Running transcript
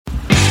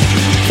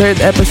third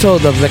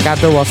episode of the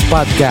Caterwauls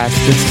podcast.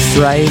 This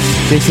is Rice.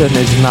 Jason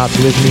is not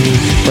with me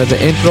for the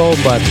intro,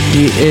 but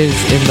he is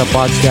in the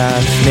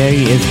podcast.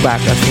 Mary is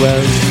back as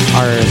well.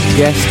 Our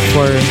guest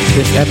for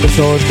this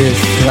episode is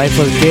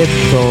Riflekid.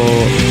 So,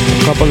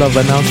 a couple of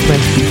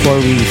announcements before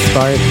we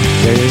start.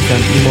 There is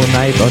an emo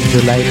night on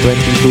July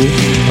 22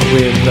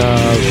 with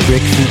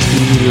Brick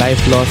City, Life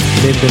Lost,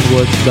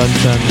 Lindenwood,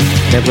 Dungeon,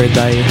 Never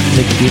Die,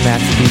 Nick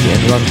Nasty, and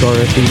Ron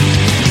Dorothy.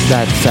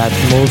 That's at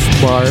Most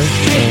Bar,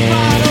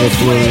 and it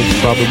will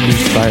probably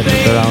start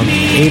at around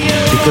 8.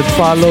 You could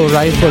follow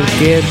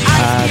Riflekid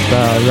at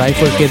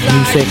Riflekid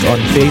Music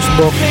on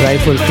Facebook,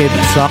 Riflekid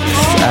Sucks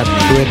at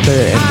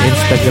Twitter and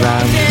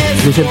Instagram.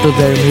 Listen to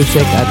their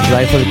music at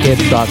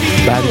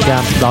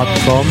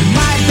riflekid.bandcamp.com.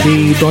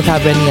 They don't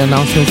have any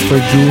announcements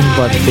for June,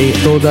 but they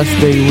told us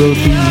they will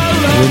be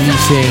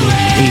releasing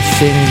a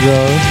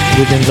single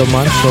within the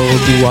month, so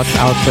do watch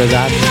out for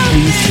that.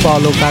 Please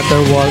follow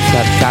Caterwauls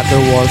at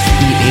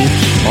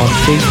CaterwaullsPH on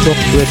Facebook,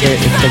 Twitter,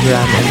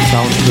 Instagram, and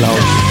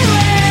SoundCloud.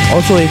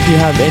 Also, if you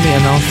have any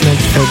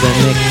announcements for the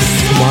next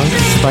month,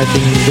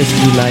 starting this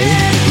July,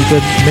 you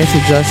could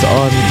message us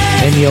on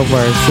any of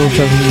our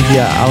social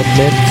media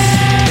outlets,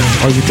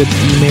 or you could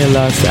email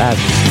us at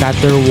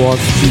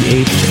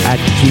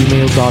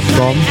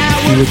caterwaullsph@gmail.com.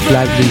 We would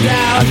gladly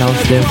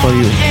announce them for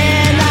you.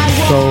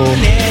 So,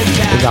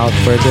 without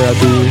further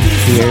ado,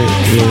 here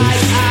is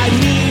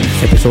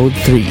episode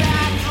 3.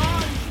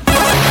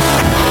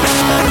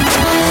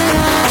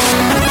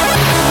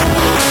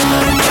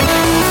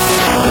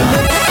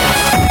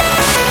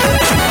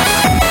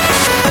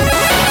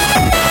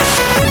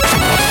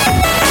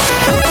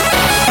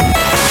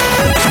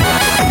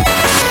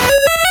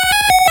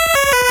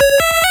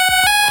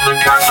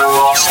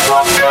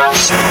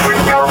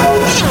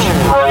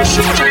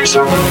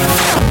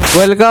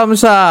 Welcome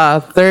sa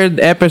third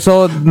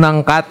episode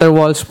ng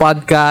Caterwauls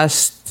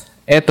podcast.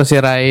 Eto si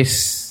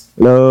Rice.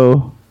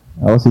 Hello.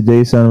 Ako si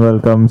Jason.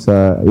 Welcome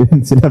sa...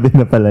 Yun, sinabi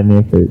na pala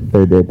niya.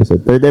 Third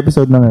episode. Third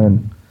episode na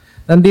ngayon.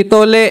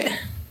 Nandito uli.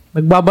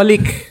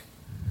 Nagbabalik.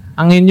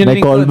 Ang inyong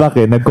lingkod.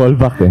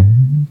 Nag-callback eh.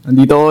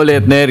 Nandito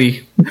ulit,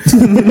 Neri.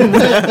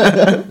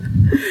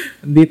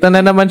 Nandito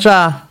na naman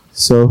siya.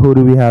 So, who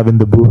do we have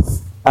in the booth?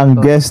 Ang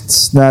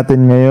guests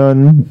natin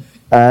ngayon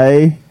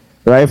ay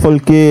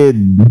Riflekid.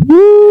 Yeah.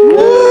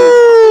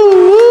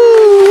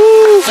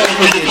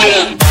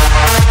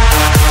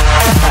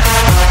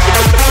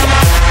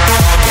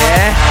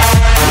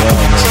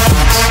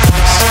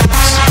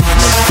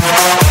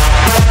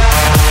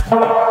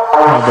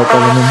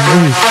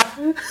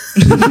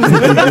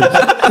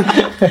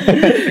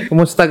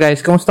 Kumusta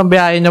guys? Kumusta ang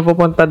biyahe nyo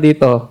pupunta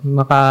dito?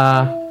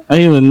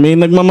 Ayun, may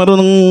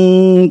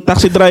nagmamarunong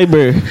taxi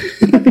driver.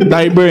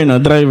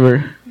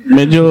 Driver.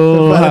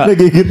 Medyo...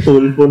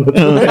 Nagigitol po na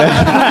ito.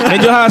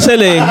 Medyo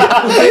hassle eh.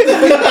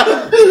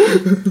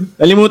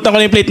 Nalimutan ko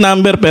na yung plate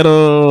number, pero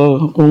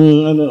kung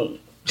ano...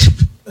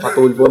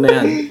 Patulpo na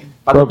yan.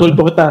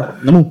 Patulpo kita.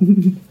 Ano?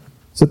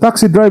 Sa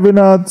taxi driver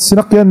na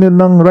sinakyan nil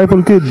ng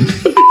Riflekid.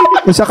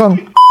 Isa kang...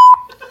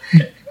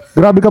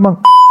 Grabe ka mang...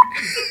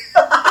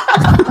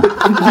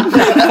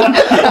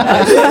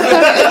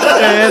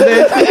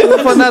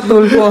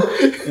 Tulpo.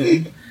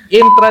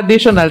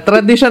 Traditional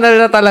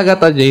na talaga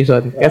to,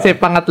 Jason. Kasi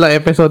pangatlong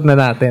episode na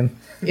natin.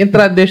 In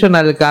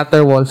traditional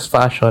Caterwauls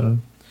fashion,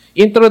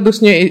 introduce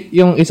nyo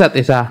yung isa't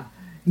isa.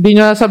 Hindi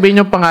nyo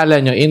sabihin yung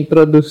pangalan nyo.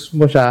 Introduce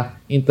mo siya.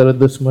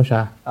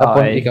 Tapos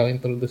ikaw,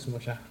 introduce mo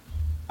siya.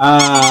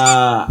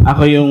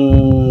 Ako yung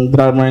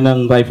drummer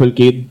ng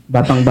Riflekid.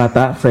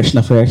 Batang-bata, fresh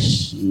na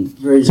fresh.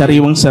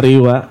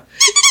 Sariwang-sariwa.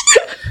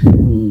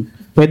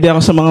 Pwede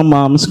ako sa mga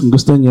moms kung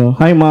gusto nyo.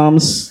 Hi,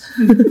 moms!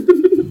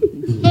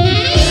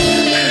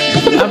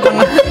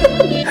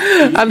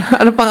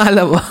 Ano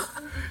pangalan mo?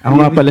 Ako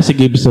nga pala si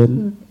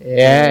Gibson.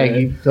 Yeah,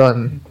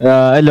 Gibson.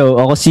 Hello,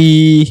 ako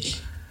si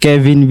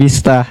Kevin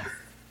Vista.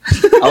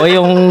 Ako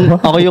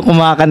yung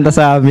kumakanta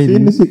sa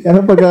amin.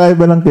 Anong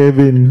pagkakaiba ng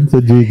Kevin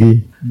sa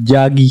Jiggy?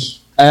 Jaggy.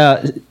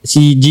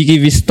 Si Jiggy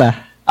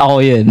Vista.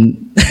 Ako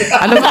yun.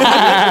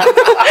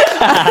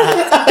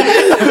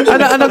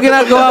 Ano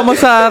ginagawa mo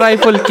sa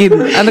Riflekid?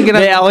 Ako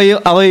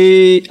yung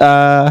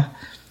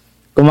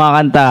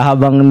kumakanta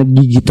habang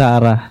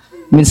nagigitara.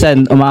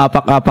 Minsan,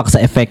 umaapak-apak sa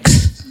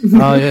effects.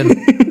 Oh, yun.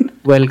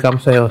 Welcome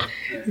sa'yo.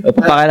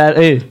 Papakilala.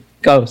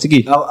 Ikaw,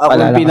 sige. Ako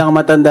yung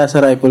pinakamatanda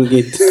sa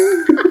Riflekid.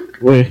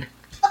 Uy.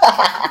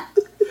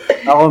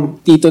 Ako,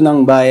 Tito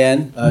ng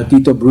Bayan.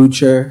 Tito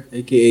Brucher,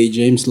 a.k.a.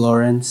 James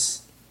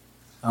Lawrence.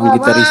 Ang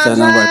gitarista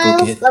ng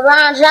Riflekid.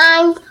 LeBron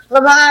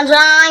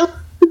James.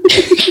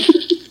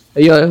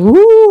 Ayun.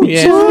 Woo!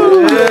 Yes.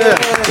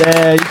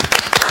 Yeah.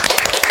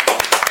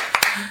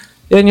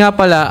 Yun nga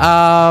pala,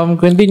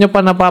 kung hindi nyo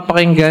pa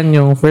napapakinggan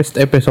yung first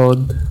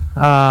episode,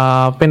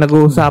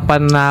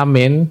 pinag-uusapan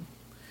namin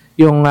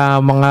yung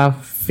mga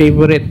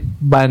favorite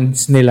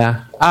bands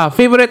nila.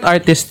 Favorite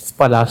artists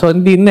pala. So,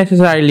 hindi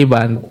necessarily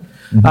band.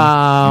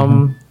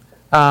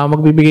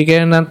 Magbibigay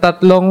kayo ng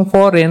 3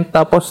 foreign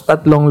tapos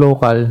 3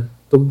 local.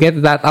 To get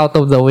that out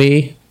of the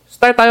way,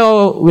 start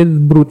tayo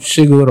with Brooch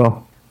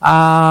siguro.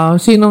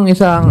 Sinong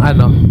isang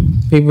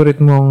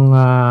favorite mong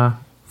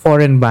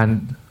foreign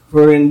band?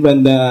 Foreign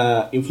band na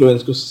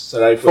influence ko sa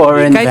rifle.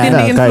 Foreign Kahit band.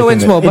 hindi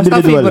influence mo, basta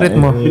Individual favorite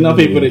mo.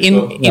 Pinaka-favorite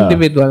ko.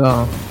 Individual,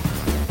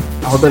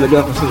 Ako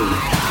talaga kasi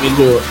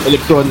medyo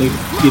electronic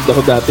kid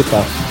ako dati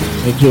pa.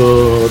 Medyo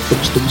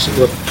tugs-tugs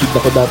ko kid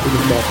ako dati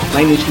ng bata.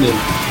 9 Inch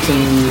Nails.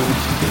 Isang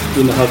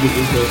pinaka-big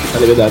influence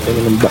talaga dati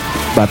nung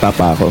bata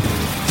pa ako.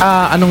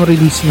 Anong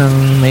release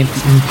ng 19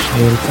 Inch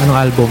Nails? Anong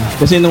album?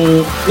 Kasi nung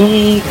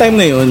time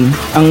na yun,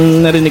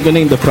 ang narinig ko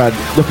na yung The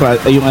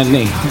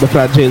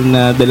Fragile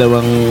na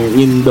dalawang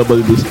in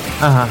double disc.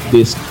 Aha.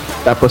 Disc.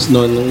 Tapos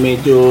nung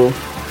medyo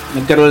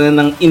nagkaroon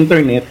na ng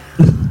internet,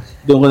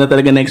 doon ko na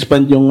talaga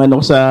na-expand yung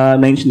sa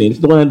Nine Inch Nails.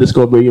 Doon ko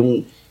na-discover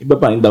yung iba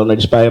pa, yung Downward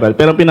Spiral.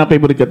 Pero ang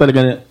pinaka-favorite ko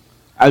talaga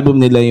album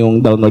nila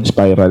yung Downward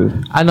Spiral.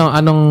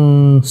 Anong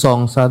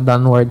song sa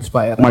Downward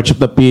Spiral? March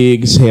of the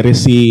Pigs,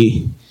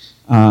 Heresy,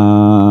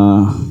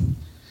 ano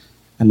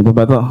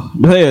ba to?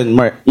 Basta yun,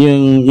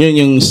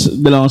 yung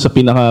dalawang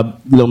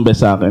dalawang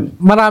best sa akin.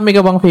 Marami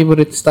ka bang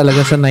favorites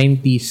talaga sa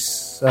 90s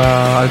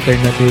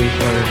alternative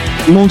or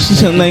Mostly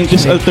sa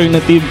 90s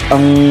alternative,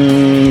 ang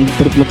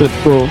trip na trip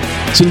ko,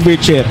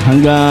 Silverchair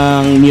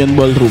hanggang Neon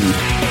Ballroom.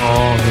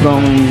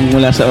 From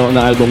mula sa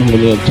unang album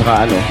hanggang yun.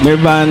 Tsaka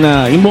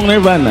Nirvana, yung buong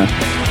Nirvana.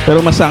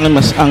 Pero mas sa akin,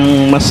 mas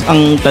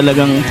ang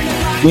talagang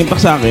yung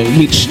impact sa akin,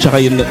 Bleach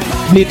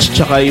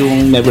tsaka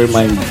yung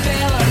Nevermind.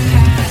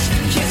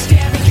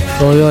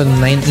 so yun,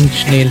 9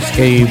 Inch Nails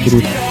kay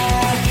Brute.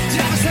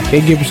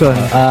 Kay Gibson.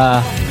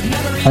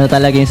 Ano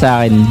talaga yung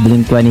sa akin?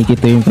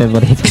 Blink-182 yung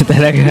favorite ko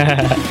talaga.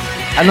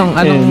 Anong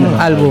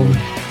album?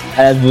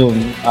 Album,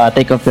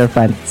 Take Off Your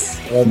Pants.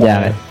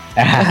 Jacket.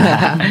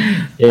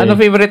 Ano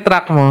favorite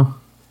track mo?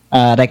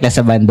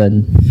 Reckless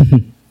Abandon.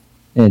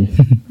 Yun.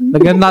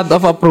 Nag-nod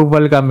of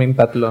approval kaming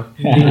tatlo.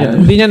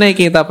 Hindi niya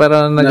nakikita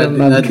pero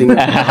nag-nod. Nating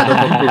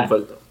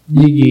approval to.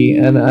 Gigi,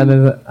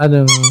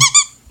 anong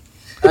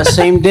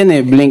Same din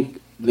Blink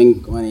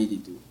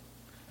 182.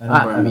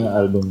 Anong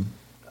album?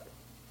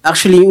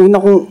 Actually, una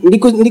kong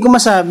hindi ko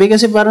masabi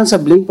kasi parang sa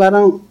Blink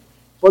parang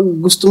pag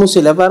gusto mo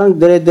sila parang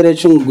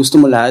dire-diretsong gusto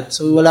mo lahat.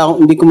 So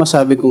hindi ko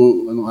masabi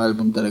kung anong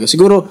album talaga.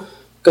 Siguro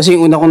kasi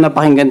yung una kong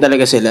napakinggan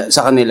talaga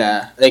sa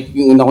kanila, like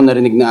yung una kong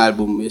narinig na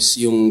album is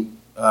yung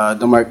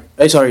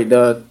Travis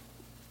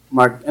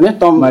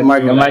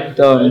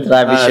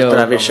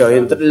Show.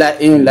 Yung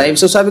live.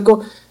 So sabi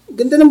ko,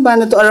 ganda ng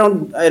banda to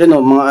around, I don't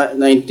know, mga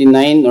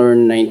 99 or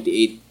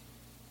 98.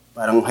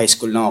 Parang high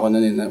school lang ako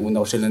noon.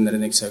 Una ko sila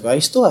narinig. Sabi ko,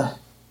 ayos to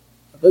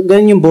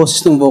Ganyan yung boses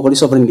ng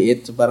vocalist, sobrang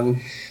liit. So parang,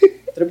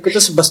 trip ko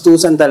to sa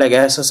bastusan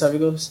talaga. So sabi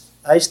ko,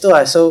 ayos to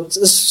So,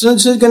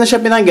 sunod ko na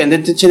siya pinanggan.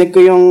 Then, chinek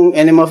ko yung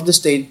Enemy of the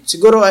State.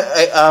 Siguro,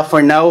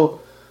 for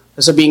now,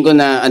 sasabihin ko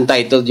na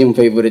Untitled yung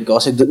favorite ko.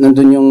 Kasi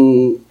nandun yung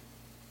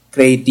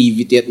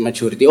creativity at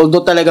maturity.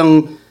 Although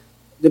talagang,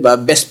 di ba,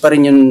 best pa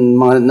rin yung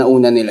mga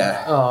nauna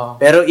nila.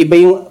 Pero iba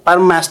yung,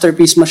 parang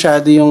masterpiece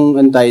masyado yung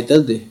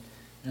Untitled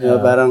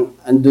Diba, parang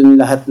andun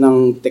lahat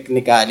ng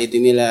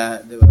technicality nila,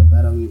 diba?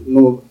 Parang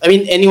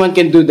anyone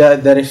can do the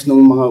riff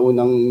nung mga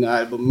unang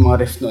album, mga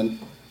riff nun.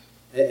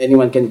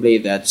 Anyone can play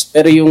that.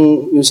 Pero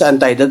yung sa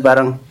Untitled,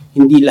 parang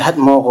hindi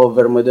lahat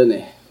cover mo dun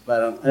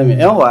Parang,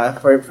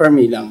 for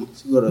me lang,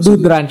 siguro.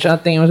 Dude Ranch? Ano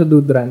tingin mo sa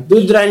Dude Ranch?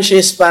 Dude Ranch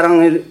is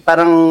parang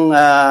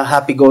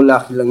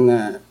happy-go-lucky lang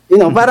na,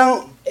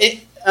 parang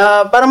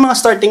mga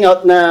starting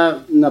out na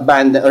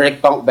band or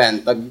punk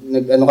band pag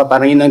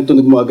parang yun ang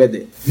tunog mo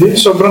agad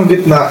Sobrang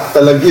gitna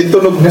talaga yung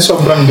tunog niya,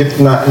 sobrang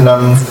gitna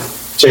ng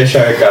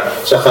Cheshire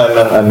Cat tsaka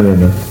ng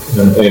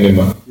ng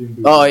Enema.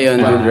 Yun,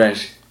 Dude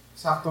Ranch.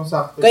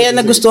 Saktong-sakto. Kaya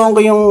nagustuhan ko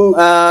yung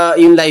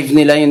live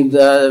nila, yung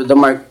the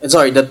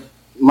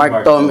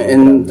Mark Tom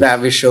and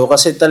Travis show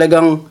kasi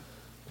talagang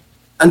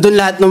andun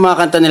lahat ng mga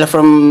kanta nila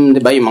from,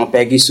 'di ba, yung mga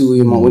Peggy Sue,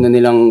 yung mga una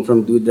nilang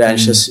from Dude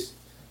Ranch.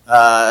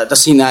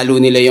 Tapos sinalo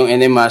nila yung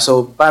Enema.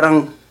 So,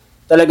 parang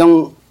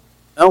talagang,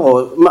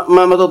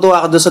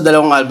 matutuwa ka doon sa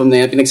dalawang album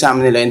na yun,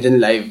 pinagsama nila and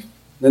then live,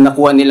 na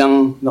nakuha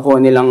nilang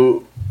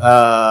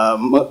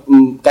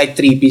kahit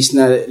 3-piece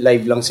na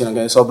live lang sila,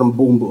 sobrang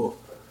buong buo.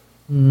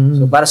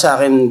 So, para sa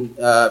akin,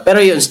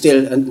 pero yun,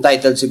 still,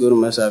 Untitled siguro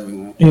masabi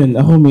nga. Ayun,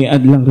 ako may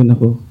add lang rin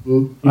ako.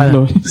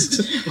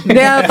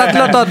 Hindi,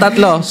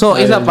 tatlo. So,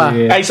 isa pa.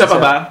 Isa pa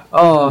ba?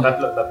 Oo.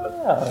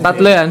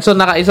 Tatlo yan. So,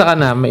 nakaisa ka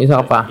na. May isa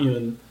ka pa.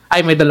 Yun.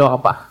 Ay, may dalawa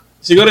ka pa.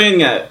 Siguro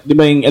yun nga, di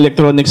ba yung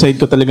electronic side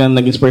ko talagang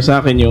nag-inspire sa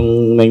akin,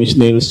 yung Nine Inch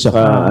Nails,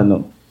 tsaka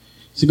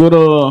siguro,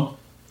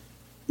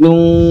 yung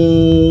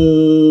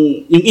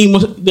emo,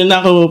 doon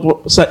ako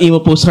sa emo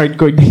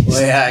post-hardcore days.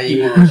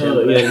 Emo.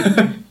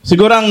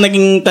 Siguro ang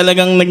naging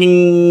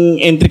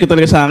entry ko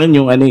talaga sa akin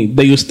yung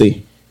The Used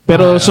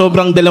Pero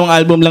sobrang dalawang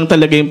album lang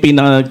talaga yung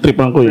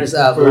pinaka-tripan ko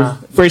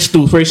First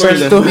two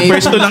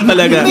lang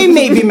talaga.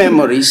 Maybe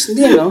Memories.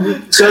 Hindi,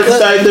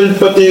 Self-titled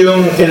pati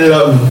yung In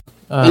Love.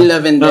 In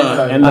Love and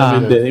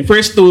Death.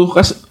 First two,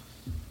 kasi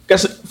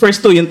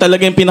first two, yan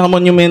talaga yung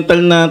pinaka-monumental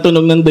na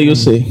tunog ng The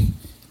Used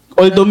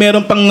Although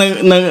meron pang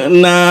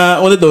na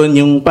una doon,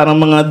 yung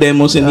parang mga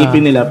demos and EP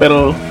nila.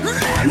 Pero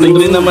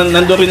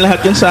Nandun rin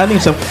lahat yan sa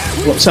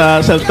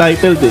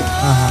self-titled eh.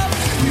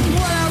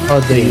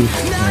 Dave.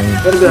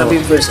 Pero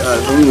grabe yung first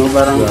album, no?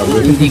 Parang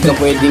hindi ka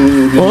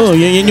pwedeng...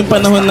 Yan yung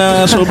panahon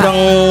na sobrang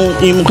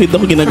emo kid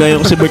ako.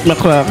 Ginagaya ko si Bert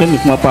McCracken.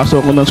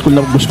 Pumapasok ako ng school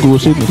na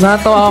buskusin.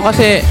 Natawa ako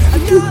kasi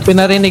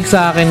pinarinig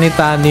sa akin ni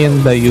Tani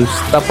yung The Used.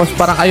 Tapos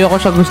parang ayoko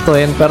siya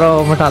gustuhin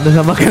pero masyado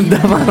siya maganda.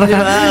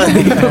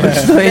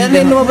 Kaya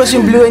na lumabas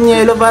yung Blue and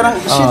Yellow, parang,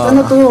 shit,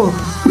 ano to?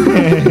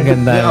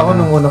 Ganda. Ako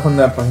nung una ko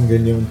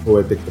napakinggan yung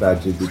poetic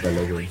tragedy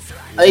talaga.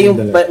 Ay, yung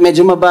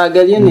medyo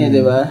mabagal yun di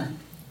ba?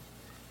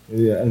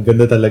 Yeah, ang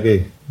ganda talaga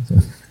eh.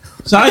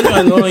 Sa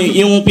akin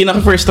yung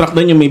pinaka-first track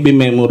doon, yung Maybe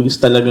Memories,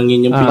 talagang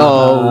yun yung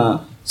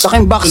pinaka... Sa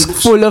aking box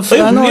full of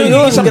yun,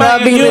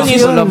 grabe yun,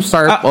 full of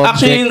sharp objects.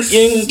 Actually,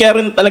 yung kaya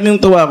rin talagang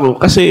tuwa ko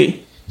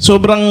kasi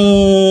sobrang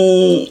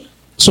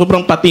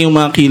pati yung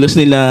mga kilos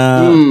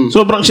nila.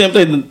 Sobrang,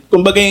 syempre,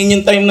 kumbaga yun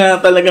yung time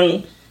na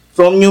talagang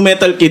from new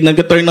metal kid,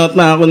 nag-turn out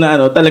na ako na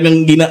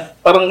talagang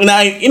parang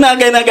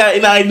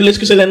ina-idolize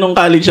ko sila nung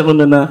college ako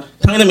na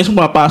sa akin na mismo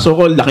pumapasok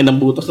ko, laki ng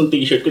butas ng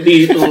t-shirt ko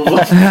dito.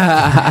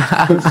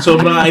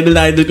 Sobrang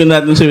idol ko na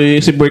dun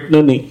si Bert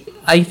nun eh.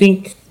 I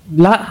think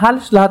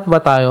halos lahat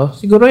ba tayo?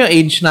 Siguro yung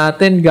age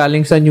natin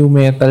galing sa new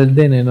metal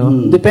din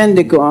no?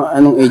 Depende ko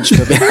anong age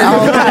ka.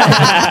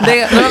 Hindi,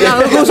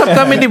 nag-usap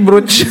kami ni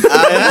Bruch.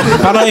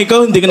 Parang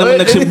ikaw, hindi ka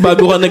naman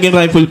bago ka naging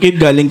Riflekid,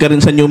 galing ka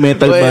rin sa new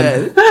metal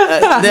band.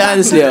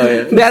 Honestly,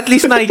 at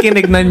least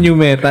nakikinig ng new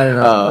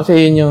metal. No?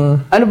 Kasi yun yung...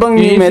 Ano bang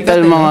new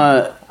metal mga...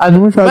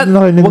 Ano masyado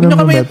nakikinig ng new metal? Huwag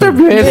nyo kami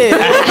interview.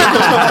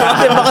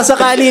 Hindi, baka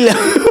sakali lang.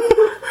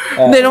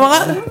 Hindi, mga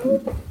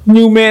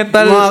new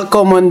metal... Mga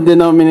common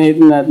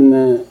denominator natin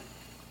na...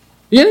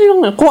 Yan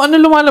yung... Kung ano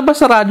lumalabas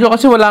sa radyo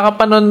kasi wala ka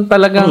pa nun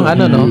talagang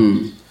no?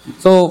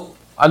 So,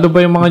 ano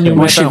ba yung mga new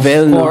metal?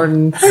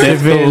 Korn,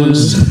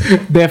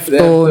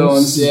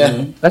 Deftones.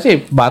 Yeah.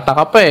 Kasi bata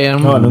ka pa eh.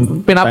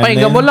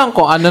 Pinapahinga mo lang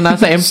kung ano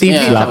nasa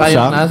MTV saka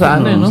yung nasa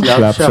no?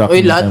 Slapshot.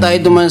 Uy, lahat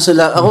tayo duman sa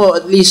ako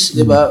at least,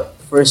 di ba?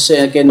 First,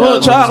 second.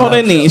 Tsaka ako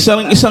rin eh.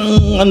 Isang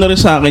ano rin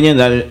sa akin yan,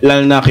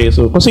 lalo na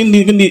keso. Kasi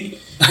hindi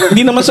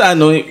naman sa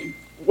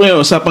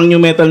sa pang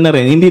new metal na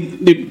rin.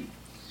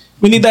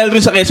 Hindi dahil rin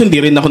sa Quezon, hindi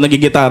rin ako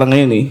nagigitara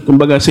ngayon eh.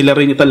 Kumbaga sila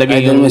rin yung talaga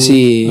idol mo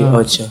si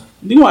Ocho.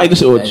 Hindi mo idol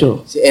si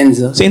Ocho. Si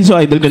Enzo. Si Enzo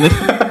idol ko na.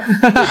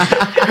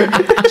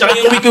 Tsaka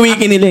yung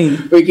wiki-wiki nila eh.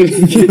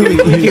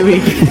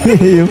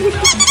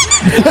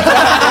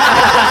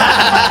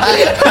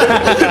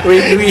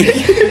 Wiki-wiki.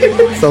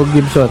 So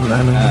Gibson,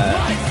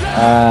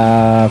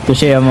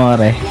 Pushe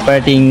Amore.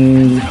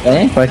 Parting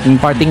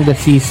the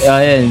seas.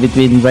 Yun,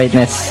 between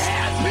brightness.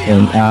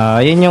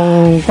 Yun yung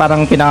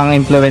parang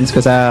pinakang-influence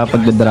ko sa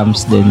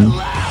pagdo-drums din.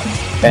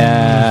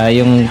 Kaya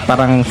yung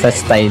parang sa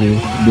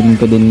style, din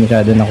ko din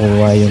masyado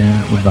nakuha yung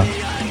iba.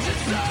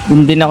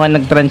 Doon din ako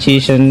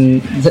nag-transition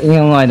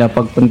yung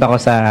pagpunta ko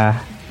sa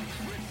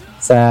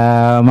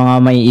mga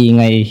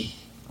maiingay.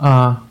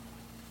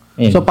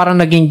 So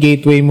parang naging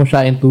gateway mo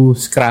siya into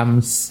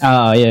scrams.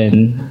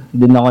 Yun.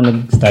 Doon ako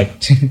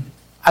nag-start.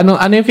 ano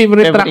yung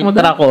favorite track mo?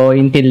 Track ko,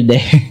 yung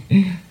Tilde.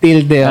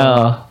 Tilde.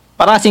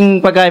 Para kasing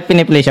pagka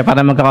piniplay siya,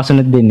 para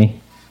magkakasunod din eh.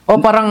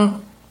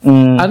 Parang,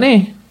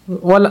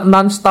 wala,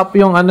 non-stop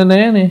yung na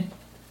yan eh.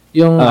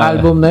 Yung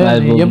album na yan.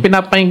 Album. Yung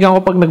pinapakinggan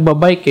ko pag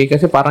nagbabike eh,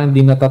 kasi parang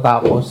hindi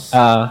natatapos.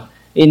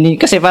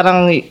 Kasi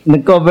parang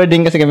nag-cover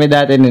din kasi kami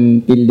dati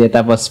ng Tilde,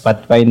 tapos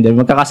Pathfinder.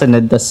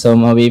 Magkakasunod, tapos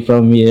Some Away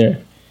From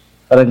Here.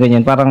 Parang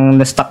ganyan. Parang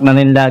na-stuck na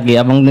rin lagi.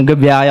 Abang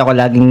nagabiyaya ako,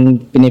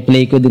 laging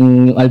piniplay ko din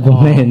yung album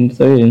na yun.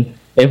 So yun,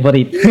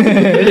 favorite.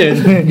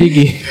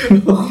 Gigi.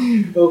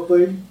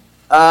 Okay.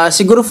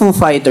 Siguro Foo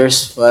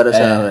Fighters para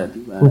sa akin.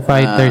 Foo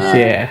Fighters,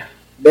 yeah.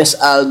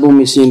 Best album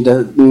is yung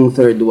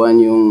third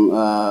one, yung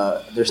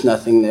There's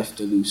Nothing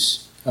Left to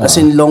Lose. As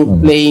in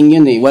long playing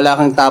yun eh. Wala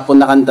kang tapon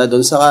na kanta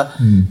doon. Saka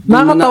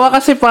nakakatawa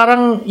kasi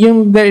parang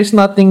yung There Is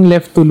Nothing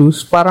Left to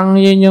Lose, parang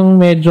yun yung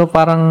medyo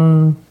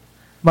parang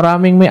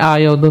maraming may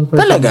ayaw doon.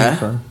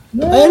 Talaga?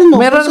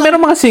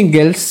 Meron mga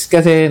singles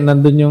kasi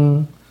nandun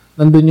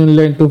yung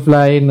Learn to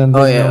Fly,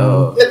 nandun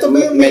yung... Ito ba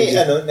yung may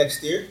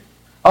next year?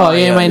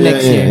 Yun may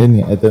next year.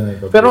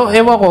 Pero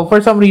ewan ko,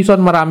 for some reason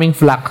maraming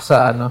flack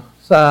sa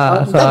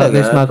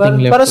There's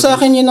Nothing Left. Para sa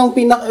akin yun ang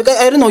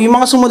I don't know, yung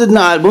mga sumunod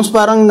na albums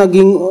parang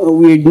naging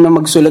weird na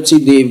magsulat si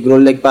Dave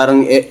Grohl, like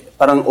parang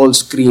all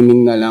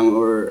screaming na lang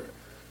or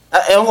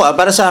ewan ko,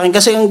 para sa akin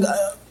kasi yung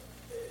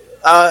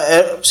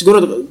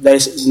siguro dahil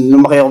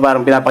lumaki ako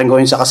parang pinapakinggan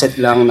ko yun sa cassette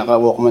lang,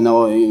 naka-Walkman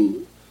ako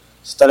yun.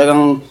 So,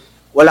 talagang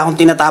wala akong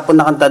tinatapon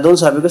na kanta doon.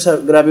 Sabi ko,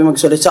 grabe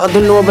magsulit. Saka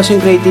doon lumabas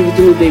yung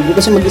creativity ni Dave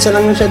kasi mag-isa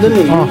lang yun siya doon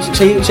eh.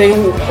 Siya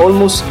yung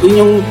almost, yun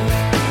yung,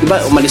 diba,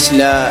 umalis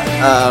sila,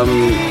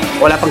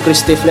 wala pang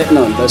Chris Stiflet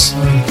noon. Tapos,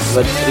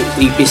 diba,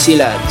 three-piece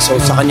sila. So,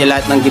 sa kanya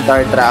lahat ng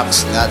guitar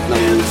tracks, lahat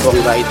ng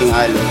songwriting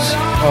halos.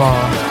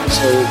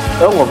 So,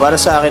 ewan ko, para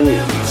sa akin,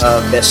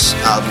 best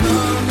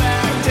album.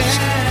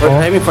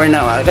 For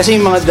now. Kasi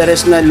yung mga the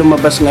rest na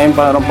lumabas ngayon,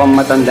 parang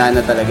pang-matanda na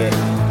talaga eh.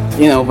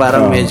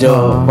 Parang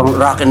medyo pang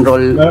rock and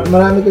roll.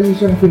 Marami kasi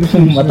siyang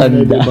finishing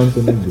matanda.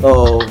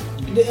 Oo.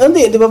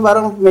 Hindi, di ba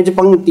parang medyo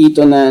pang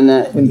tito na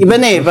iba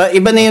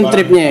na yung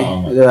trip niya eh.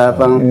 Di ba?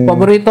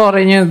 Paborito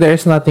rin yun,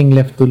 There's Nothing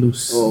Left to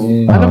Lose.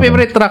 Ano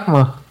favorite track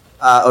mo?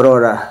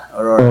 Aurora.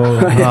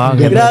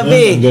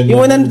 Grabe.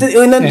 Yung unang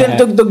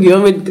tugtog yun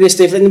with Chris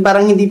Stephen,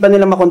 parang hindi pa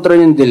nila makontrol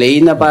yung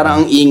delay na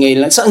parang ang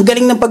ingay lang. So, ang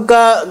galing ng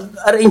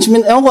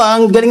pagka-arrangement,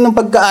 ang galing ng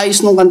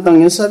pagkaayos ng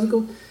kantang yun. Sabi ko,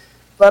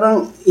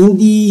 parang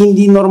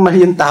hindi normal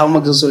yung tao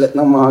magsusulat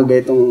ng mga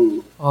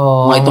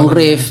itong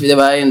riff, di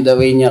ba? Yung the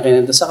way niya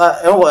kinanta.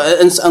 Saka,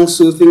 ang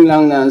soothing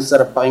lang na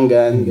sarap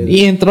pakinggan.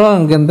 I-intro,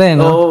 ang ganda eh,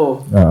 no?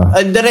 Oo.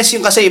 The rest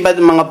yung kasi iba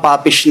mga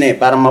popish na eh.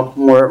 Parang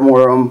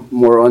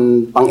more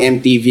on pang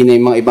MTV na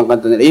yung mga ibang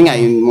kanta nila. Yun nga,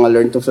 yung mga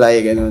Learn to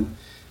Fly, gano'n.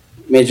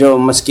 Medyo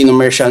mas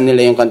kinommercial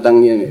nila yung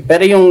kantang yun eh.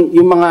 Pero yung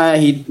mga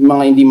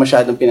mga hindi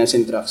masyadong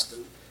pinansin tracks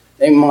doon.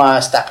 Yung mga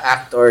stock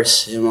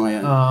actors, yung mga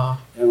yan.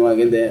 Yung mga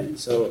ganda yan.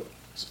 So,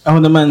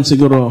 ako naman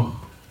siguro,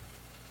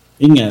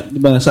 yun nga, di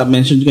ba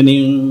mention ka na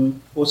yung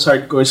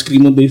post-hardcore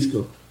screamo days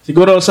ko.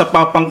 Siguro sa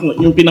papang,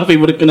 yung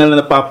pinaka-favorite ko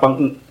na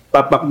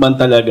papak band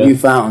talaga. You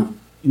Found.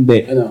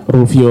 Hindi. Ano?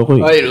 Rufio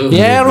ko eh.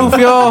 Yeah,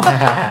 Rufio.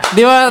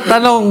 Di ba,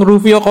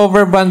 Rufio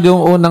cover band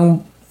yung unang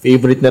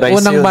favorite na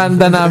Rice unang yun.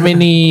 banda namin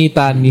ni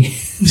Tani.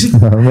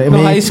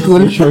 may high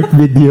school. Short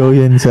video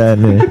yan sa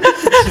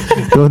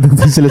doon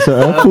sila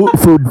sa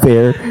food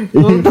fair.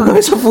 Doon kami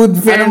sa food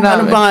fair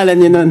namin. Anong pangalan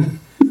niya nun?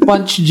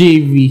 Punch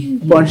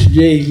JV.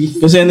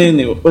 Kasi ano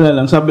yun eh,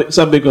 wala lang.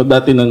 Sabi ko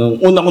dati na nung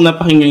una ko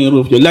napakinggan yung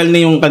Rufio, lalo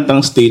na yung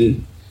kantang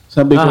Still.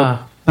 Sabi ko,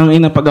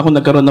 pag ako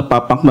nagkaroon ng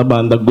papunk na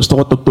banda, gusto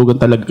ko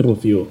tugtugan talaga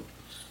Rufio.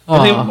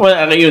 Kasi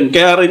wala yun.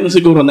 Kaya rin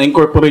siguro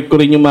na-incorporate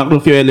ko rin yung mga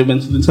Rufio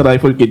elements dun sa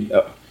Riflekid.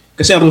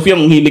 Kasi ang Rufio,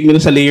 ang hilig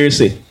nila sa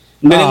layers eh.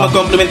 Ang galing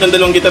mag-complement ng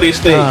dalawang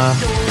gitarista eh.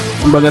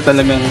 Kumbaga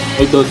talagang,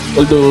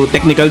 although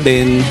technical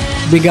din.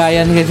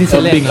 Bigayan kasi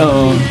sila eh.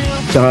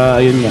 Tsaka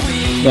yun nga.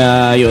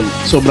 Yun.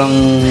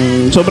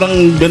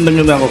 Sobrang ganda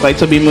ako. Kahit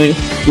sabihin mo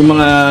yung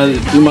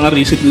mga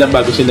recent nila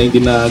bago sila hindi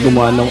na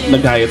gumawa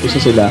nag-hiatus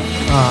na sila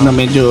na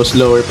medyo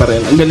slower pa rin.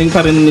 Ang galing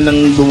pa rin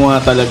nilang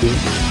gumawa talaga.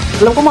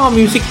 Alam ko mga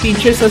music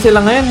teachers na sila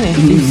ngayon eh.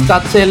 Si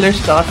Scott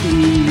Sellers tsaka si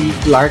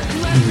Clark.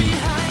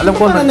 Alam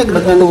ko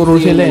nagtuturo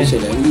sila eh.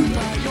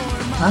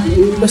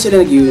 Hindi ba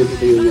sila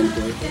nag-reunion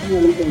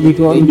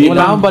po? Hindi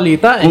wala akong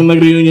balita eh. Kung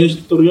nag-reunion sa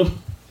Turio.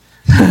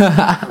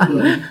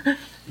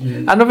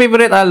 Ano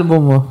favorite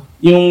album mo?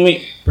 Yung may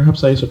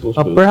Perhaps I Suppose.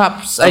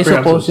 Perhaps I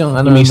Suppose yung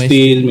ano. May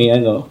Still, may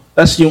ano.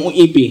 Tapos yung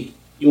EP.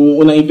 Yung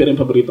unang EP rin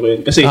paborito ko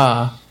yun. Kasi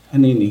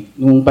ano yun eh.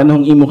 Nung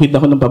panahong emo kid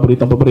ako ng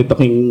paborito ko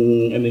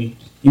yung ano eh.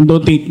 Yung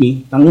Don't Hate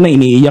Me. Tangina,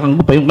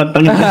 iniiyakan ko pa yung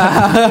kantang yun.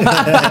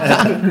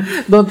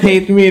 Don't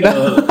Hate Me.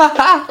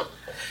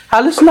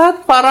 Halos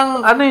lahat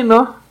parang ano yun,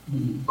 no?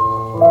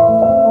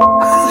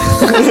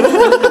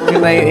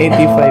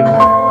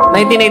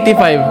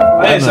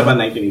 1985. Ay, isa pa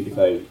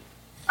 1985.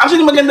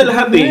 Actually, maganda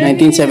lahat eh.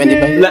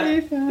 1975.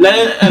 Lalo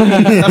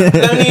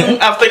yung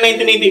after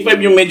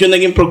 1985, yung medyo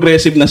naging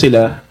progressive na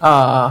sila.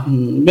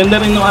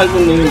 Ganda rin ng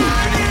album na yun.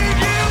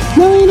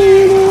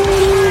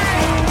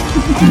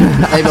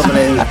 Ay, ba pala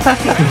yun?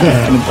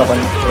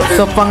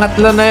 So,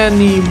 pangatlo na yan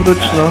ni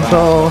Bruce, no?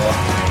 So,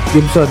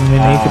 Gibson, may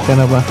naisip ka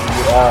na ba?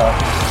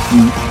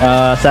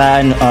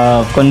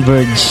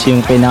 Converge,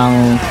 yung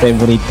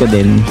pinang-favorite ko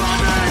din.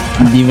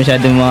 Hindi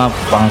masyadong mga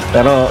punk,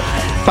 pero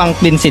punk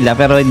din sila,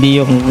 pero hindi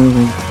yung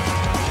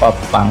pop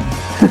punk.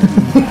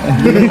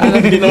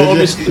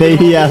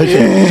 Nahihiya ko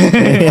siya.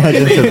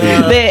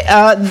 Hindi,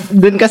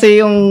 dun kasi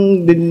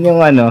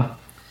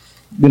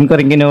dun ko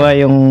rin ginawa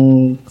yung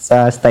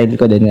sa style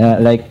ko din.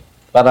 Like,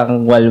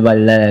 parang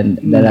walwal na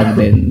lang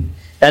din.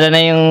 Lalo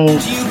na yung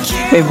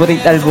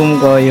favorite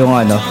album ko, yung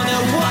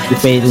The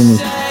Fail Me.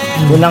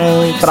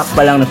 Unang track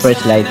pa lang na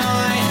First Light.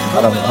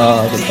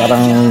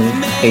 Parang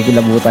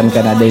kikilabutan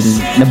ka na din.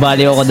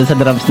 Nabali ako dun sa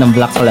drums ng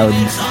Black Cloud.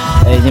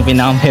 Ayun yung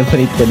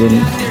pinaka-favorite ko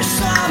din.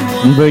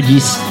 Yung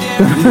Burgess.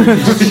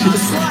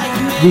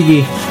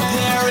 Gigi.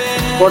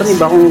 Corny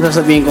ba kung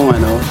sasabihin kong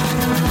ano?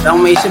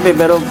 Ang maisip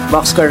pero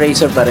Boxcar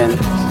Racer pa rin.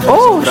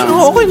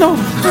 Okay no.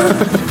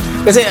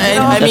 Kasi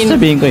I mean,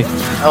 sabihin ko eh.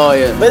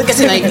 Yun. But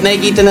kasi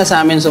nakikita na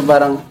sa amin so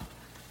parang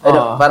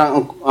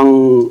parang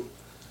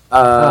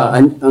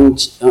ang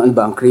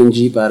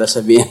cringy para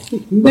sabihin.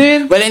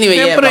 Well, anyway,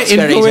 siyempre,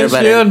 Boxcar Racer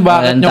pa rin. Yun,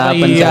 bakit nyo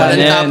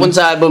Walang tapon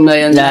sa album na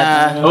yan.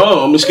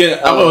 Miski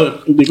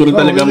ako, hindi ko rin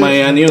talaga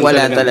may ano yun.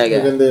 Wala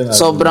talaga.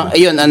 Sobrang,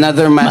 ayun,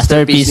 another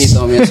masterpiece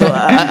nito. So,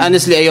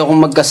 honestly,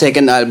 ayokong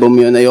magka-second album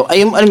yun.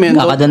 Alam mo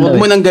yun, huwag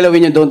mo nang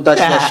galawin yun, don't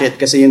touch that shit,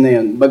 kasi yun na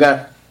yun.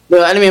 Baga,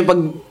 alam mo yun,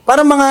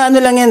 parang mga ano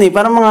lang yan eh,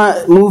 parang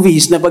mga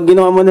movies na pag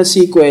ginawa mo na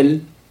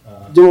sequel,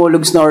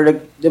 dumulugs na or,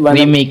 diba?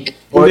 Remake.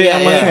 Hindi,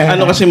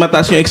 ano kasi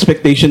mataas yung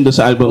expectation doon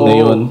sa album na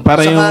yun.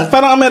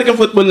 Parang American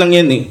football lang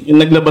yan eh. Yung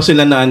naglabas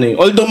sila na ano eh.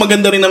 Although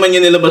maganda rin naman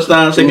yung nilabas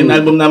na second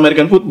album na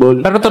American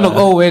football. Pero tunog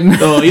Owen.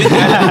 Yun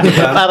nga.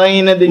 Diba? Parang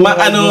yun na din.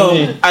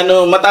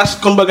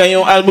 Mataas kumbaga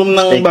yung album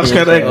ng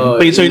Boxcar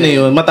Racer na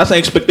yun. Mataas ang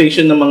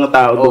expectation ng mga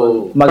tao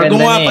doon. Pag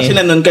gumawa pa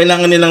sila nun,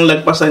 kailangan nilang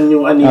lagpasan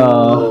yung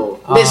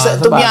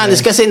to be honest,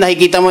 kasi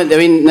nakikita mo,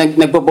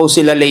 nagpo-post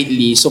sila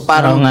lately. So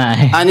parang,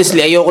 honestly,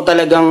 ayoko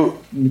talagang,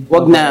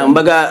 wag na.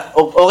 Kumbaga,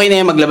 okay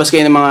na yung maglabas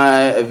kayo ng mga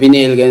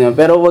vinyl, gano'n.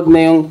 Pero wag na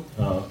yung,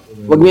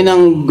 wag mo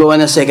nang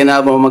gawa ng second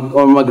album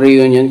or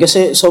mag-reunion.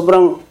 Kasi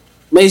sobrang,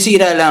 may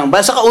sira lang.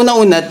 Basta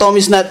kauna-una, Tom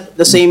is not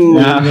the same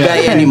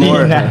guy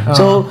anymore.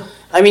 So,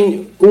 I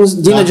mean, kung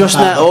Gino Josh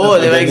na,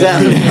 di ba,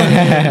 exactly.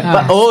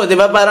 Di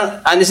ba, parang,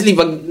 honestly,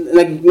 pag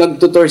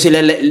nag-tour sila,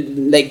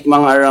 like,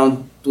 mga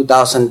around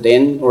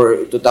 2010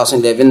 or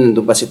 2011,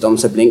 nandun pa si Tom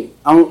sa Blink,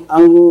 ang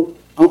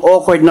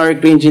awkward na or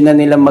cringy na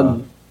nila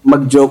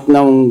mag-joke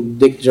ng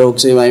dick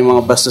jokes, yung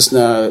mga bastos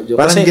na joke.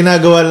 Parang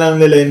ginagawa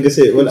lang nila yun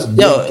kasi wala.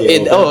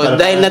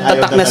 Dahil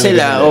natatak na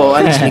sila.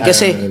 Honestly,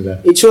 kasi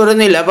itsura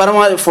nila, parang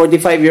mga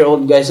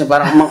 45-year-old guys na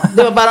parang,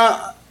 di ba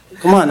parang,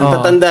 come on,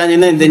 natatandaan nyo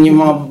na, and then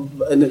yung mga,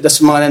 tas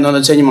mga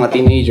nanonood sa inyo, mga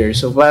teenagers.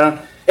 So parang,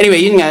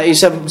 anyway, yun nga,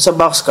 yung sa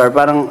Boxcar,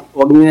 parang,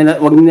 wag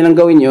nilang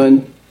gawin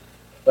yun.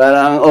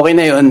 Parang okay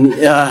na yun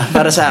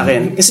para sa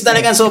akin. Kasi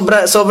talagang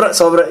sobra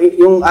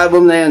yung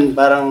album na yun,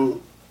 parang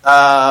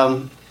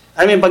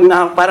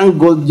parang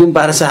gold yun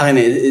para sa akin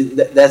eh.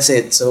 That's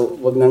it. So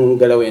wag nang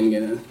galawin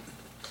ganun.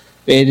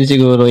 Pwede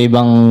siguro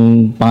ibang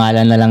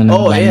pangalan na lang ng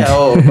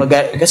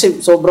band.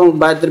 Kasi sobrang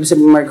bad trip sa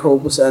Mark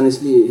Hoppus,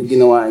 honestly,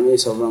 ginawa niya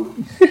sobrang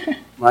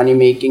money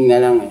making na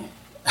lang eh.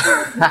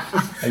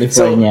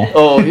 California.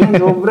 Yun,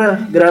 sobra.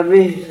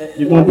 Grabe.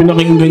 Yung mga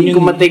pinakinggan yun.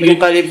 Kumatig yung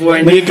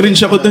California.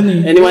 Nag-cringe ako dun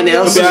eh. Anyone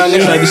else?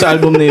 Sa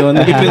album na yun.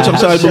 Nag-cringe ako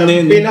sa album na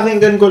yun.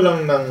 Pinakinggan ko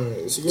lang ng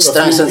siguro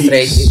Strands and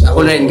Straight.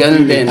 Ako rin,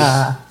 ganun din.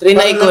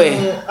 Trinay ko eh.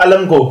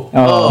 Alam ko.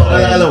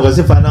 Alam ko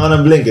kasi fan ako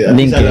ng Blink eh.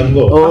 Blink alam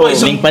ko.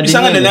 Isang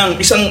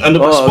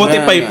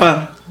Spotify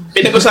pa.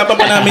 Pinag-usapan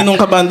pa namin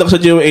nung kabanda ko sa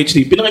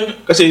GOHD.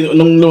 Kasi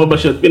nung lumabas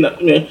yun,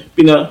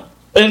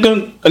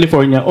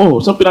 California.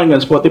 Saan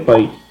pinakinggan?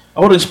 Spotify.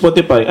 Ako rin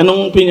Spotify.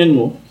 Anong opinion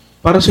mo?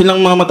 Para silang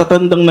mga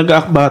matatandang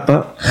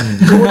nag-aakbata.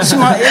 Diba,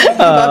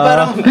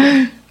 parang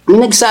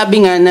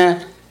nagsabi nga na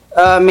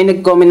may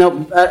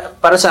nag-comment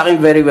para sa akin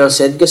very well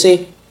said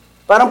kasi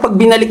parang pag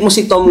binalik mo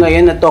si Tom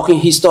ngayon na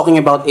he's talking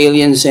about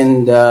aliens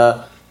and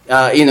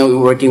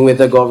working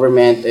with the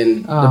government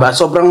and diba,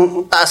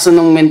 sobrang taas na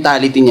ng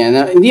mentality niya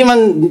na hindi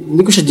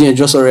ko siya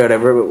gina-Diyos or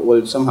whatever,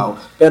 well, somehow,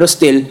 pero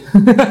still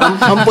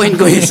ang point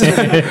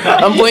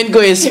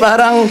ko is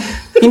parang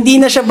hindi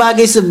na siya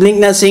bagay sa Blink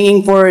na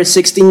singing for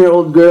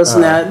 16-year-old girls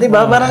na,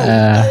 diba, parang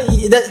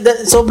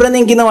sobra na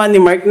yung ginawa ni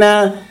Mark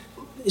na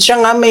siya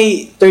nga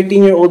may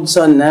 13-year-old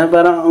son na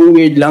parang ang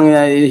weird lang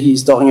na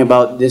he's talking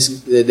about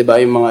this,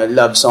 diba, yung mga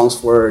love songs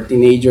for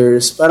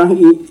teenagers, parang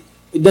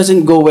it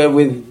doesn't go well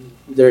with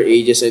their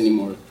ages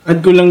anymore.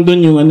 Add ko lang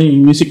doon yung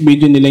music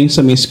video nila yung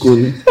sa May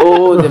School.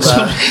 Diba?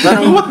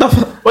 Parang,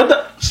 what the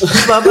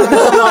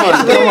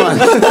come on.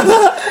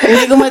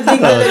 Hindi ko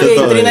matig talaga eh.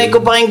 Trinay ko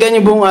pakinggan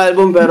yung buong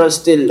album pero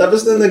still.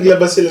 Tapos na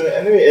naglabas sila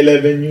ng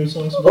 11 new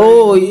songs ba?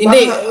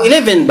 Hindi.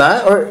 11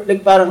 ba? Or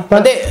like parang,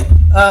 hindi.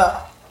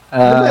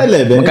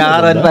 11?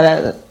 Magkakaroon pala.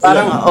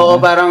 Parang,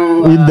 parang.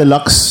 Yung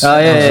deluxe.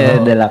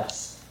 Deluxe.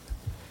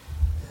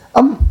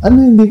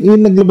 Hindi,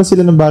 yung naglabas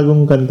sila ng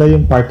bagong kanta,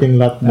 yung parking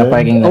lot na.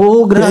 Parking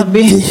lot.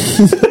 Grabe.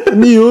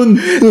 Ano yun?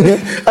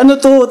 Ano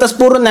to? Tas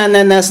puro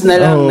nananas na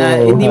lang na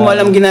hindi mo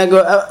alam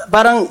ginagawa.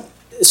 Parang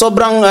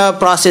sobrang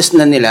process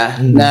na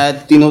nila na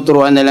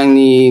tinuturuan na lang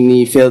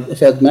ni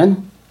Feldman.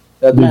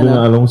 Hindi ko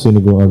na alam kung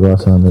sino gumagawa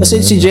sa amin.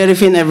 Kasi si Jerry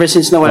Finn ever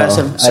since nawala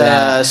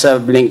sa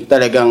Blink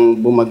talagang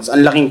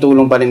ang laking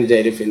tulong pa rin ni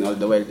Jerry Finn all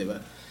the while, di ba?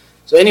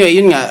 So anyway,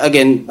 yun nga,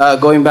 again,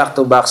 going back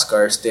to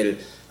Boxcar still,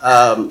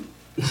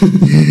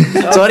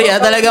 sorry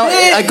talagang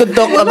I could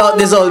talk about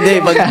this all day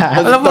pag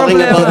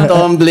talking about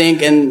Tom,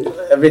 Blink and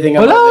everything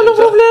about Walang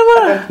problema.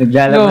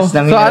 Naglalabas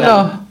lang yun.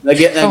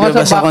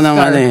 Naglabas ako ng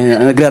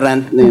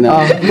nagra-rant na yun.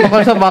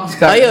 Bukod sa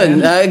Boxcar.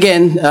 Ayun,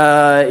 again,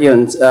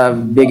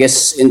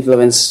 biggest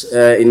influence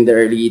in the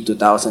early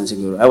 2000s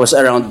siguro. I was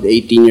around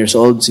 18 years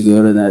old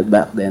siguro na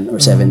back then or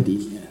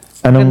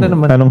 17.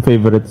 Anong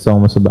favorite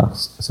song mo sa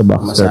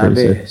Boxcar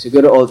Racer?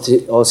 Siguro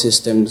All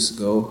Systems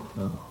Go.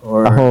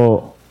 Or ako,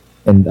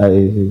 And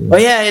I.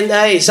 And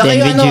I. Sa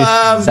kayo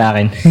sa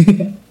akin.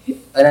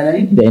 Ano na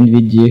yun? The End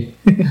With You.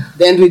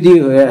 The End With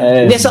You,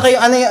 yeah. Hindi, sa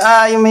kayo,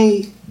 yung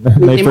may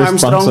Team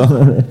Armstrong.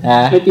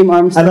 May Team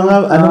Armstrong.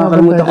 Ano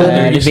kalimutan ko.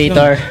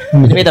 Elevator.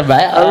 Elevator ba?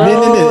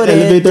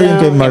 Elevator yung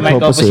kay Mark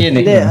Hoppus.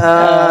 Hindi.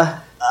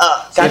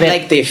 Cat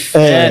Like Tiff.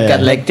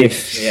 Cat Like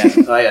Tiff.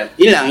 Yeah.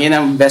 Yun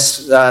ang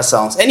best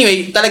songs.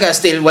 Anyway, talaga,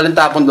 still, walang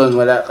tapon doon.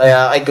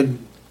 Kaya I could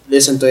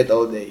listen to it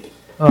all day.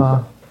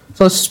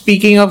 So,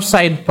 speaking of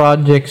side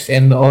projects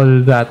and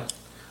all that,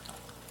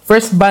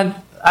 first band,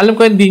 alam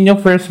ko hindi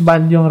nyo first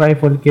band yung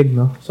Riflekid,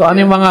 no? So,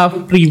 ano yung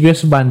mga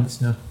previous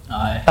bands nyo?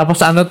 Okay. Tapos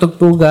ano,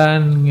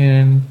 tugtugan,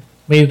 ganyan.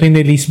 May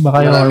release ba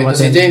kayo? Marami or to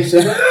si what? James.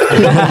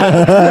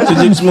 Si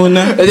Jigs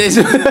muna.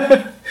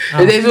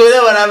 Si James muna,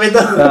 marami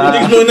to. Si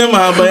Jigs muna,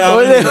 mahaba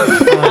yan.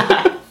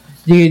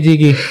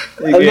 Jiggy.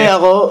 Hindi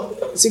ako,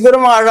 siguro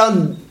mga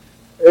around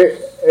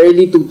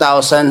early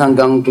 2000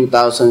 hanggang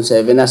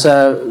 2007.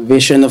 Nasa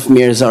Vision of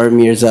Mirza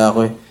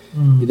ako eh.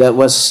 That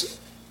was,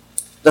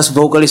 tas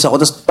vocalist ako,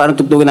 tas parang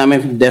tugtugan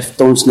namin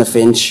Deftones na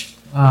Finch.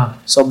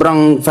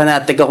 Sobrang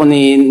fanatic ako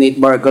ni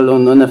Nate Barcalow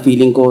no, na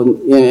feeling ko,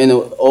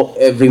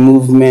 every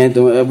movement,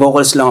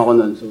 vocalist lang ako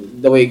nun. So,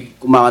 the way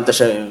kumakanta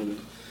siya,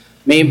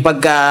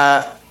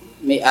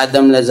 may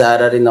Adam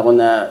Lazara rin ako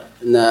na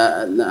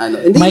ano.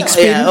 Hindi, Mike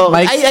Spin?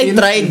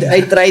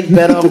 I tried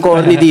pero ang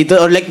corny dito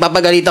or like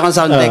papagalitan kang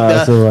sound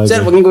effect.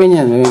 Sir, wag niyo gawin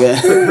yan.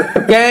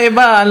 Kaya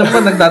iba, alam mo,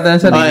 nagdadaan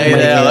sa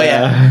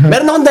yeah.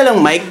 Meron akong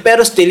dalang mic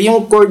pero still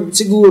yung chord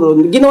siguro.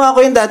 Ginawa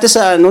ko yun dati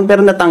sa ano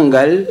pero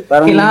natanggal.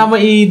 Parang kailangan mo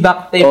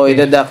i-duct tape.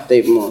 i-duct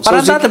tape mo.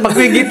 Parang dati pag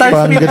may guitar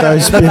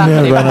spin.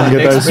 Parang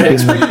guitar spin.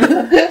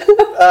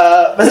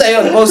 Basta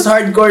yun,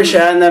 post-hardcore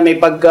siya na may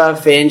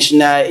pagka-Finch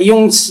na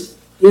yung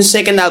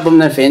second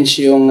album ng Finch,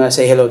 yung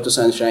Say Hello to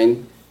Sunshine,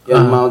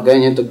 yung mga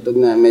ganyan tugtog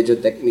na medyo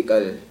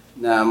technical,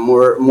 na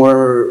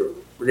more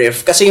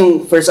riff. Kasi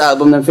yung first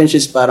album ng Finch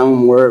is parang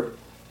more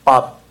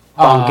pop,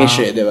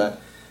 punkish di ba?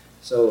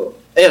 So,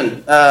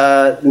 ayun.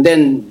 And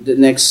then, the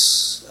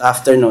next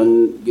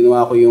afternoon,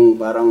 ginawa ko yung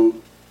parang,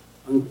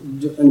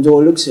 ang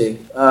jologs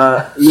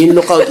yung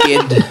Lookout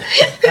Kid.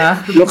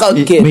 Lookout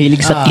Kid.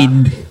 Mahilig sa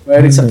kid.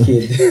 Mahilig sa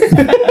kid.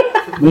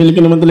 Mahilig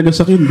ka naman talaga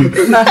sa kid.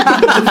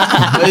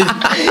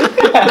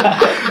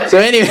 So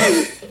anyway,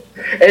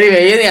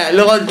 yun nga,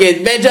 Lookout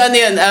Kid. Medyo ano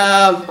yun,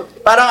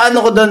 parang ano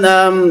ko doon,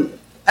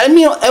 alam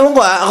mo, ewan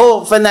ko ako,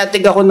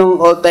 fanatic ako nung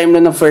all-time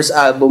ng first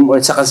album or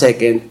saka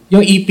second.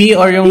 Yung EP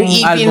or yung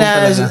EP album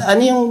na, talaga?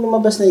 ano yung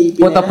lumabas na EP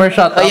Put up or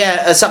shut up?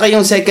 Yeah, saka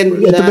yung second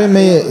Ito ba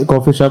may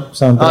coffee shop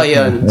soundtrack?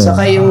 yun.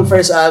 Saka yung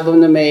first album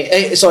na may,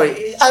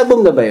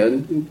 album na ba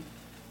yun?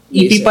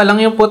 EP pa lang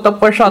yung Put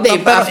Up or Shut Up.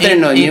 Hindi, after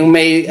nun, yung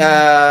may,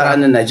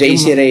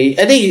 JC Ray.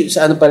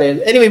 Sa ano pala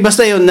yun. Anyway,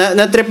 basta yun,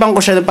 natripan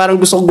ko siya na parang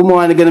gusto ko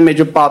gumawa na gano'n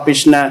medyo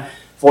popish na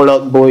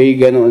Fallout Boy,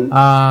 gano'n.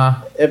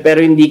 Pero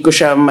hindi ko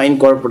siya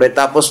ma-incorporate.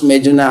 Tapos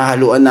medyo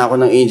nahaluan na ako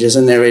ng Angels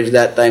and Airwaves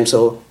that time.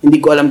 So,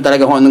 hindi ko alam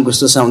talaga kung anong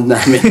gusto sound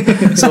namin.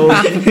 So,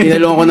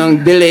 tinalungan ko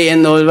ng delay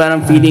and all.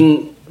 Parang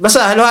feeling,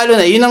 basta halo-halo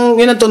na. Yun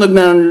ang tunog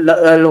ng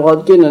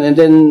Lookout Kid nun. And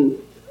then,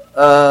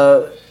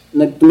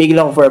 nagtumigil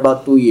ako for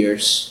about 2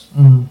 years.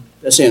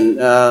 Tapos yun,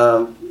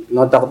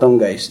 nota ko tong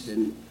guys.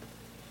 Then,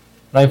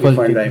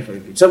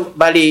 Riflekid. So,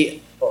 bali,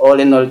 all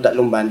in all, 3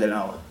 banda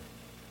lang ako.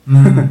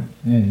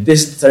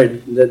 This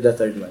the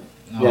third one.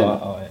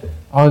 Okay.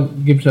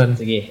 Gibson.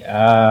 Sige.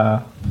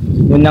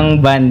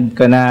 Unang band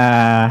ko na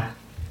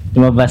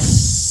lumabas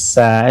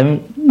sa...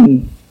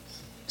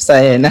 Basta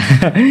yan.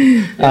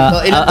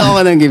 Ilan taon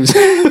ka ng Gibson?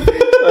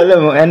 Alam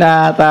mo,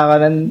 ata ako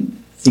ng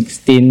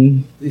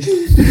 16.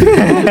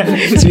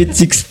 Sweet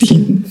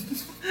 16.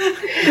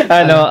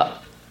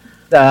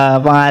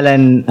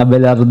 Pangalan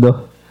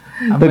Abelardo.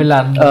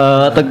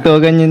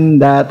 Tugtugan yun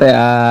dati.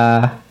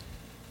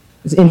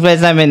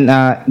 Influence namin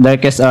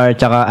Darkest Hour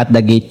tsaka At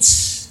the Gates.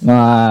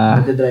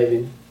 At the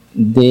Drive-In.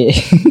 Hindi.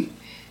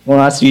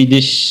 Mga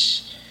Swedish.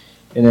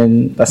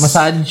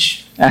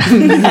 Massage.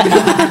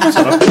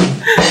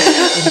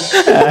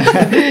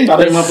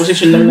 Para yung mga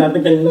position lang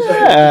natin kanina.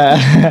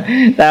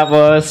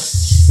 Tapos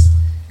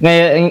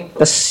ngayon,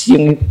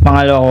 yung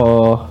pangalo ko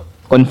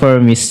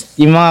Conformist.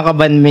 Yung mga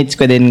kabandmates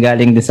ko din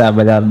galing din sa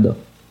Abelardo.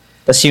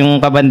 Tapos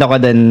yung kabanda ko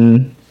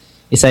din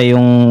isa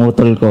yung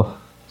utol ko.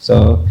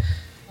 So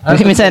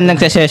minsan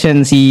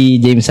nagsa-session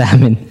si James sa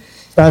amin.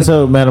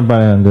 So meron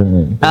pa yan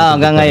doon.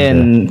 Hanggang ngayon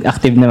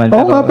active naman.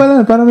 Nga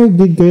pala, parang may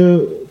gig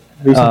kayo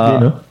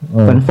recently, no?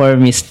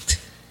 Conformist.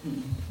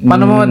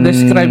 Paano mo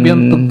describe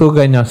yung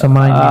tugtugan nyo sa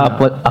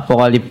mga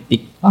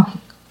apocalyptic.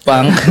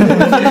 Punk.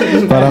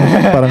 parang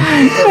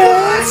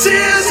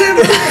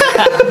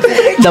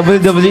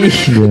WWE.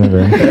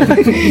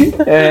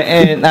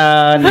 And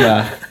ano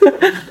ba?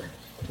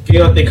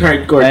 Chaotic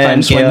Hardcore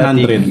times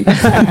 100.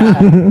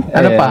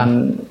 Ano pa?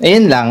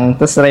 Ayun lang.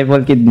 Tapos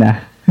Riflekid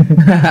na.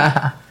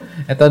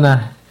 Ito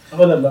na.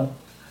 Ako na ba?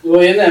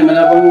 Yun na.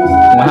 Malabang...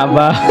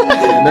 Mahaba.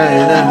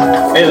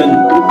 Ayun.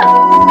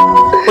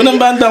 Unang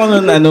banda ko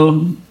nun,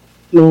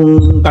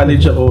 nung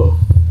college ako.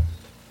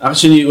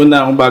 Actually,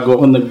 una akong bago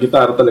ako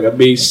nag-guitar talaga,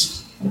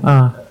 bass.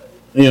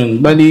 Ayun.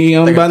 Bali,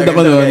 ang banda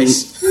ko nun,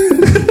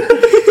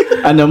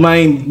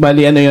 Mind.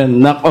 Bali,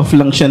 yun, knock off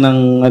lang siya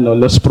ng,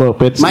 Lost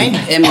Prophets. Mind?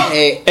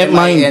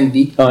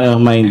 M-I-N-D?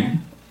 Mind.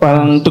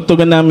 Parang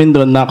tugtugan namin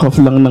doon, knock off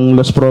lang ng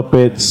Lost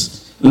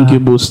Prophets,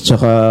 Incubus,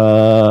 tsaka,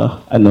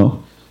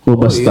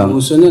 Hubastang.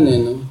 Yung uso nun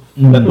no?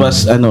 That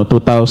was,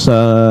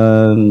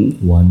 2001.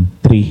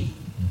 3.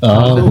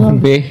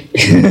 Grabe.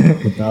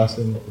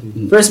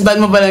 2003. First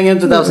band mo pa lang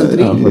yung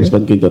 2003? First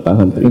band ko yung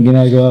 2003. Yung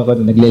ginagawa ko,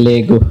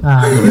 nagle-Lego.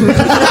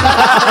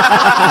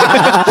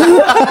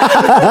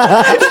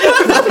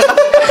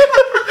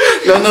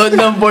 Nanonood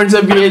ng porn sa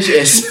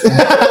VHS.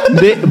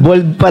 Hindi,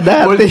 bold pa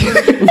dati.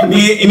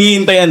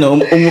 Inihintay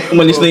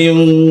umalis na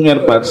yung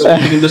airpods.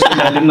 Pinindot sa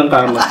ilalim ng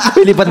kama.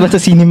 Pilipat mo sa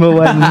Cinema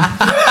 1.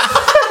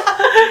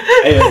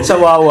 Ayun. Sa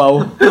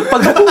wawaw.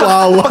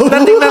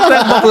 Pagdating ng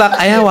 12 o'clock,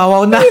 ayan,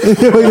 wawaw na.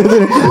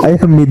 Ay,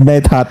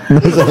 midnight hot.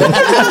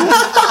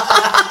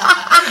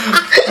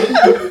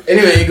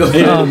 Anyway, go.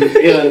 Yun.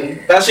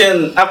 Tapos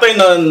yun, after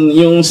nun,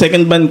 yung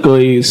second band ko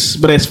is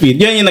Breastfeed.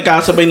 Yan yung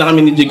nagkakasabay na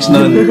kami ni Jigs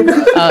nun.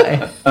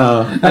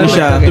 Ano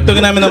siya,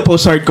 tugtugan namin ng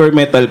post-hardcore,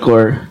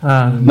 metalcore.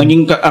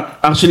 Naging,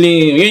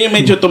 actually, yun yung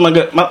medyo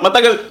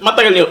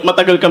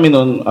matagal kami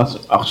nun.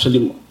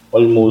 Actually,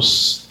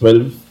 almost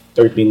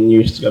 13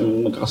 years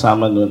kami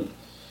magkakasama nun.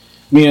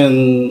 Ngayon,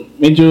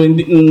 medyo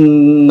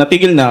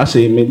natigil na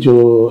kasi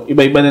medyo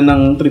iba-iba na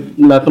ng trip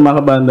lahat ng mga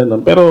kabanda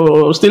nun.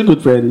 Pero still good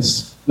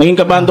friends. Naging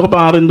kabanda ko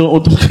pa nga rin doon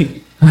utuloy.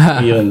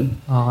 Yun.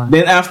 Okay.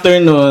 Then after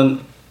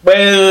nun,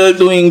 while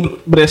doing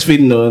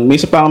Breastfeed nun,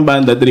 may isa pa akong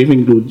banda,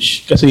 Drifting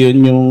Rouge. Kasi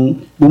yun yung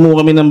bumuo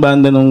kami ng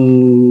banda nung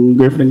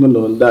girlfriend ko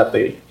noon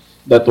dati.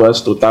 That was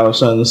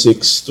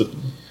 2006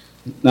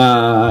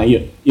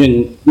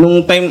 yun.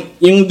 Nung time,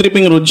 yung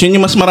Dripping Rouge,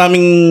 yun yung mas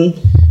maraming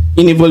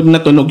in-evolve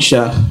na tunog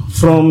siya.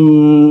 From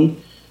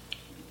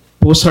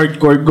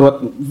post-hardcore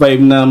goth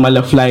vibe na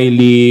mala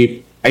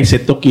Flylip, I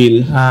Said to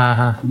Kill.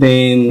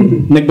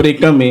 Then,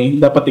 nag-break kami.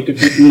 Dapat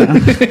ikikip na.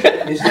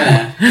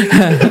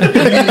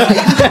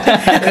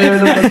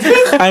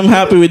 I'm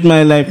happy with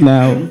my life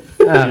now.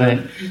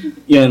 Okay.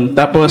 Yun.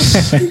 Tapos,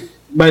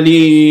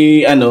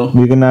 bali,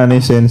 Hindi ko na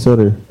yung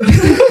sensor eh.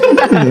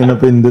 Hindi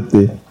napindot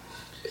eh.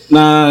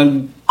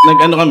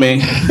 Nag-ano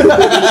kami.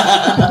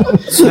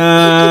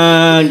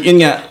 Yun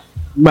nga.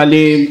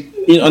 Bali,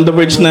 on the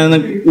verge na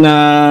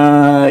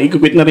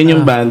ikupit na rin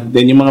yung band.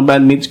 Then, yung mga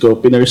bandmates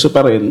ko, pinurso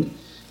pa rin.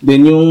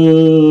 Then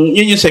yun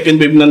yung second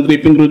wave ng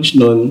Dripping Rouge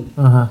nun,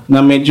 na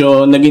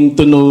medyo naging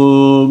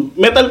tunog,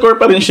 metalcore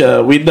pa rin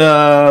siya with the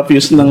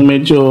fuse ng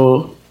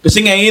medyo,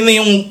 kasi nga yun na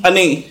yung,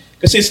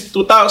 kasi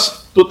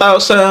 2007,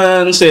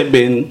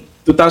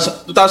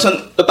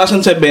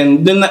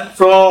 dun na,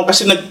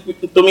 kasi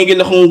tumigil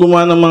akong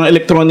gumawa ng mga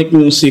electronic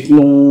music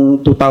nung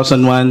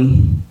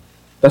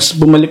 2001. Tapos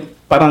bumalik,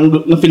 parang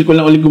na-feel ko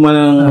lang ulit gumawa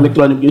ng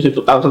electronic music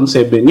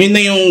 2007. Yun na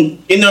yung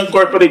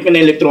in-incorporate ko na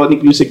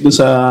electronic music dun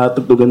sa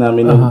tugtugan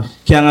namin.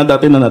 Kaya nga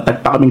dati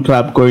natagpa kaming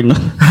crabcore na.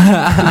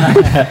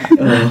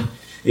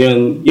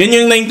 Yun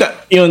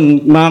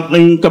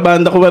yung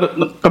kabanda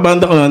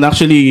ko noon,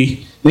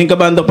 actually, yung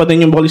kabanda ko pa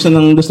din yung vocalist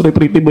ng Destroy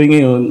Pretty Boy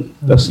ngayon.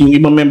 Tapos yung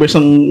ibang members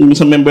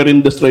isang member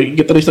in Destroy,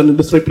 guitarist ng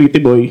Destroy Pretty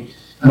Boy,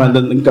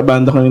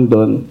 kabanda ko yun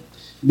doon.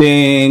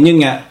 Then,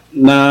 yun nga,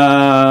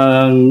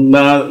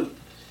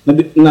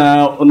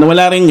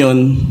 nawala rin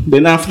yun.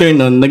 Then after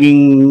nun,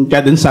 naging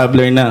Cadence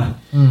Sabler na.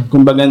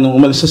 Kumbaga nung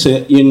umalis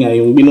yun nga,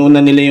 yung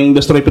binuuna nila yung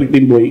Destroy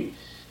Pretty Boy.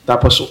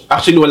 Tapos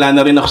actually wala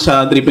na rin ako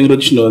sa Dripping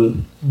Rouge nun.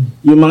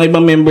 Yung mga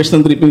ibang members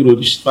ng Dripping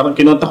Rouge, parang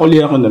kinontak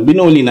uli ako nun.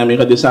 Binuuli namin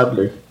yung Cadence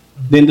Sabler.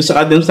 Then doon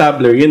sa Cadence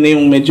Sabler, yun na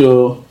yung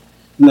medyo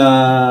na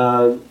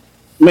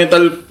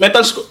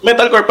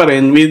metalcore pa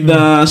rin with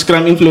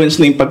scrum influence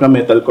na yung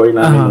pagka-metalcore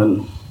namin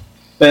nun.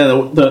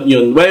 Pero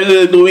yun,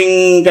 while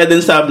doing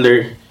Cadence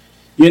Sabler,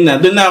 yun na,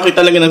 doon na ako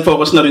talaga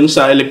nag-focus na rin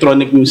sa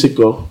electronic music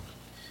ko.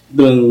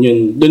 Doon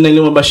na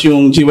lumabas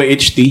yung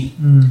GYHT.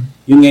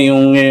 Yun nga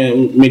yung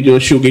medyo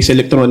shoegaze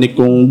electronic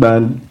kong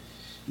band.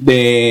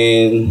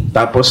 Then,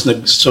 tapos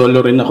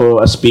nag-solo rin ako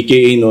as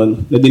PKA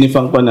noon.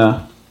 Nadinifang ko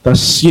na.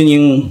 Tapos yun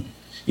yung,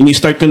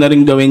 ini-start ko na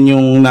rin gawin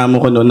yung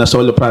namo ko noon na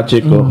solo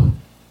project ko.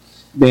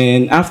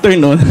 Then, after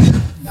noon,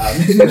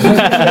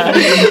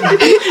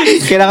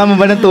 kailangan mo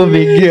ba ng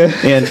tubig?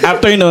 yan.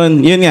 After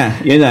nun, yun na.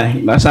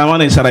 Nakasama ko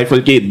na sa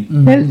Riflekid.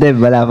 Dev,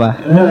 wala pa.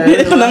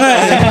 Ito na nga.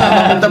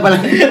 Punta pa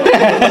lang.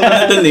 Punta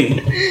na dun eh.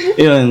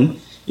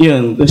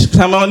 Yun. Tapos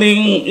kasama ko na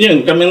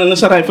yun, kami na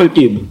sa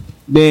Riflekid.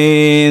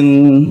 Then,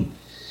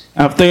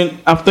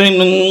 after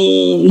nun,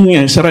 yun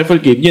nga, sa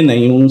Riflekid, yun na,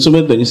 yung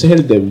sumunod doon, yung sa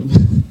Helldev.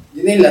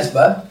 Yun na yung last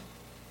ba?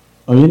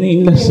 Yun na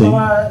yung last eh.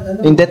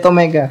 Yung Death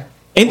Omega.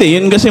 Hindi,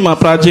 yun kasi mga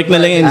project na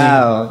lang yun.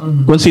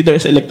 Consider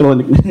as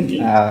electronic na yun.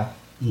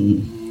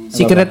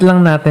 Secret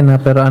lang natin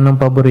pero anong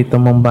paborito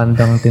mong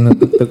bandang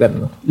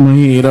tinutugtugan mo?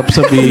 Mahirap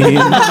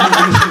sabihin.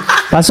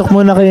 Pasok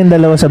muna kayong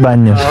dalawa sa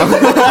banyo.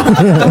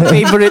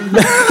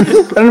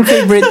 Anong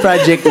favorite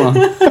project mo?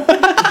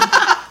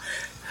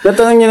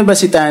 Natanong niyo na ba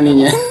si Tani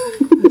niya?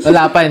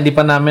 Wala pa, hindi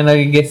pa namin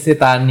nag-guess si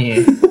Tani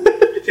eh.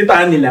 Si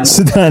Tani lang.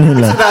 Si Tani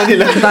lang.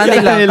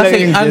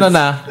 Kasi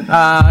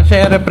siya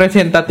yung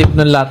representative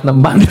ng lahat ng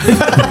band.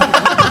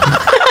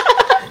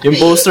 Yung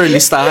poster,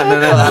 listahan na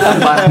lahat ng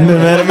band.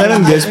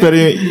 Meron guess pero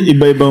yung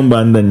iba-ibang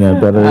banda niya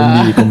pero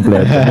hindi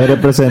kompleto. May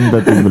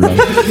representative lang.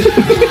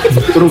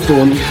 True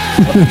phone.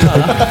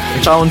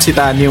 Tsaka si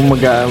Tani yung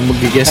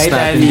mag-guess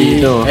natin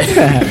dito.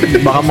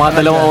 Baka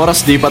mga 2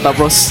 oras, di pa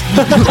tapos.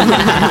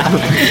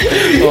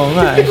 Oo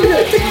nga eh.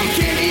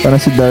 Parang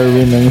si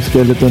Darwin ng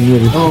Skeleton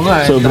Wheel. Oo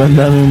nga. Sobrang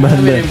daming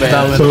banda.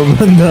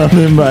 Sobrang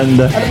daming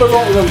banda. Ano ba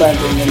bang ibang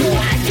banda niya?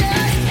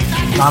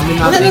 Kami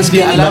natin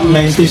hindi alam.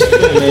 90s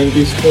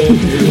pa.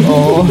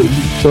 Oo.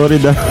 Sorry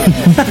da.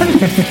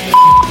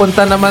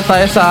 Punta naman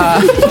tayo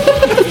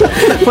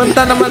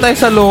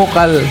sa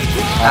local.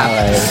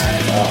 Okay.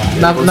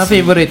 Na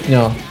favorite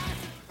nyo.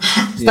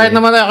 Start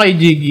naman tayo kay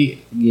Jiggy.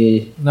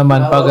 Sige.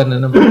 Naman, pag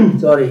ano naman.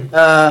 Sorry.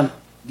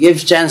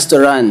 Give chance to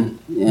run.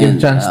 Yan. Give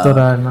chance to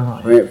run.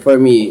 For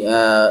me,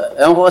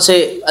 ewan ko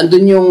kasi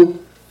andun yung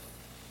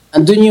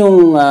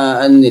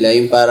ano nila,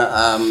 yung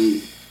parang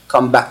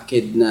comeback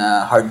kid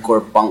na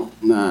hardcore punk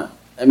na,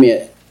 I mean,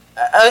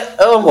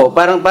 ewan ko,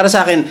 parang para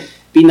sa akin,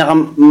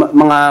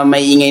 mga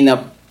maiingay na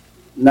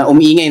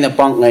umiingay na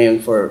punk ngayon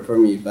for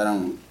me,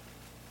 parang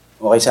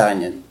okay sa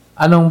akin yan.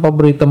 Anong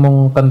paborito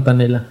mong kanta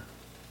nila?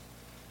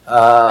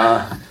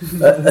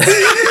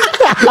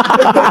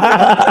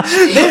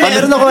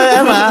 Meron ako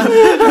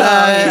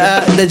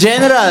The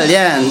General,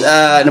 yan.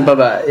 Ano pa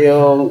ba?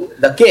 Yung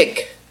The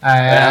Kick.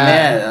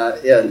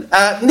 Yan.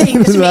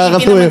 Hindi, kasi may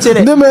EP naman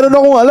sila. Hindi, meron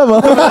akong alam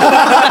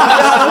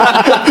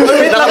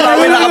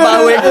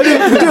Nakabawi.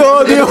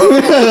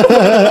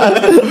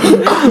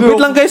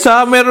 Wait lang guys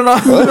ha, meron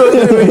ako.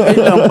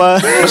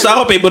 Basta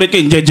ako, favorite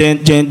ko yung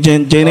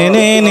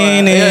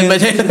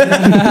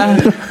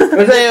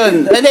Basta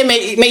yun. Hindi,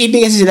 may EP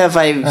kasi sila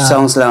 5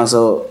 songs lang.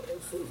 So,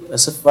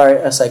 as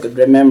far as I could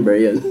remember,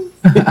 yun.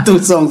 2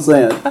 songs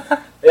na yun.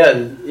 Yun.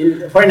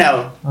 For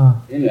now.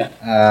 Yun nga.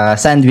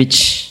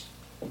 Sandwich.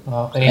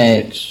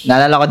 Okay.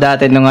 Naalala ko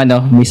dati nung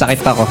may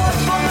sakit ako.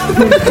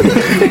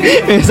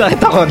 May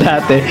sakit ako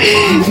dati.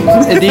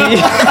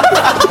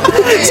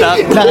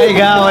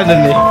 Nakahiga ako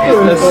nun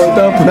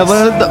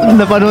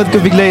napanood ko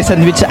bigla yung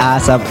Sandwich sa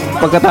ASAP.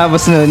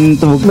 Pagkatapos nun,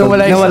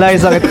 nawala yung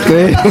sakit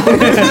ko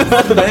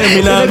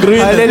Milagro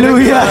yun.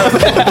 Hallelujah.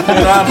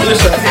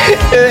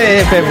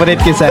 Favorite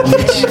ko yung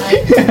Sandwich.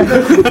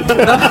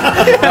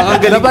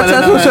 Dapat sa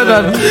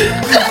susunod,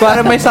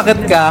 para may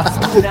sakit ka,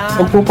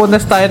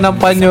 magpupunas tayo ng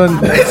panyon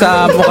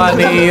sa mukha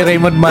ni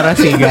Raymond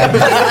Marasigan.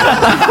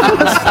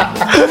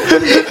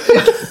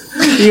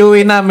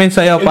 Iuwi namin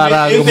sa'yo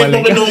para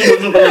gumaling ka.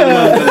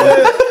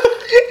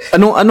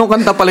 Anong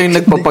kanta pala yung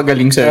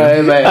nagpapagaling sa'yo?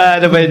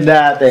 Ano ba yung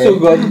dati?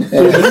 Sugod.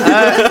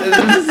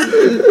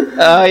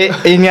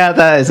 Yun nga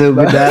tayo.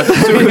 Sugod dati.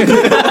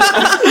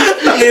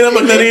 Ang ina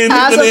pag naririnig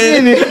ko na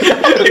yun.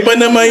 Iba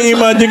na may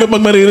imagine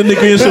kapag maririnig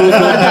ko yung sugod.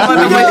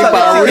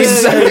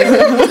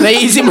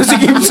 Naiisip mo si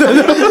Gibson.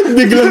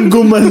 Biglang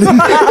gumaling.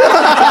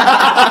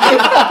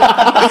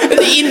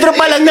 Intro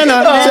pa lang na, no?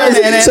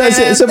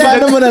 Sa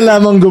paano mo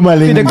nalamang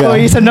gumaling ka?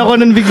 Pinagpawisan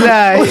ako nun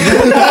bigla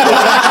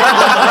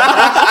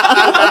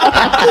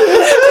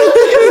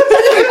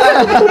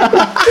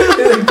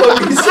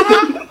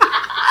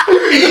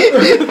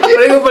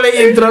Pwede ko pala yung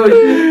intro.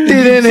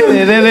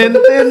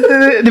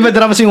 Di ba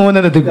drums yung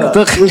una na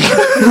tugtok?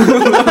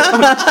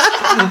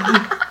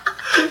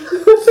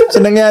 So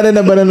nangyari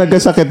na ba na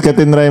nagkasakit ka,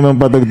 tinry mong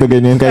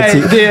patugtugin yun?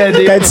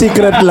 Kahit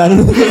secret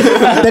lang.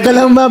 Teka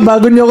lang ba,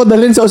 bago niyo ako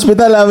dalhin sa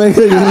ospital, amin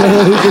ko yun.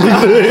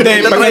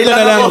 Hindi, pag ito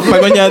na lang, pag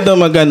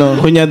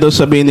kunyado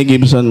sabihin ni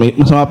Gibson, may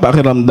masama pa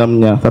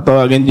akiramdam niya.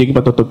 Tatawagin Jig,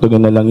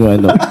 patutugtugan na lang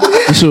yung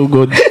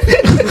sugod.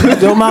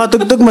 Hindi ako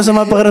makatugtog,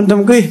 masama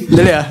pakiramdam ko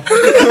Dali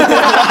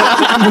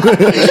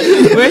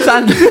Wait,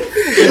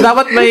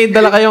 dapat may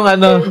dala kayong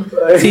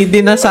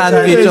CD na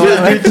sandwich.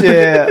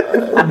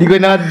 Hindi ko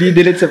na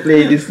di-delete sa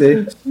playlist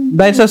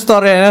Dahil sa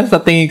story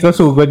sa tingin ko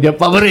sugod yung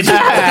paborito.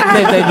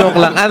 Hindi,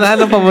 joke lang.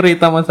 Anong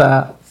paborito mo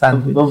sa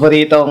sandwich?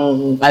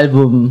 Paboritong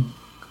album.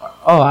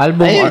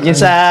 Album.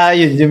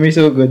 Ayun, yung may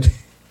sugod.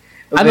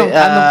 Anong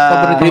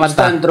paborito mo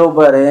kanta? Andro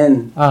ba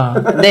rin?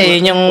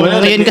 Hindi,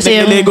 yun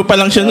kasi yung Lego pa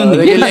lang siya nun.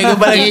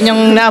 yun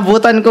yung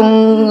naabutan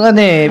kong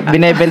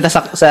binebenta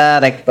sa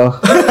recto.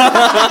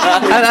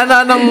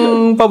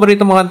 Anong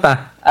paborito mo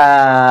kanta?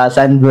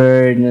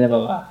 Sunburn, ano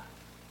ba?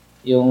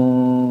 Yung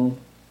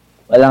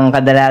walang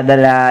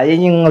kadala-dala.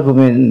 Yun yung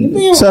album yun.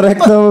 Sa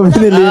recto mo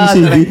binili yung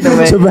CD.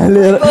 So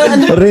bali,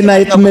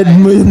 re-nightmed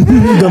mo yung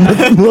gamot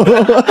mo.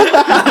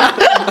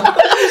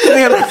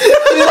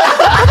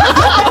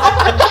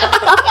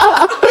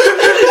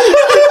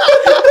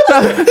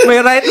 May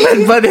right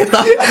hand ba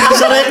dito?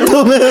 Sa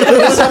recto meron.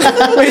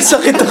 May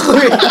sakit ako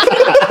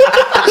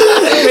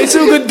May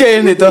sugod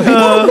kayo nito.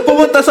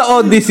 Pumunta sa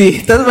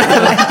Odyssey. Tapos may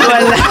Wala.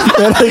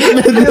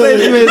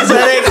 Sa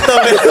recto.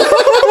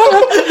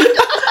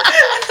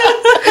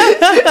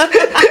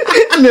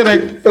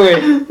 Direkto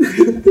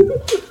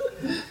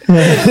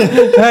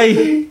Ay.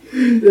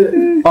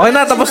 Okay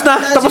na, tapos na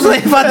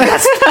yung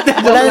podcast.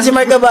 Wala na si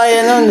Mark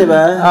Cabayan nun, di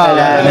ba?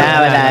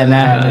 Wala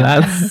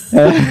na.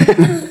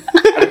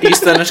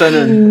 Artista na siya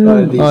nun.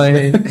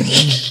 Okay.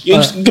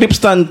 Yung grip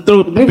stand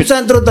true. Grip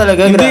Sandro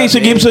talaga. Hindi,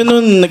 si Gibson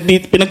nun,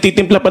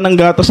 pinagtitimpla pa ng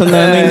gatas sa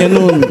nanay niya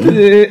nun.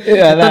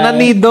 Ito na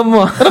nido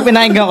mo. Pero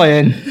pinakinggan ko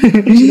yun.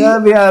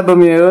 Sinabi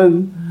album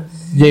yun.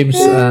 James,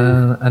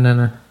 ano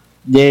na?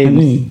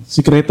 James.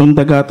 Sikretong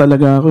daga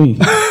talaga ako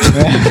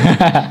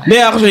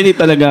Hindi, actually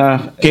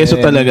talaga, keso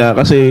talaga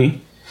kasi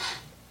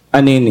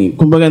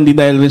kumbaga hindi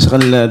dahil rin sa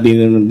kanila, di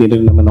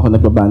rin naman ako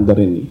nagbabanda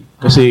rin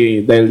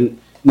Kasi dahil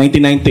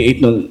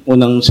 1998 noon,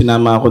 unang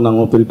sinama ako ng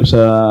opel ko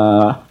sa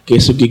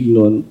Quezon gig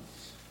noon.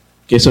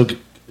 Quezon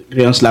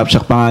yung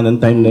Slapshack pa nga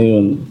ng time na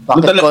yun.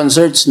 Pocket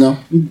concerts, no?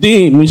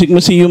 Hindi, Music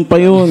Museum pa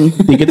yun.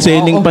 Ticket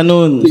selling pa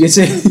nun.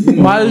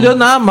 Mahal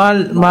yun ha,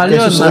 mahal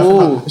yun.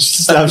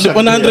 Slapshack.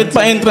 100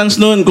 pa entrance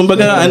nun.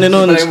 Kumbaga, ano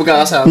nun.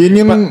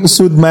 Yun yung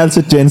Sud Miles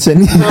at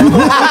Jensen.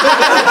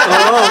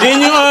 Yun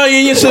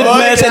yung Sud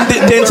Miles at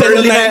Jensen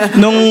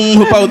nung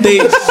Hupaw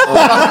Days.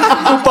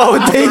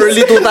 Hupaw Days.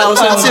 Early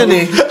 2000s yun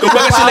eh.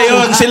 Kumbaga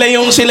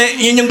sila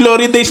yun yung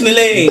glory days nila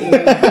eh.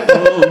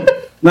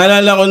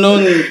 Naalala ko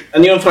noon,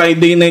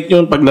 Friday night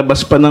yun,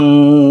 paglabas ko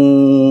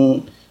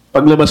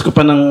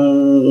pa ng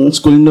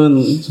school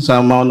noon,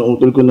 sasama ko ng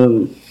utol ko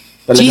noon.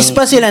 Cheese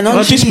pa sila noon?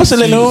 Cheese pa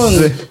sila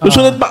noon.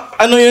 Susunod pa,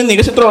 yun eh,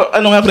 kasi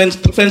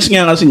friends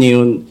nga kasi niya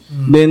yun.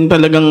 Then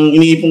talagang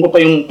iniipon ko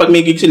pa yung, pag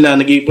may gig sila,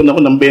 nag-iipon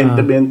ako ng 20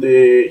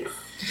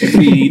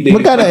 every day.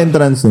 Magkano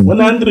entrance nun?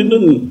 100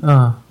 nun eh.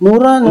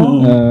 Mura,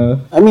 no?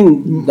 I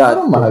mean,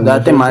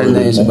 dati mahal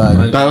na yun sa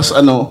bagay. Tapos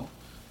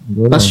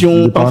tapos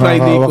yung pang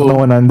Friday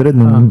ko,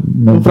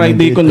 ng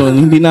Friday ko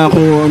noon, hindi na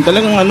ako,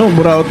 talagang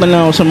buraot na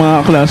lang ako sa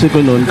mga klase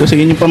ko noon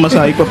kasi yun yung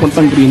pamasahe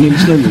papuntang Green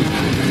Hills noon.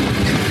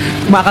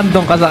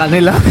 Makandong ka sa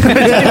kanila.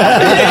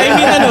 I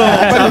mean,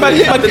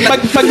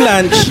 pag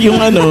lunch, yung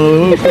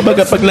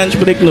pag lunch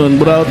break noon,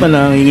 buraot na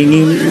lang,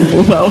 hingingin,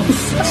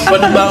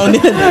 baon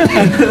nila.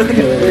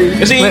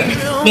 Kasi,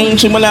 nung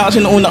simula kasi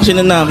nung una kasi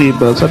na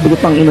nakita, sabi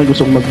ko,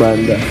 gusto kong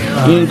magbanda.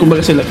 Yun,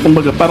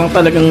 kumbaga, parang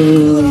talagang,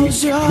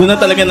 doon na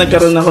talaga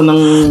nagkaroon ako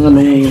ng,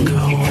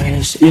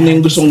 yun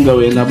yung gusto kong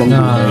gawin habang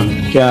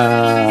buhay. Kaya,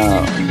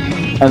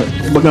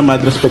 baga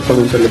mad respect pa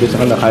rin talaga sa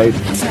kanila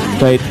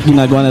kahit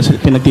ginagawa na sila,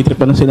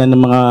 pinagtitripan na sila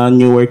ng mga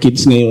newer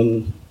kids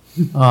ngayon.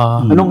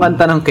 Anong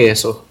kanta ng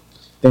Keso?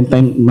 10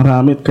 times,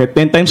 marami. Kahit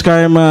 10 times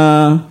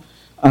Karma,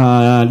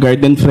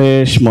 Garden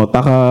Fresh,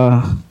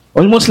 Motaka,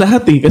 almost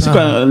lahat eh. Kasi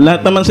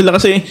lahat naman sila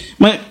kasi,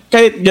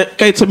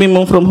 kahit sabihin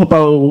mo from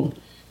Hupaw,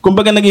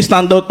 kumbaga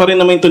nag-stand out pa rin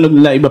naman yung tunog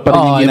nila, iba pa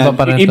rin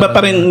iba pa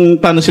rin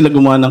paano sila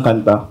gumawa ng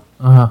kanta.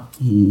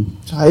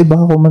 Tsaka iba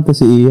ka kumanta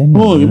si Ian.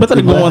 Iba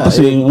talaga kumanta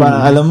si Ian.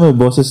 Alam mo,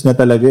 boses na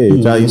talaga eh.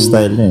 Tsaka yung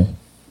style niya eh.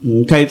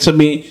 Kahit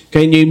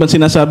yung ibang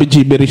sinasabi,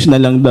 gibberish na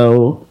lang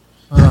daw.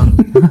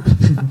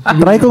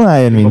 Try ko nga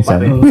yan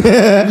minsan.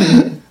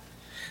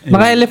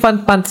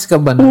 Naka-elephant pants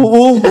ka ba na?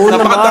 Oo.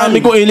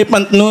 Napakadami ko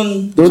elephant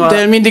nun. Don't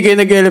tell me hindi kayo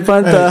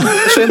nag-elephant ha.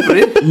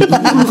 Siyempre.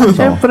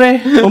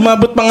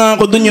 Umabot pa nga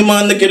ako dun yung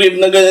mga nag-rib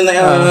na gano'n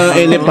na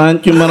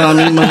elephant, yung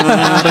maraming mga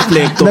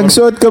reflector.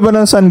 Nagsuot ka ba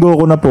ng San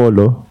Goku na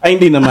polo?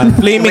 Ay, hindi naman.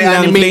 Flaming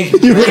lang.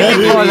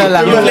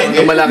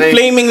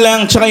 Flaming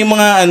lang. Tsaka yung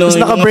mga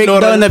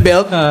naka-breakdown na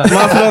belt.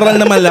 Mga floral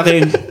na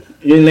malaki.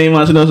 Yun lang yung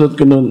mga sinusuot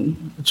ko nun.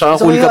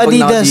 Tsaka cool ka pag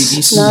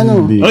naka-dikis.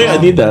 Oy,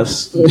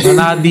 Adidas.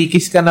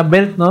 Naka-dikis ka na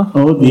belt, no?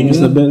 Oo, dikis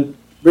na belt.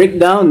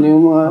 Breakdown,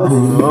 yung mga...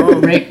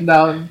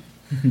 Breakdown.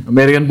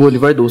 American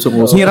Boulevard,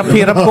 usong-usong.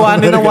 Hirap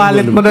kuhanin ang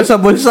wallet mo na sa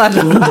bulsa.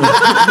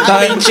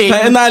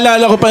 Kaya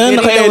naalala ko pa yun,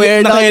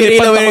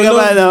 naka-elephant ako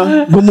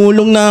nun.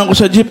 Gumulong na ako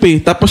sa jeep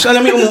eh. Tapos alam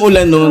mo yung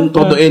umuulan nun,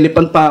 todo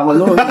elephant pa ako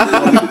nun.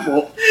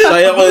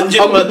 Kaya ko yung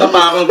jeep,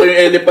 matapakan ko yung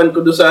elephant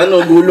ko doon sa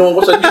gulong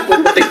ko sa jeep,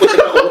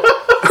 putik-putik ako.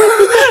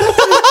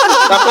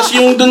 Tapos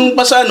yung dun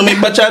pa sa may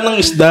batya ng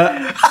isda.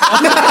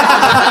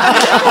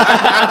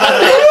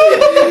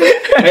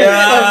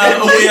 Kaya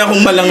umuwi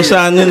akong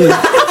malangsa nun.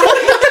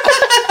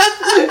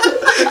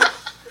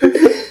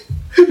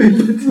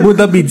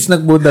 Buddha beads,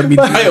 nag-Buddha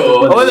beads. Ay,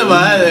 oo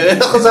naman.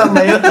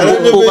 Kasama yun.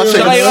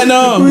 Saka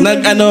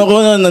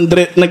yung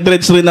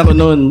nag-dreads rin ako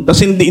noon.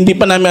 Tapos hindi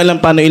pa namin alam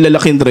paano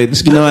ilalaki yung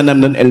dreads. Ginawa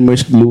namin ng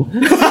Elmer's glue.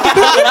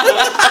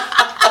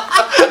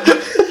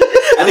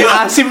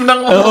 Asim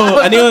ng...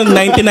 Oo, 99,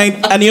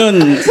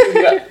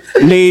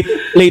 late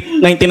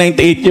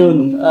 1998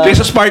 yun.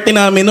 Christmas party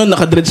namin noon,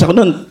 naka-dreads ako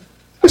noon.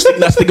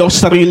 Astig ako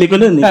sa sarili ko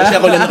noon eh. Kasi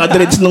ako lang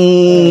naka-dreads nung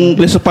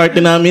Christmas party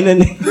namin noon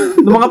eh.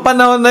 Noong mga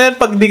panahon na yun,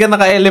 pag di ka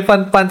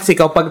naka-elephant pants,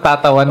 ikaw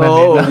pagtatawan na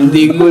nila.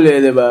 Hindi cool eh,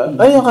 diba?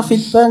 Ay,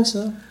 naka-fit pants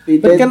ha.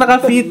 Ba't ka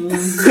naka-fit?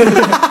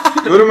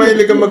 Siguro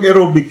mahilig ka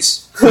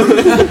mag-aerobics.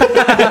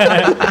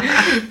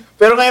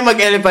 Pero ngayon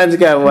mag-elephants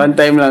ka, one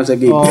time lang sa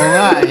gig. Oo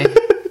nga eh.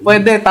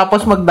 Pwede,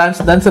 tapos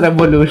mag-dance-dance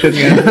revolution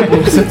yan.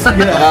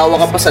 Nakawa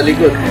ka pa sa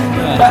likod.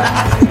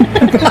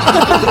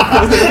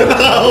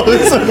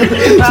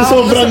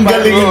 Sobrang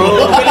galing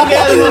mo.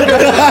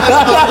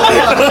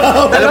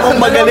 Alam mo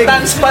magaling.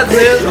 Dance pad na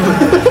yun.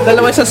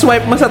 Dalawa sa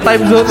swipe mo sa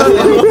time zone.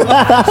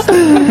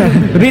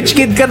 Rich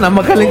kid ka na,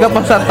 magaling ka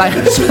pa sa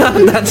dance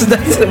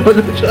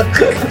revolution.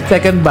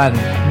 Second band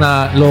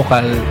na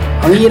local.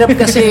 Ang hirap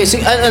kasi,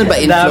 ano ba,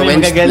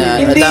 influence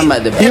na tama,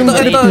 diba?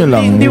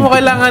 Hindi mo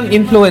kailangan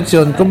influence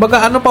yun.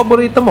 Kumbaga, ano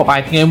paborito mo?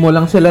 Kahit ngayon mo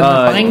lang sila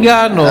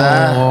napakinggan o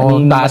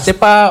dati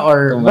pa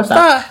or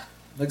basta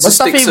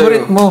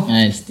favorite mo.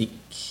 Stick.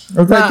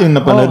 Or kahit yung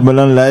napanood mo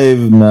lang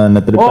live na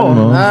natripan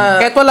mo.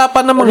 Kahit wala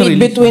pa namang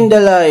Read Between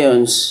the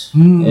Lions.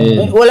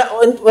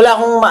 Wala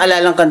akong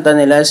maalalang kanta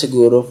nila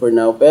siguro for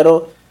now.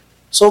 Pero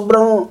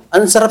sobrang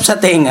ang sarap sa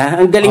tenga.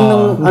 Ang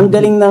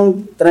galing ng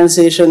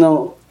transition ng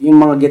yung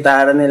mga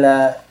gitara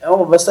nila.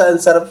 Ewan ko, basta ang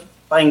sarap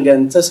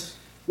pakinggan. Tapos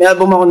may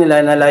album ako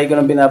nila na lagi ko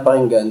nang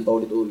pinapakinggan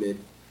paulit-ulit.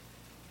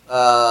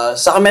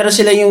 Saka meron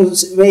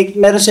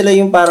sila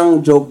yung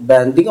parang joke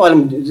band. Di ko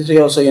alam,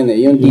 seryoso yun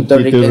eh. Yung Tito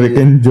Rick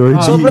and George.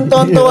 Sobrang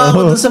tontuwa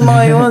ako sa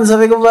mga yun.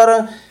 Sabi ko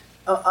parang,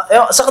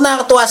 saka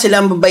nakakatuwa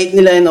sila, ang babait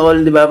nila and all,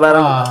 di ba?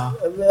 Parang,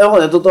 ewan ko,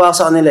 natutuwa ako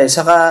sa kanila eh.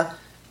 Saka,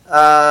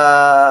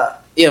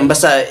 yun,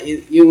 basta,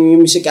 yung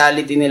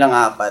musicality nilang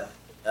apat,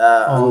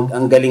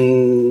 ang galing,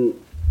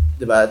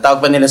 di ba?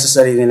 Tawag pa nila sa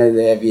sarili nila,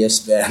 the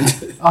heaviest band.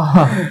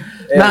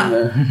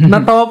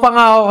 Natawa pa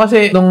nga ako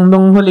kasi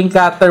nung huling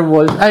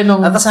Caterwauls,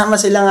 kasama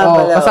sila nga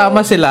pala. Kasama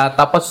sila,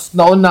 tapos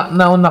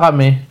nauna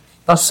kami.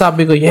 Tapos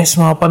sabi ko, yes,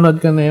 makapanood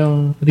ka na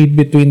yung Read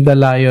Between the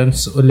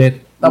Lions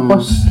ulit.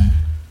 Tapos,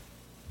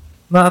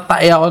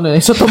 natay ako nun.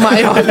 So,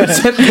 tumayo ako sa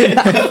set.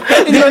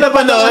 Hindi ko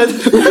napanood.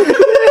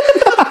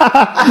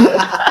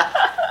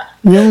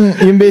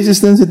 yung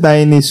basis nun si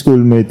Tiny,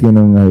 schoolmate ko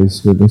nung high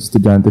school.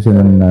 Estudyante siya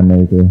ng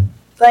nanay ko.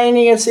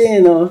 Tiny kasi,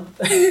 no?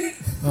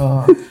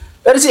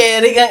 Pero si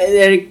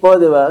Eric po,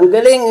 di ba? Ang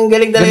galing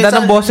talaga.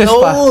 Ganda ng boses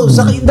pa. Oo,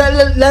 lalo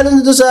na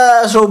doon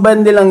sa show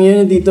band nilang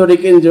yun, dito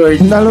Rick and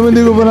George. Alam mo,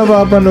 hindi ko pa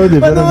napapanood.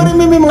 Panoorin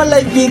may mga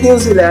live video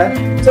sila.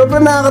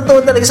 Sobrang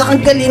nakakatawa talaga. Sa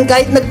galing,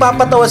 kahit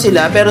nagpapatawa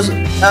sila, pero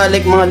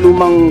like mga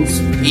lumang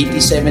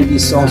 80s,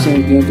 70s songs,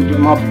 yung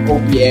mga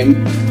OPM,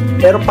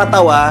 pero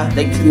patawa,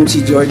 like yung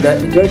si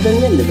Jordan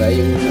yun, di ba?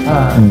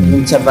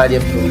 Yung sa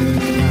Valley of Rome.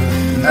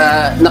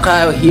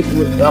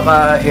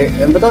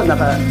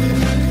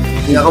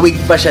 Naka-wig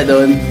pa siya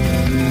doon.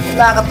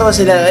 Nakakatawa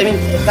sila. I mean,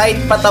 kahit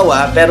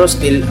patawa, pero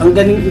still, ang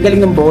galing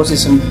ng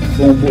boses, ang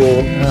buo.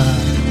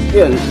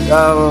 Yun,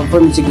 for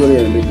me siguro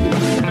yun.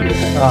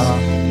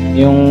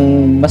 Yung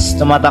mas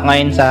tumatak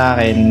ngayon sa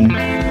akin,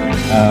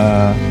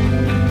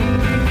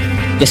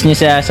 guess niyo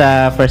siya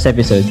sa first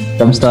episode,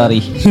 Tom Story.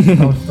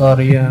 Tom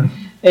Story, yeah.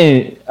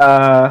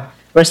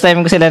 First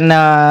time ko sila na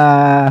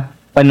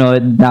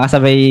panood,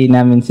 nakasabay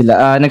namin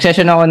sila.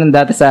 Nag-session ako nung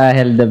dati sa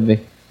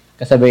Heldab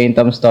kasabay yung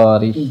Tom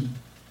Story.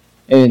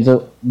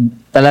 So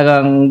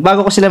talagang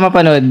bago ko sila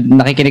mapanood,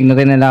 nakikinig na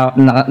rin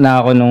na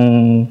ako nung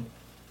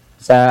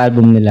sa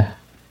album nila.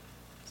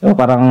 So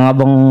parang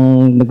habang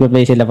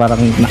nagpe-play sila,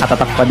 parang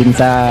nakatatak pa din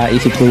sa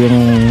isip ko yung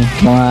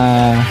mga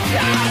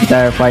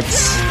guitar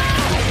parts.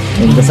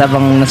 Tapos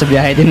habang nasa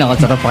biyahe din ako,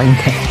 sarap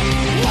pakinggan.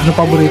 Ano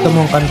paborito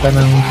mong kanta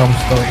ng Tom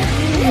Story?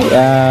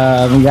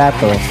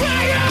 Gato.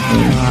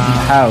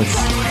 House.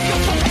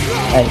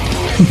 Ay.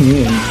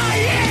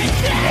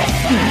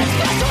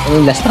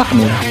 Yung last track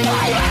nila.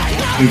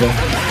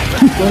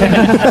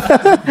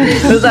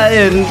 So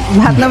ayun,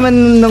 lahat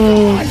naman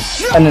nung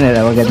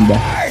nila maganda.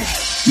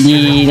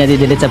 Hindi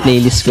nadidelete sa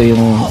playlist ko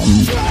yung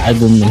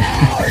album nila.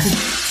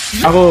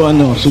 Ako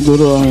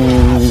siguro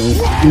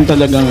yung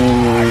talagang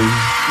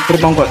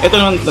tripang ko. Ito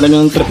naman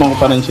talagang tripang ko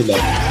pa rin sila.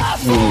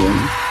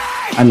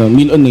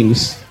 Meal on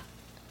Nails.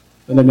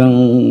 Talagang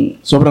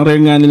sobrang rare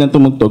nga nilang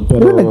tumugtog,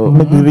 pero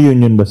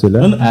nag-reunion ba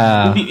sila?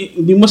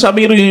 Hindi mo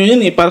sabi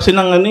reunion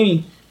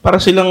para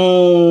silang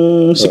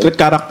secret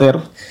character.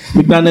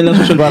 Bigla na lang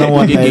social parang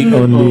one night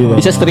only.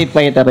 Isa Street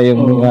Fighter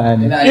yung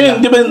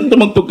di ba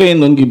tumugtog kayo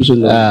noon,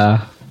 Gibson?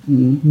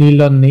 Neil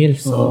on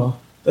Nails.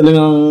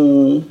 Talagang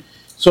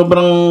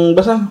sobrang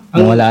basta.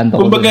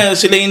 Kumbaga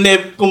sila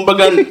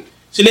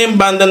yung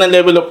banda ng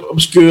level of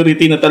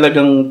obscurity na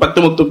talagang pag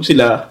tumugtog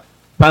sila,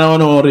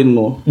 panoorin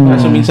mo.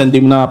 Kasi minsan di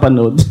mo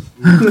nakapanood.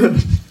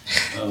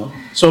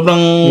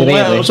 Sobrang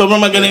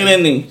magaling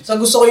rin eh.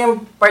 So gusto ko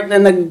yung part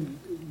na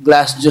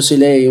glass jaw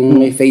sila yung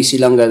may face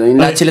silang gano'n.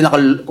 Lahat sila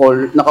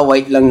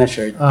naka-white lang na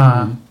shirt.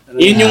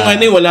 Yun yung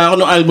wala ako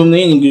nung album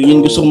na yun.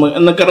 Yung gusto ko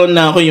nagkaroon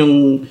na ako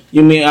yung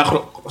may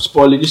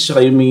acrospologist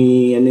saka yung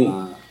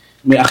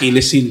may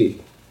Achilles heel eh.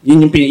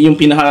 Yun yung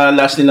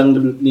pinaka-last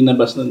nilang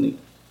linabas nun eh.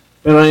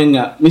 Pero yun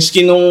nga,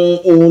 miski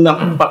nung una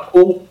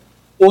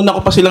ko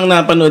pa silang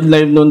napanood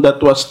live noon, that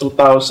was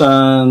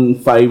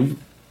 2005.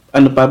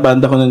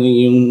 Banda ko na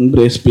yung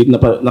Breastfeed na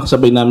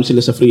nakasabay namin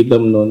sila sa Freedom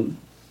noon.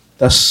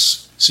 Tas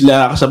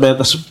sila kasabay,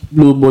 tas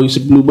Blue Boy,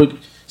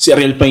 si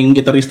Ariel pa yung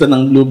gitarista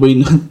ng Blue Boy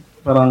noon.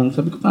 Parang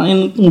sabi ko,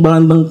 kain itong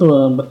bandang to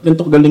ba't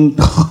ganito galing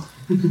to?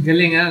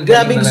 Galing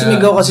Grabe yung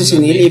sumigaw kasi si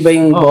Neil, iba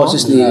yung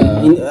boses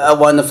niya.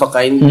 One of a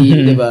kind,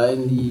 di ba?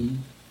 Hindi.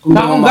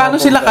 Kung gaano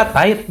sila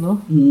ka-tight,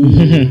 no?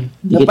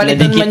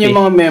 Napalitan man yung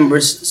mga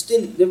members,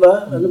 still, di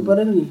ba? Ano pa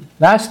rin eh.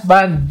 Last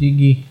band,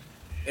 Jiggy.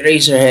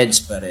 Eraserheads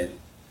pa rin.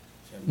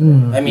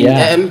 I mean,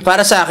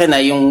 para sa akin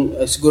yung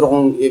siguro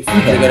kung if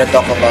we're gonna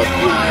talk about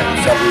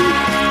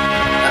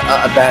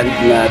a band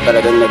na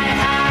talagang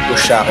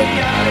nag-push sa akin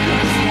para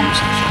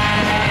mag-music siya.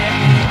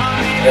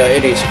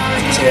 Eraserheads.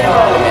 Kasi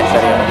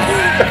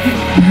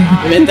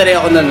elementary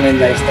ako nun when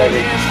I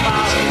started.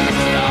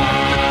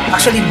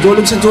 Actually,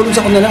 dolog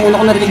ako na lang.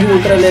 Una ko narinig yung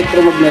ultra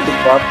electromagnetic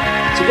pop.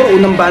 Siguro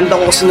unang banda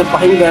ko kasi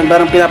napakinggan,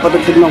 parang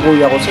pinapatugtog ng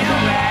kuya ko. Sabi,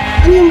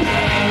 ano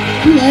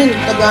yan?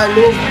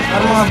 Tagalog.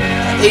 Parang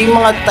yung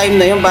mga time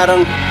na yun,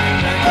 parang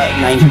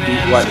Hindi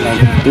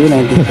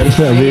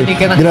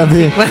ka na.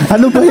 Grabe.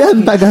 Ano ba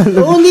yan?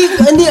 Tagalog? Oh,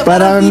 hindi.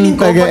 Parang feeling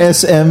ko,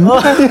 taga-SM.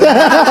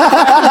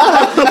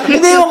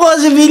 Hindi ko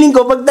kasi feeling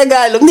ko pag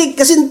Tagalog. Hindi,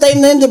 kasi time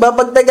na yun, di ba?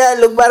 Pag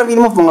Tagalog, parang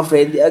feeling mo mga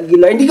Freddy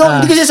Aguilar. Hindi ko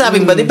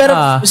sinasabing ba? Pero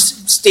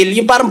still,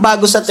 yung parang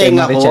bago sa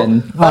tenga ko.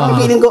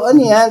 Parang feeling ko, ano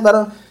yan?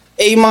 Parang,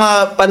 yung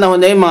mga panahon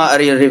na yung mga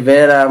Ariel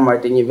Rivera,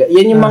 Martin Rivera,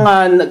 yan yung mga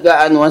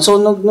nag-aanuhan. So,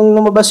 nung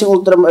lumabas yung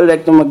Ultra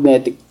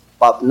Electromagnetic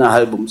Pop na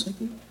album, so,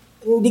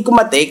 hindi ko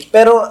matake,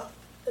 pero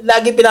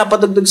lagi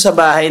pinapatugtog sa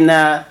bahay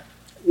na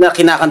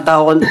kinakanta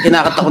ko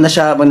na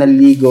siya habang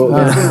naliligo.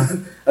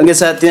 Hanggang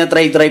sa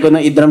tinatry ko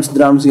ng i-drums,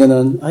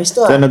 gano'n. Ayos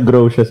to. So,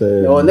 nag-grow siya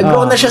sa'yo. Oo,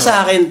 nag-grow na siya sa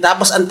akin.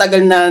 Tapos, ang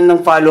tagal na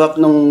ng follow-up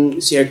nung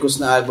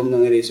Circus na album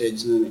ng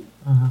Eraserheads noon eh.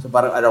 So,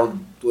 parang around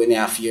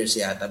 2.5 years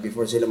yata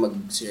before sila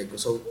mag-Circus.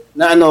 So,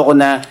 naano ko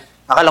na,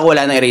 akala ko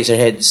wala ng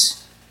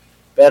Eraserheads.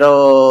 Pero,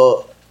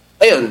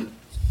 ayun.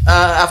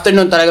 After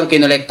noon talagang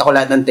kinolekta ko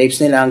lahat ng tapes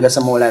nila hanggang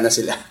sa mawala na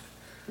sila.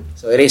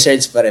 So,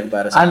 Eraserheads pa rin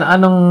para sa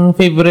Anong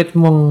favorite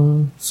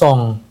mong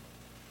song?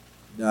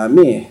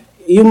 Dami eh.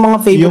 Yung mga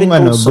favorite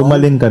yung song.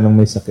 gumaling ka nung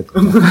may sakit.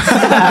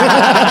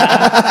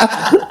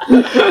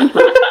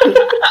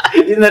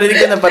 Yung narinig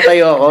ko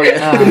napatayo ako.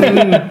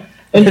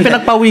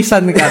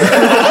 Pinagpawisan ka.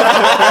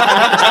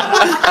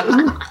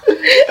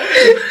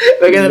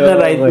 Maganda na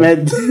right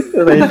med.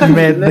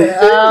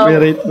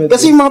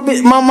 Kasi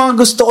mga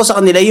gusto ko sa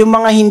kanila, yung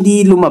mga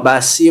hindi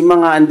lumabas, yung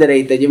mga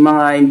underrated, yung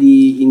mga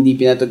hindi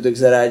pinatugtog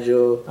sa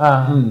radyo.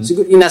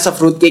 Siguro yung nasa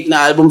Fruitcake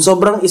na album,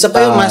 sobrang isa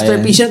pa yung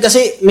masterpiece yun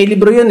kasi may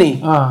libro yun eh.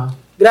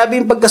 Grabe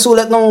yung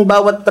pagkasulat ng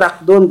bawat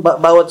track doon,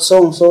 bawat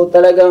song. So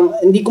talagang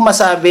hindi ko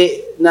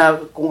masabi na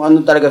kung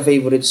ano talaga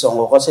favorite song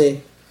ko kasi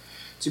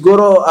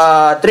siguro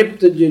Trip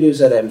to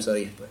Jerusalem,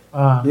 sorry.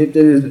 Trip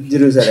to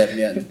Jerusalem,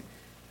 yan.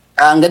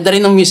 Ang ganda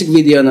rin ng music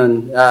video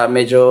nun.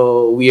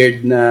 Medyo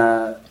weird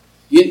na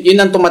yun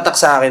ang tumatak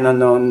sa akin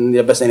noon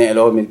nilabas na yung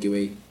Hello Milky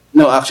Way.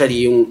 No,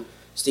 actually yung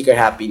Sticker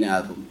Happy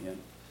na album yan.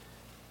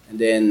 And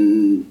then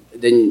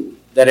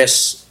the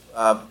rest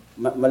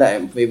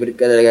favorite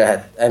ka talaga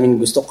lahat. I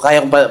mean, kaya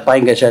ko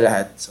pakinggan siya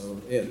lahat.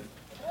 So, yun.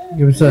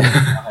 Gibson.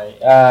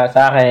 Okay.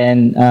 Sa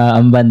akin,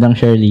 ang bandang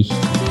Shirley.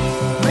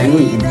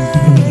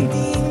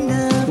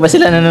 Ba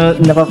sila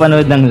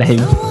napapanood ng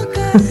live?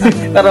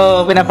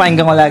 Pero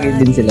pinapakinggan ko lagi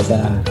din sila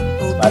sa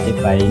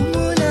Spotify.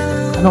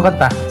 Anong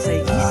kanta?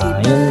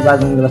 Yung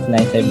bagong labas na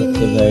yung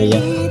Siberia.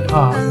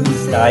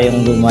 Saka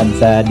yung lumad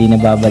sa Di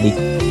Na Babalik.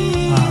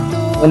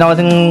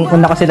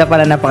 Una ko sila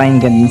pala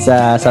napakinggan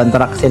sa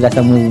soundtrack sila sa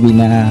movie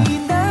na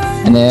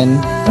ano yun?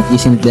 What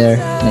Isn't There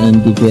na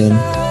indie film.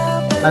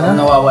 Ano?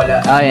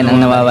 Nawawala. Yun ang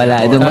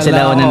nawawala. Doon ko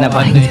sila unang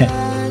napakinggan.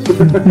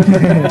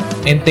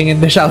 Enteng in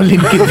the Shaolin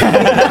Kid.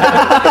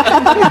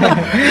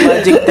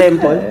 Magic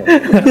Temple.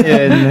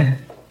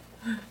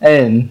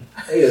 Ayun.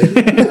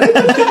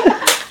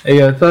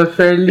 So,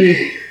 Shirley.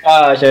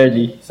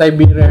 Shirley.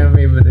 Siberia yung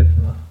favorite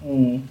mo.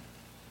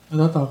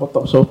 Natatakot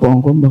ako sa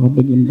upuan ko. Baka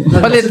bigyan mo.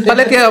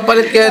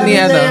 Palit kayo ni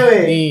ano.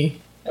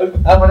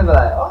 Palit ba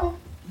tayo? Okay.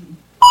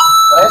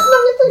 Parehas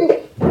lang ito eh.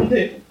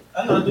 Hindi.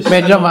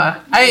 Medyo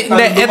Ay,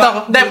 hindi.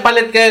 Ito. Hindi,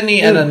 palit kayo ni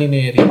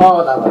Neri.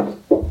 Oo, tama.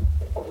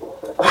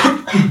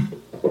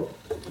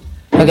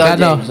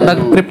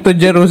 Nag-trip to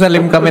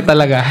Jerusalem kami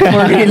talaga.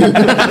 For real.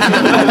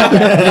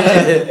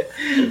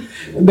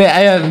 Hindi,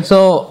 ayun.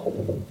 So,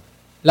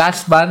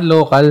 last band,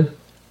 local.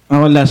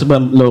 Ako last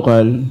band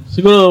local.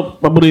 Siguro,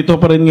 paborito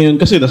pa rin ngayon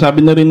kasi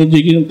nasabi na rin ni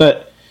Jiggy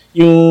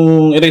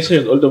yung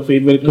Eraserheads, although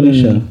favorite ko na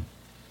siya.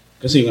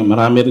 Kasi nga,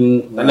 marami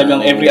rin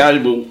talagang every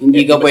album.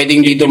 Hindi ka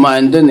pwedeng di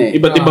dumaan dun eh.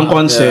 Iba't ibang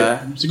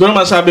concept. Siguro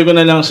masabi ko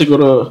na lang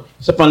siguro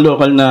sa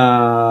pang-local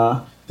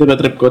na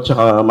trip ko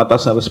tsaka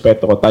mataas na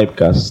respeto ko,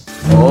 Typecast.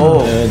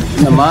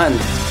 Naman.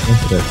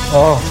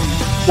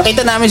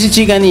 Nakita namin si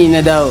Chika kanina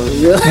daw.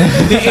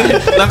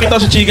 Nakita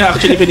ko si Chika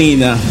actually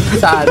kanina.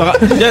 Saan?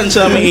 Diyan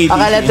sa may 80.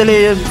 Akala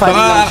tuloy yung funny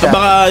lang siya.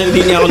 Baka hindi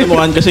niya ako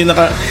namuhan kasi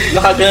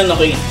nakaganan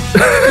ako eh.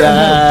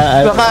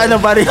 Baka ano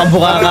pa rin. Ang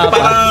buka ka pa.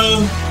 Parang,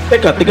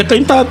 teka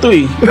kayong tato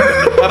eh.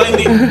 Parang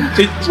hindi.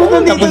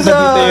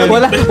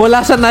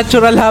 Wala sa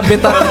natural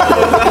habitat.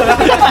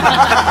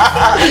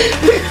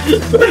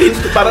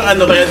 Parang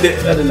ano kaya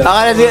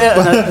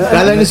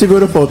Kala niyo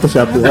siguro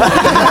Photoshop.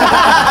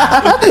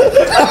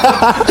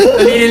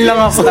 Talilin lang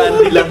ako.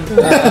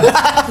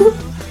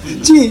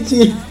 Chi.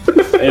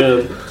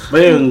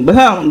 Ayun.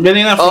 Basta,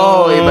 galing na.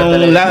 Iba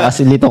talaga.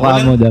 Kasi lito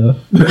ka mo daw.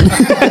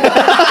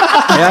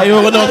 Kaya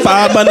ayoko na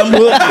magpahaba ng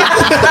buhok.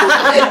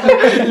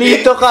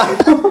 Lito ka.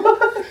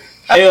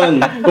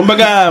 Ayun.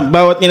 Kumbaga,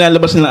 bawat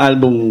nilalabas ng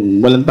album,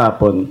 walang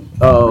tapon.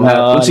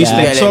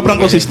 Consistent. Sobrang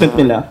consistent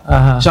nila.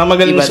 Siya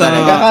magaling Iba sa...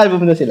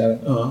 Kaka-album na sila.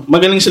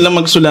 Magaling sila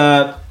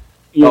magsulat.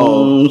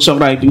 Yung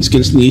songwriting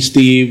skills ni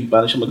Steve,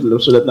 parang siya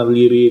magsulat ng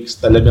lyrics.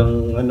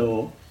 Talagang,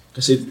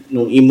 kasi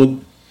nung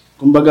emo,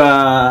 kumbaga,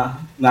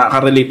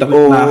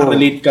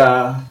 nakaka-relate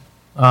ka.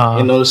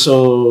 And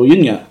also,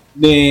 yun nga.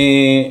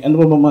 Ano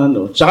pa ba?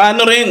 Tsaka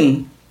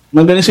rin,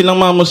 Magaling silang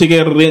mga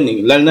musikero rin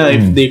eh. Lalo na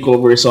if they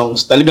cover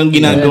songs. Talagang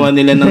ginagawa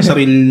nila ng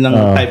sarili ng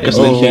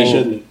typecast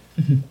station eh.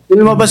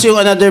 Lumabas yung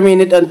Another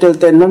Minute Until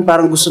 10 nun,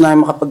 parang gusto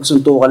namin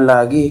makapagsuntukan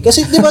lagi.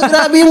 Kasi di ba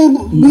grabe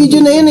yung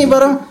video na yun eh,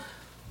 parang,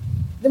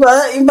 di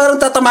ba, yung parang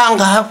tatamaan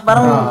ka,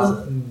 parang,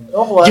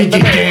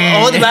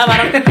 di ba,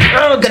 parang,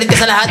 galit ka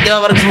sa lahat, di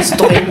ba, parang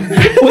susuntukin.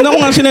 Una ko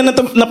nga sila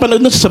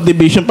napanood na sa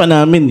subdivision pa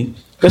namin eh.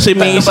 Kasi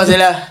may, pa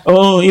sila?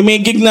 yung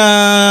may gig na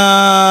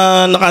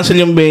na-cancel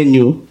yung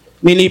venue.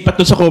 Nilipat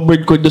doon sa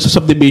covered court doon sa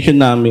subdivision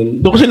namin.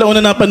 Doon ko sila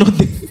una napanood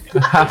eh.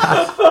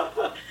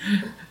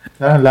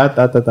 Lahat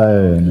ata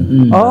tayo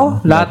yun.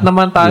 Lahat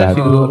naman tayo lahat.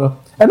 Siguro.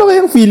 Ano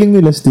kayang feeling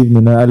nila, Steve,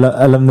 na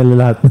alam nila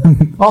lahat?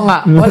 Oo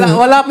nga.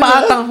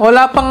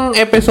 Wala pang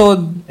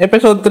episode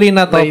 3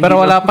 na to, pero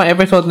wala pang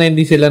episode na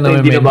hindi sila na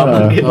may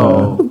nababanggit.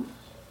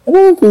 Ano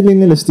yung feeling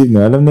nila, Steve,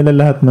 na alam nila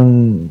lahat ng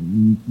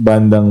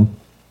bandang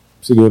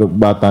siguro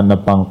bata na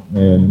punk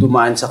ngayon.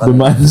 Dumaan sa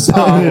kanila.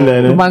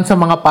 Dumaan sa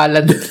mga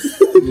palad.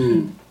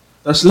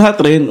 Tapos lahat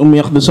rin,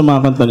 umiyak doon sa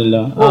mga kanta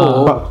nila.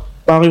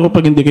 Paki ko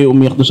pag hindi kayo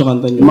umiyak doon sa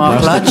kanta nyo. Mga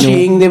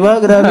clutching, di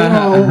ba? Grabe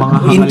mga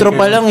intro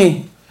pa lang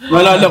eh.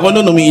 Malala ko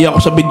nun, umiiyak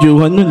ko sa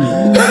videohan nun.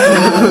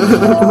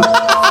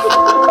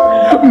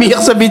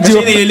 Umiyak sa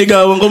video. Kasi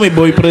nililigawan ko, may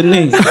boyfriend na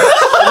eh.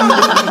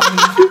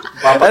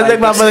 Ano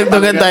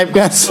nagpapanagtugan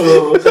typecast?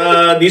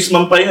 Sa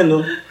Disman pa yan,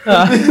 no?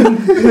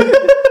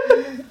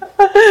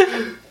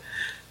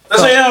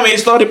 Tapos may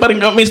story pa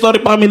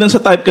kami nun sa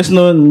typecast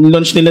noon.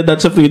 Launch nila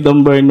dati sa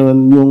Freedom Bar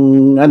noon.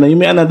 Yung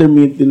may Another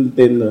Minute 10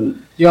 noon.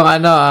 Yung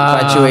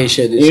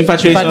Infatuation. Yung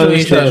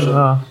Infatuation.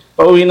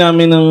 Pauwi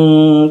namin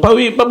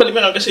pabalik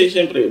na kasi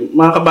syempre,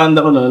 mga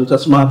kabanda ko noon,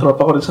 tapos mga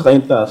tropa ko rin sa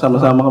Kainta,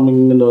 sama-sama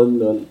kaming nanood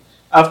noon.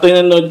 After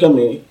nanood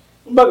kami,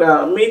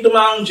 kumbaga, may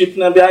dumaang jeep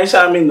na biyahe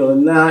sa amin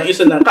noon na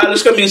isa na,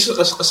 kalos kami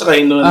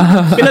kasakay noon.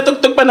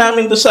 Pinatugtog pa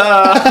namin doon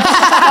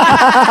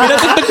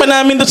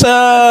sa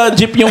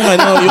jeep yung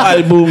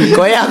album.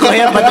 Kuya,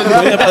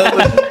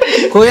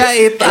 Kuya,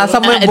 asa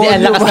mo yung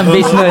volume. Ang lakas ng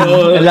bass nun.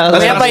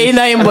 Kuya,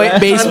 paina yung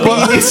bass po.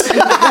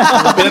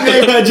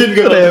 Imagine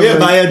ko,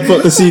 bayad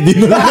po to CD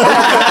mo.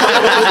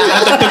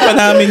 Pinatugtog pa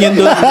namin yun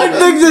doon.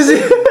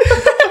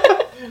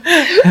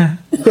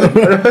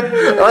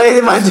 Okay,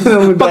 imagine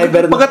yung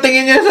driver.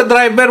 Pagkatingin niya sa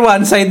driver,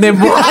 one side na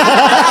yung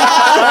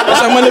Tapos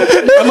ang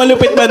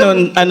malupit pa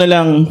nun,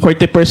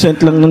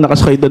 40% lang nung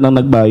nakasakay doon ang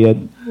nagbayad.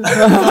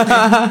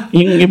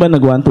 Yung iba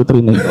nag 1, 2,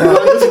 3 na yun.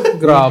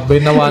 Grabe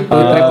na 1, 2,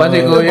 3 pa si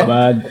Kuya.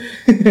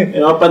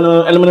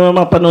 Alam mo naman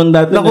mga panoon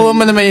dati. Nakuha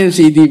mo naman yung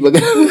CD.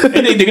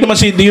 Hindi ko naman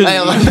CD yun.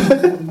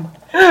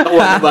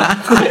 Nakuha mo ba?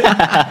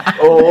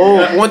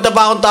 Oo. Pumunta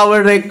pa akong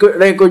Tower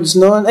Records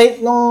noon.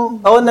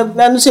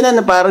 Sila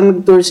na parang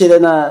nag-tour sila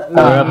na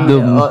Tower of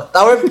Doom.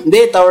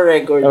 Tower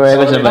Records.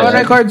 Tower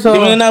Records.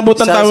 Hindi mo na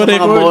naabutan Tower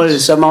Records.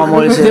 Sa mga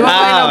malls. Di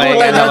ba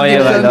kayo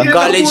nabutan?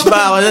 College pa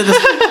ako.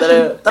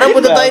 Tara,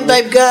 punta tayong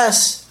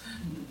typecast.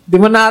 Di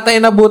mo na ata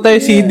inabuta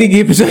yung CD,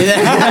 Gibson.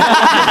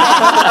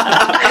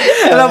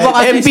 Alam mo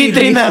kasi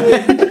MP3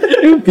 namin.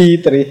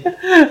 MP3.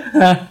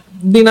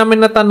 Hindi namin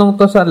natanong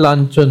to sa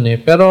luncheon eh.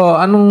 Pero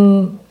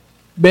anong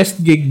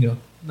best gig nyo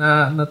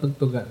na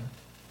natugtugan?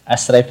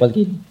 As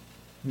Riflekid.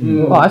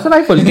 As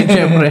Riflekid,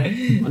 syempre.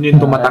 Ano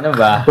yung tumatak? Ano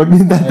ba? Huwag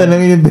din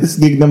tatanungin yung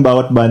best gig ng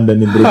bawat banda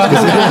ni Bruce.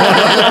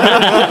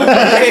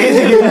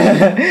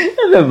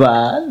 Ano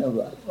ba?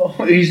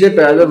 Isip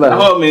ano ba?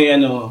 Ako may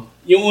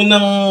yung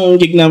unang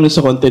gig namin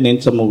sa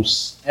Continent sa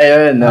Moose.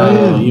 Ayun.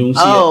 Yung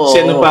si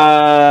ano pa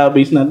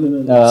base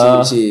natin.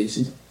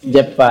 Si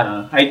Jeff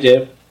pa. Hi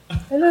Jeff.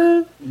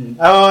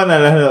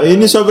 Nalala.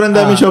 Yun yung sobrang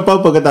dami show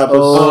pa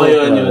pagkatapos.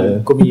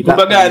 Yun. Kumita.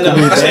 Kumbaga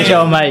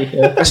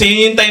kasi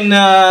yun yung time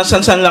na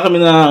san-san lang kami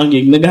na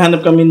gig.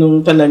 Naghahanap kami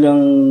nung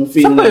talagang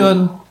feel. Saan ba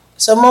yun?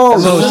 Sa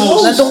Moose.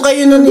 Nandun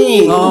kayo nun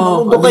eh.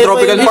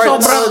 Tropical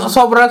Parts.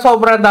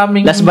 Sobra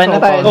daming Last band na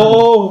tayo.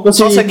 Oo.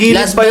 Kasi sa gilid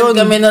Last pa yun.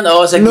 kami nun.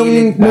 Sa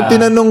gilid. nung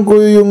tinanong ko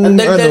yung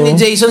Ang daldal ni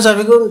Jason,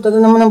 sabi ko,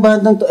 taga naman ang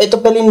bandang to. Ito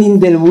pala yung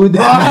Lindelwood.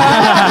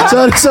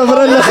 Sorry,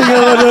 sobrang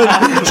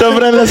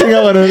lasing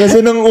ako nun.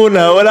 Kasi nung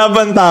una, wala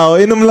bang tao.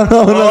 Inom lang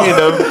ako ng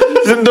inom.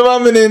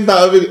 Dumami na yung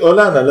tao.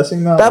 Wala na,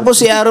 lasing na ako. Tapos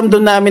si Aram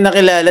doon namin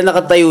nakilala,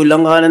 nakatayo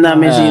lang. Kala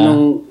namin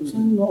sinong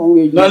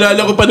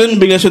Naalala ko pa nun,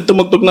 bigla siya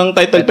tumugtog ng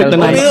title fight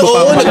na naman.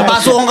 Oo,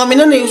 nagpasokan kami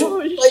nun eh.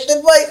 Title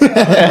fight.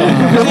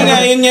 Kasi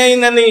nga,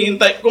 yun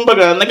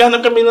kumbaga,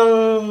 naghanap kami ng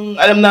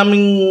alam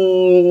naming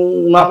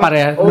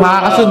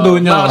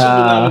makakasundo nyo.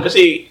 Makakasundo namin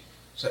kasi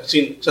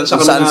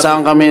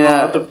saan kami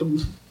na.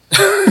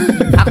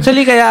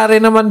 Actually, kaya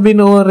rin naman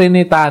binuo rin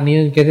ni Tani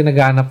yun kasi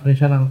naghanap rin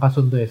siya ng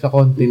kasundo sa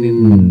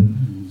continent.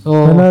 So,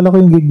 nalala ko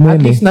yung gig na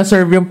at least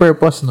na-serve yung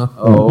purpose, no?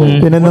 Oo.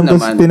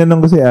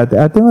 Tinanong ko si ate,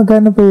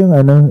 magkano pa yung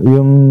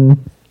yung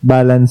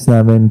balance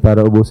namin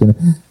para ubusin.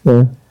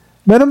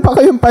 Meron pa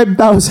kayong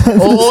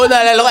 5,000. Oo,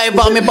 naalala ko,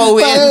 pa kami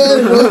pauwiin.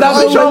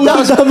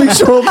 Daming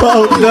show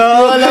pa.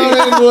 Wala kami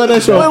nagawa na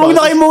show pa. Huwag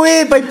na kayo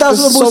muwi,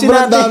 5,000 ubusin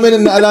sobrang natin. dami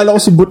na naalala ko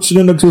si Butch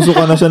nung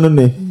nagsusuka na siya nun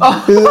eh.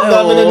 Kasi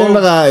dami na nung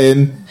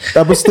nakain.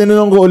 Tapos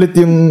tinanong ko ulit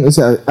yung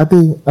isa, ate,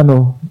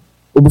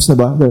 ubos na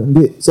ba?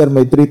 Hindi, sir,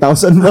 may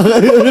 3,000 ba?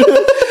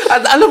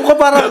 At alam ko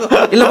parang,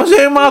 ilabas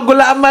niya yung mga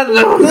gulaman.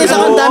 Kasi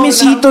ang daming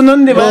sito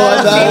nun, di ba?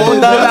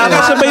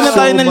 Kasabay na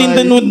tayo ng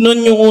Lindenwood nun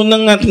yung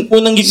unang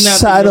gig natin.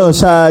 Sa ano?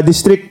 Sa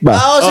district ba?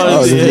 Oo, sa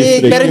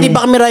district. Pero hindi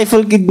pa kami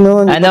Riflekid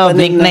nun.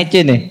 Blink Night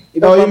yun eh.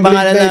 Iba pa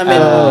pangalan namin.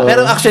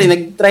 Pero actually,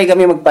 nag-try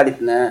kami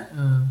magpalit na.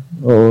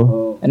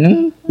 Oo.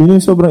 Anong?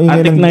 Yun yung sobrang ingay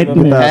Attic ng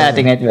Nightmare.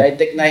 Attic Nightmare.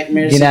 Attic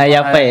Nightmares. Ginaya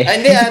pa eh.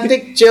 Hindi,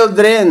 Attic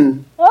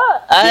Children.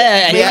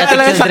 Attic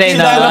Children.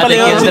 Attic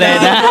Children.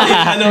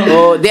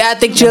 The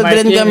Attic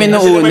Children kami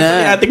noong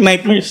una. Attic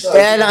Nightmares.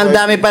 Kaya lang, ang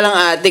dami palang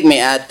attic.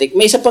 May attic.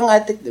 May isa pang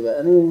attic, di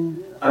ba? Ano yung...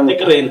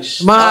 Attic Range.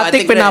 Mga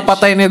atik,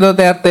 pinapatay ni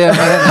Duterte.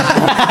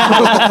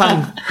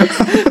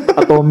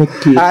 Atomic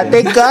Kid.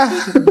 Attic ka?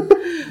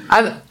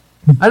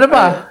 Ano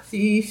ba?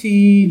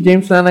 Si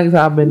James na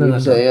nagsabi na.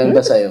 So, yun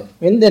ba sa'yo?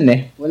 Yun din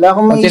eh. Wala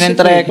akong maisip.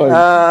 Continental Record.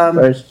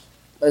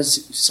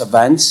 First. Sa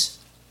Vans.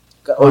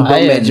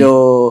 Although medyo...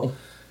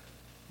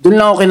 Doon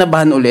lang ako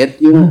kinabahan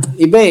ulit. Yung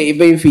iba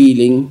yung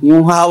feeling.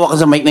 Yung hawak ka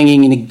sa mic,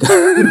 nanginginig ka.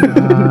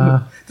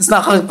 Tapos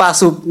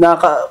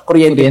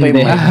naka-kuryente pa yung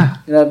mic.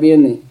 Grabe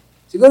yun eh.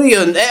 Siguro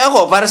yun.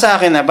 Ako, para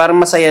sa akin parang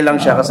masaya lang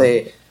siya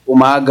kasi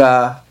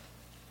umaga.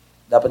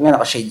 Dapat nga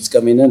naka-shades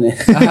kami nun eh.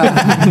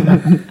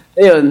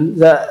 Ayun.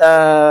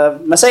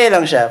 Masaya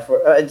lang siya.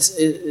 It's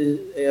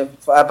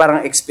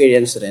parang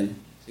experience rin.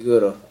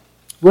 Siguro.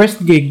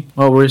 Worst gig.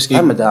 Worst gig.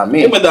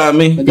 Madami.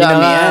 Madami.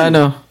 Madami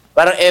yan.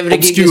 Parang every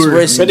gig is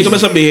worst. Pwede ka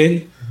ba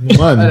sabihin?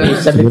 Man,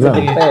 sige lang.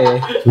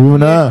 Sige mo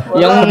na.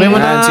 Sabi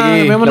mo na.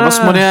 Sige, labas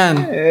mo na yan.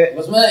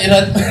 Mas mo na,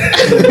 Iran.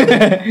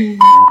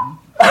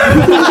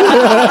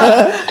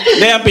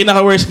 Hindi, ang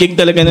pinaka-worst gig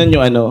talaga nun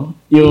yung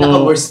yung...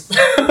 Pinaka-worst.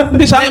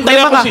 Hindi, sa akin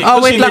kaya kasi...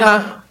 wait lang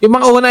ha. Yung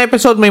mga unang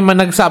episode, may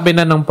nagsabi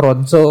na ng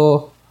prod. So,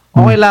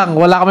 okay lang.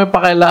 Wala kami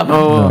pakialam.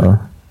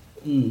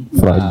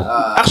 Fraud.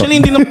 Actually,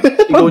 hindi na...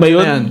 Prod ba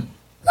yun?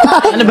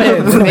 Ano ba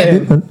yun?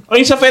 O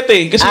yung sa FET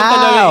eh. Kasi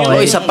talaga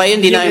yung... Isa pa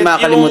yun, di namin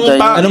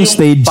makakalimutan. Anong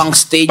stage? Punk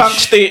stage. Punk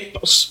stage.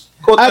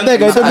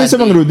 Teka, ito din sa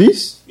mga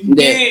Rudies?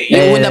 Hindi.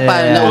 Yung una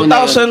pa.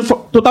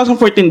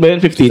 2014 ba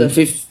yun?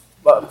 15?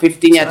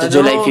 15 yata,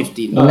 July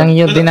 15. Ilang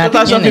year din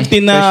natin yun eh.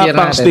 2015 na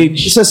punk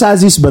stage. Sa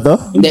Sazis ba to?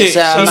 Hindi,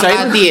 sa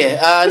Makati eh.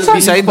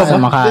 B-side ba? Sa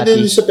Makati.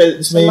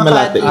 May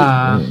Malate.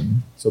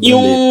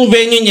 Yung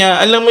venue niya,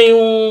 alam mo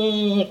yung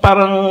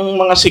parang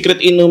mga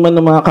secret inuman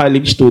ng mga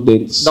college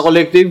students. The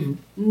Collective?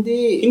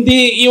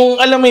 Hindi, yung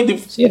alam mo yung...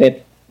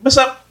 Sirit.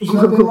 Basta,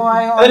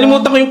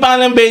 nalimutan ko yung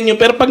pangalan ng venue,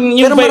 pero pag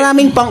yung... Pero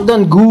maraming punk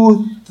doon.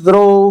 Good,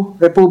 Throw,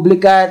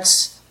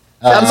 Republicats.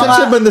 Saan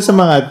siya banda sa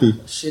Makati?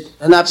 Shit,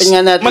 hanapin nga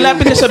natin.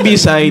 Malapit na sa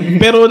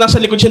B-side, pero nasa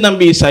likod siya ng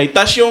B-side.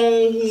 Tapos yung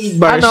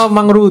bars...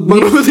 Mang Rudy?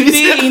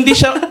 Hindi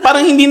siya,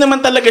 parang hindi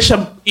naman talaga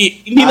siya,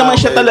 hindi naman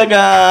siya talaga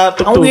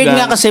Ang weird tugtugan.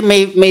 nga kasi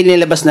may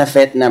nilabas na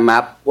FET na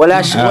map.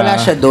 Wala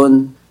siya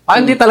doon.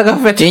 Hindi talaga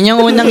fetch. Yun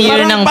yung unang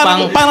year ng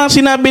punk. Parang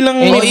sinabi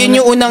lang...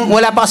 Yun yung unang,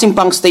 wala pa kasing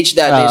punk stage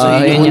dati. So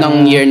yun yung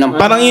unang year ng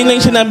punk. Parang yun lang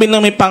yung sinabi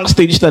na may punk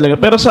stage talaga.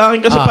 Pero sa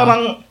akin kasi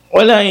parang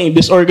wala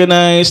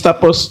disorganized.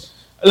 Tapos,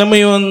 alam mo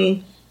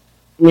yun,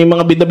 may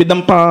mga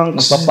bida-bidang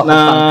punks na...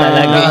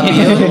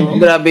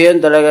 Grabe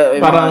yun talaga.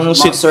 Parang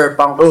sir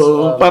punk.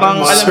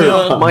 Parang alam mo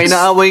yun. Mga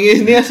inaaway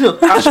ngayon yan.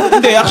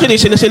 Actually,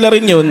 sila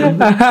rin yun.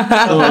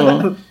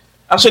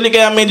 Actually,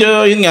 kaya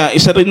medyo, yun nga,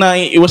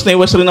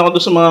 iwas rin ako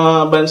doon sa mga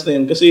bands na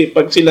yun. Kasi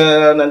pag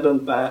sila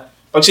nandun,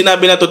 pag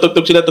sinabi na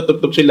tutugtog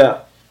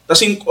sila.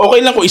 Tapos okay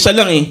lang kung isa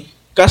lang eh.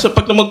 Kaso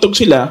pag tumugtog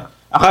sila,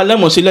 akala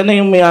mo, sila na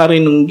yung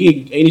may-ari ng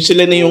gig. Ay,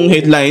 sila na yung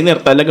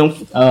headliner. Talagang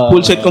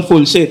full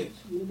set.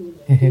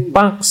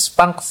 Punks,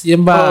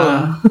 yan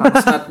ba?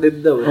 Punks not dead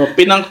daw.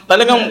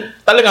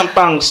 Talagang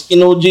punks.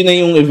 Kinoji na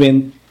yung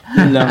event.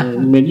 Yun lang,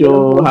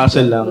 medyo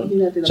hassle lang.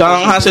 Tsaka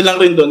ang hassle lang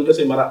rin doon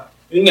kasi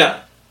yun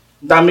nga,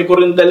 dami ko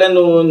rin dala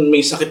noon.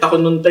 May sakit ako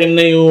noon time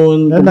na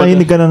yun.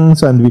 Nahinig ka ng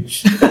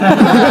sandwich.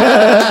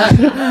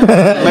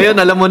 Ngayon,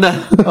 alam mo na.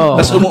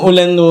 Tapos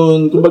umuulan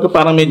noon. Kumbaga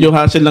parang medyo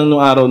hassle lang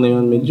nung araw na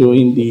yun. Medyo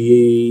hindi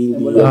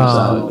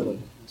sa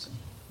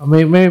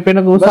May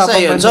pinag-uusapan.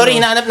 Basta yun. Sorry,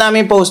 hinahanap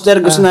namin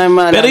poster. Gusto namin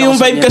maalala. Pero yung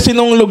vibe kasi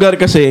nung lugar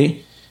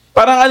kasi,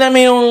 parang alam mo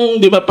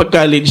yung, di ba, pag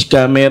college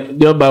ka,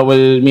 di ba,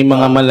 bawal may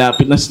mga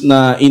malapit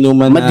na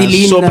inuman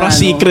madilim na sobrang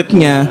secret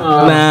niya,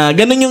 na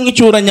ganun yung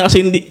itsura niya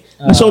kasi hindi,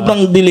 na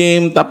sobrang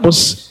dilim,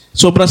 tapos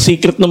sobrang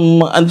secret ng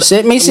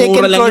may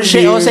second floor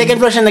siya. Second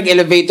floor siya,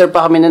 nag-elevator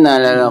pa kami na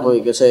naalala ko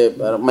kasi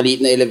parang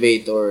maliit na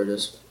elevator.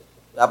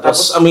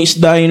 Tapos may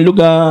isda yung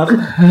lugar.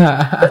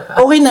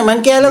 Okay naman,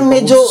 kaya lang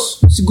medyo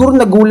siguro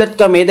nagulat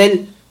kami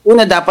dahil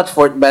una dapat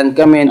fourth band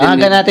kami.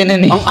 Aga natin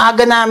nun eh. Ang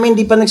aga namin,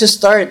 di pa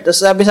nagsistart.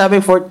 Tapos sabi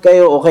fourth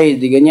kayo, okay,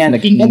 di ganyan.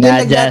 And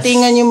then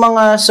nagdatingan yung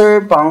mga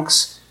Sir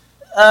Punks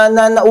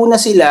na nauna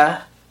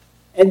sila.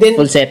 And then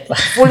full set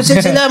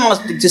sila, mga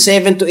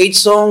 7 to 8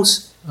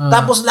 songs.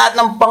 Tapos lahat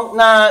ng punk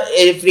na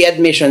free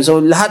admission.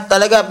 So lahat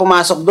talaga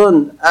pumasok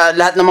doon.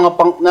 Lahat ng mga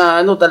punk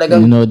na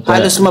talagang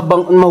halos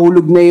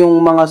mahulog na yung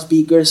mga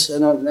speakers,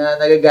 na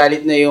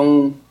nagagalit na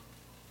yung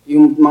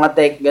mga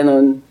tech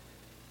ganun.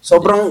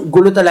 Sobrang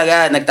gulo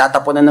talaga,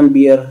 nagtatapunan ng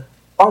beer.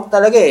 punk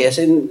talaga eh.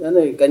 As in,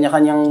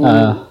 kanya-kanyang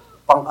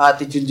punk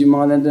attitude yung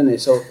mga nandun eh.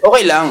 So,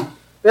 okay lang.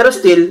 Pero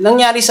still,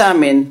 nangyari sa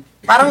amin,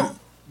 parang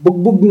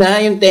bugbog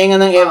na yung tenga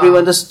ng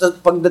everyone. Tapos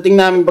pagdating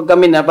namin, pag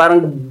kami na,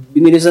 parang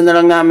binilisan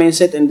na lang namin yung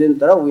set and then,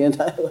 tara, uwi na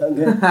tayo.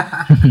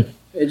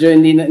 Medyo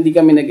hindi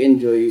kami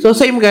nag-enjoy. So,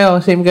 same kayo,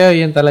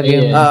 yun talaga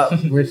yung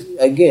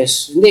I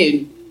guess.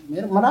 Hindi,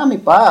 marami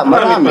pa.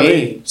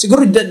 Marami.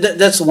 Siguro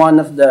that's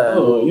one of the...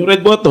 yung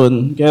red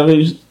button. Kaya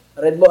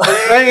Red Bull.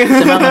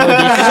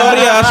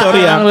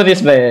 sorry. Ang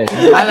Rudis ba yun?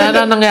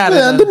 Ano nangyari?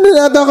 Andun na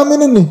yata kami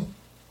nun eh.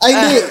 Ay,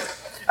 hindi.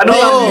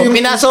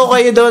 Pinasok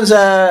kayo doon sa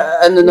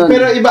nun.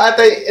 Pero iba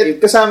ata,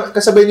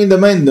 kasabay niyo yung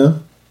The Mind, no?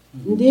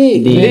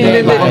 Hindi.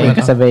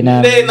 Kasabay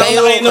na.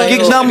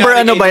 Gig number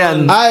ano ba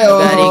yan? Ay,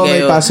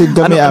 may Pasig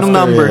kami after. Anong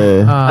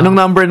number? Anong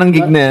number ng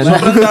gig na yan?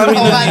 sobrang dami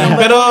nun.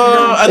 Pero,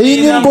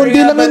 Yun yung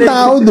konti lang yung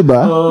tao, di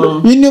ba?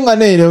 Yun yung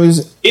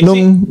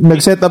nung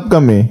nag-set up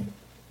kami,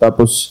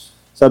 tapos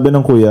sabi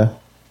ng kuya,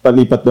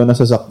 palipat daw na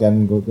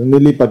sasakyan ko.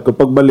 Nilipat ko,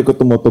 pagbalik ko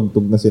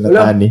tumutugtog na sila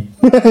Tani.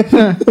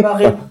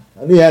 Bakit?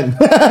 Ano yan?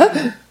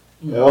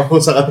 Ewan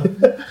ko sa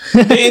kanila.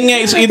 yun nga,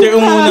 is either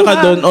umuna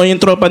ka doon o yung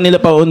tropa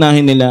nila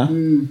paunahin nila.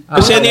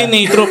 Kasi ano yun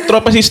eh,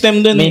 tropa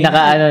system doon May eh.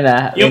 nakaano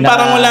na. Yung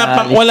parang wala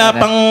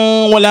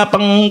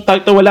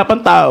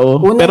pang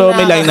tao, pero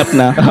may lineup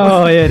na.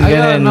 Yun,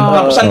 ganun.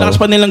 Tapos ang lakas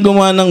pa nilang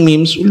gumawa ng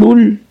memes,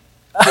 lul.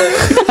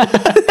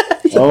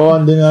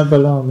 Hindi nga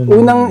pala kami.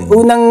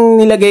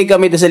 Unang nilagay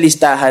kami doon sa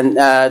listahan,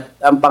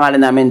 ang pangalan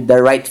namin, The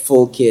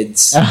Rightful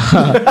Kids.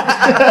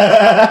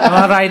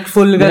 Mga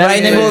rightful The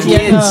Rightful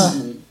Kids.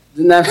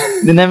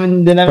 Doon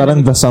namin.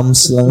 Parang the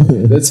sums lang.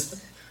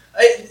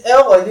 Ay,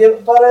 ewan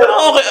ko, Pero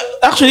okay,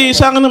 actually,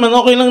 sa akin naman,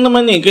 okay lang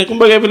naman eh. Kaya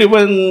kumbaga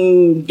everyone,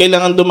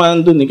 kailangan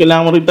dumaan dun eh.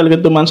 Kailangan mo rin talaga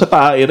dumaan sa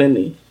tae rin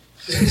eh.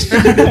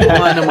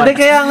 Hindi,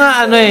 kaya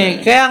nga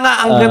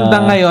ang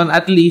ganda ngayon,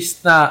 at least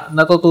na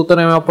natututo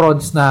na yung mga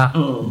prods na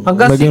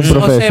hanggang Maging 6 o 7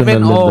 professional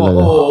din talaga.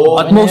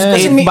 at most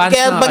 8 bands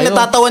kaya na pag kayo.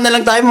 natatawa na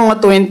lang tayo,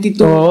 mga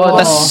 22.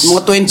 Tas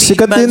mga 20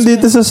 Sikat bands. yun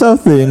dito sa South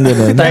eh, yung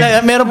gano'n.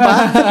 Meron pa?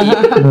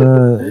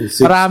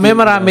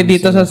 Marami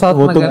dito sa South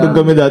na Tumutugtog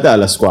gano'n. kami dati,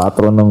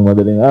 4:00 ng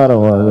madaling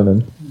araw.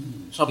 Gano'n.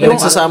 So,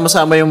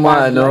 pinagsasama-sama yung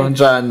mga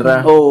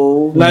genre.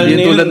 Oo. Lalo na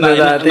yun, Tulad na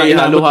dati,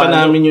 inabot pa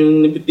halo-halo. namin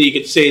yung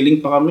nag-ticket selling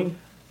pa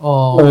kami.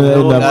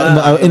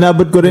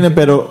 Inabot ko rin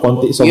pero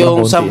konti,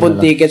 sobrang Yung 10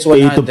 konti. tickets,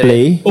 Pay 100. to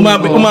play.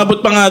 Umabot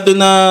pa nga doon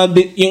na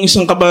yung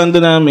isang kabanda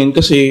namin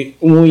kasi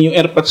umuwi yung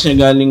airpods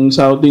niya galing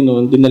Saudi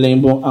noon, dinala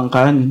yung buong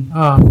angkan.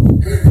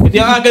 Hindi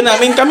ang aga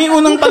namin, kami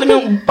unang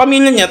talagang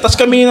pamilya niya, tas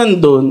kami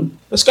nandun,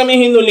 tas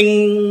kami hinuling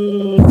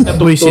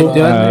Buisit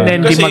yun.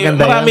 Hindi kasi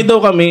maganda marami yun. daw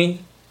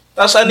kami.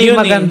 Tas ano Hindi yun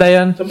maganda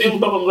yun. Sabihin mo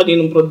ba kung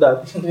kaninong prod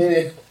dati?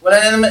 Wala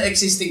na naman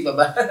existing ba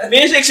ba?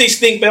 Hindi siya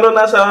existing, pero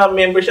nasa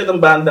member siya ng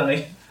banda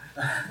ngayon.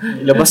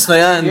 Labas na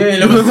yan.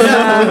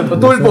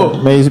 Patulpo.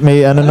 May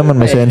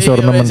naman, may sensor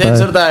naman tayo.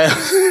 Sensor tayo.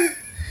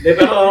 Hindi,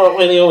 pero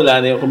okay na yun,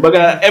 wala na yun.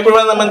 Kumbaga,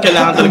 everyone naman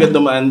kailangan talaga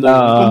dumaan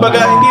doon.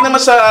 Kumbaga, hindi naman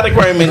sa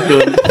requirement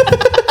yun.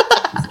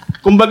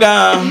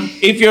 Kumbaga,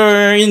 if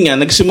you're, yun nga,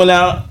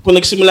 kung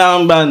nagsimula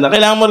ang banda,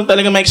 kailangan mo rin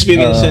talaga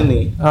ma-experience yan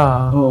eh.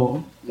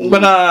 Oo.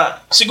 Kumbaga,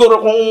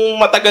 siguro kung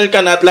matagal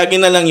ka na at lagi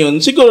na lang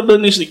yun, siguro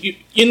doon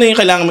yun na yung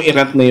kailangan mo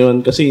i-rant na yun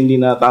kasi hindi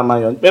na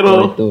tama yun.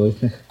 Pero,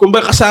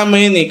 kumbaga kasama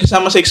yun eh,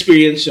 kasama sa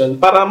experience yun,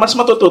 para mas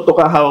matututo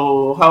ka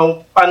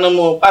paano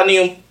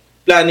yung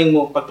planning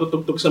mo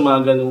pagtutugtog sa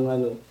mga ganung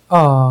ano.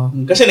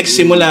 Kasi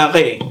nagsisimula ka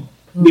eh.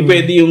 Hindi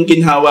pwede yung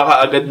ginhawa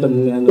ka agad ng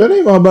ano. Pero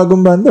yung mga bagong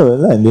banda,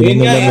 wala. Hindi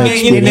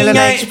nila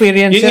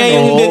na-experience yun. Yun nga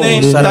yung hindi na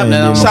yun. Sarap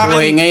na ng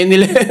buhay ngayon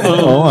nila.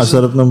 Oo nga,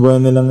 sarap ng buhay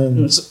nila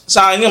ngayon.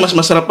 Sa akin nga, mas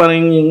masarap pa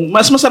rin yung,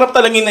 mas masarap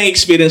talaga yung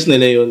na-experience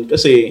nila yun.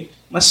 Kasi,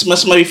 mas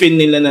ma-feel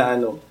nila na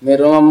ano.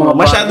 Meron nga mga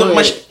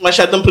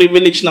masyadong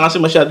privilege na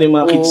kasi masyado yung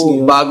mga kids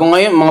ngayon. Bago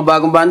ngayon, mga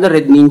bagong banda,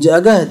 Red Ninja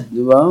agad.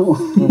 Di ba?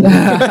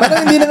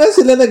 Parang hindi na nga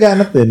sila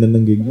naghanap din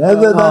ng gig.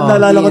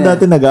 Naalala ko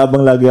dati,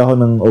 nag-aabang lagi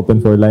ako ng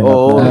open for line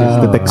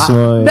up. Text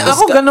mo.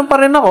 Ako, ganun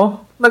pa rin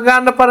ako.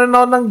 Naghanap pa rin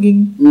ako ng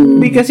gig.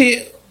 Hindi kasi,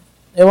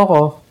 ewan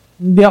ko,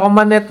 hindi ako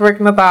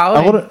ma-network na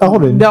tao. Ako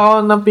rin. Hindi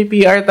ako ng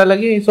PPR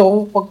talaga eh.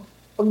 So, pag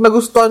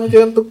nagustuhan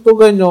ko yung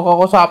tugtugan nyo,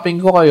 kakusapin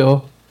ko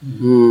kayo.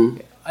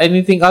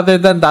 Anything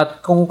other than that,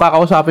 kung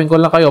kakausapin ko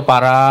lang kayo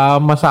para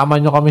masama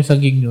nyo kami sa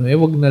gig nyo,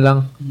 wag na lang.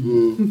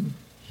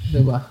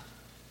 Diba?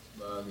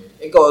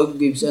 Ikaw,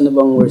 Gibbs, ano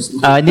bang worst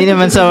mo? Hindi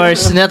naman sa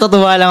worst.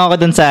 Natutuwa lang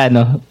ako dun sa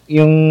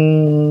yung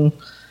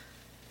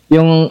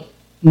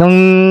nung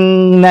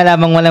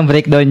nalamang walang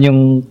breakdown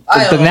yung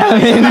tugtog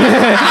namin.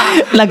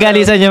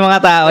 Nagalisan yung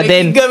mga tao.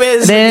 Then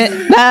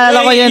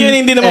naalala ko yun.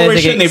 Yun hindi naman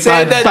worst yun eh.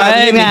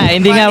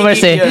 Hindi nga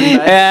worst eh.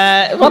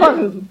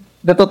 Parang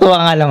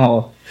natutuwa nga lang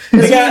ako.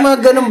 Kasi yung mga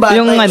ganun ba?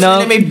 Yung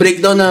ano, may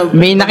breakdown na...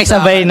 May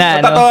nakisabay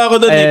na Natatawa ko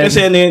doon eh.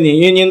 Kasi ano yun eh.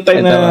 Yun yung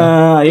time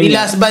na... Di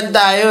last band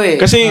tayo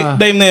eh. Kasi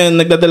time na yun,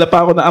 nagdadala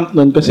pa ako ng amp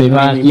nun. Kasi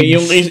may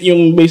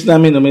yung bass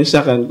namin may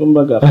second.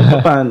 Kumbaga,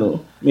 kung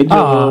paano. Medyo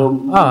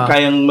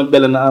kayang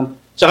magdala ng amp.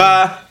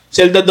 Tsaka,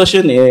 Zelda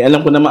DOS yun eh. Alam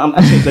ko na ma-amp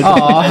Zelda DOS.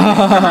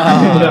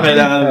 Kumbaga,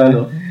 kailangan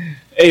ano.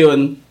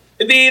 Yun.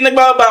 Hindi,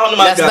 nagbababa ako ng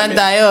mga Last band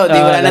tayo.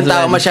 Di wala nang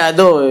tao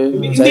masyado.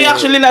 Hindi,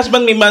 actually, last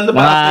band may banda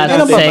pa.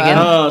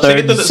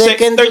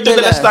 Second, third to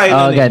the last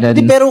tayo. ganun. Di,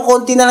 pero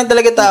konti na lang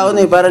talaga tao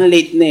na eh. Parang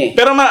late na eh.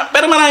 Pero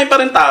marami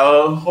pa rin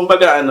tao.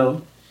 Kumbaga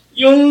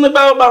yung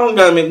nagbababa akong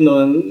gamit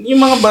noon, yung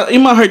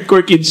mga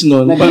hardcore kids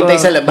noon. Naghintay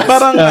sa labas.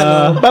 Parang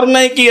parang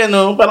Nike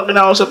parang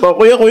kinakausap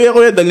ako,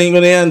 kuya, dalhin ko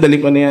na yan.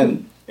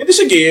 Hindi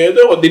sige,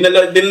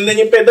 dinala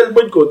niya yung pedal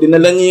board ko,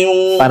 dinala niya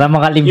yung para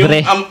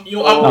makalibre.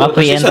 Yung amp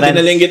ko, kasi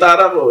dinala yung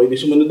gitara ko, hindi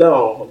sumunod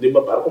ako. Di ba?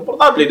 Para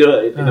komportable, di ba?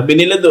 Tinabi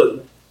nila doon.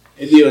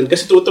 Hindi yun.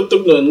 Kasi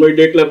tutugtog noon,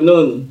 Murder Club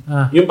noon.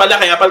 Yung pala,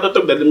 kaya pala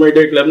tutugtog dahil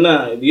Murder Club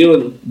na. Hindi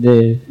yun.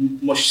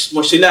 Mosh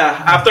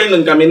sila. After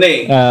nun kami na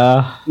eh.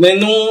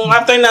 Nung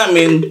after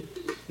namin,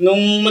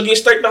 nung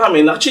nag-start na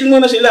kami, nag-chill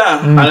muna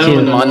sila.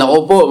 Mga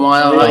nakupo,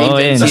 mga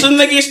infants. Tapos nung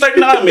nag-start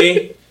na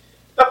kami,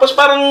 tapos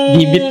parang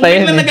bibit pa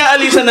yun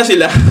nag-aalisan na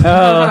sila.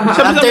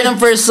 After ng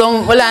first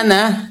song, wala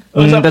na.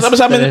 Sabi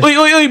sa amin,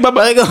 uy,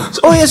 babalik ko.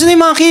 Uy, asan na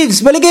yung mga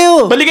kids? Balik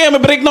kayo, may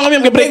breakdown kami.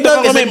 May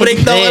breakdown kami.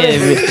 Balik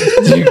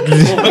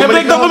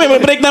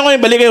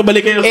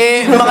kayo.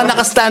 Mga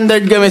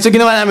naka-standard kami. So,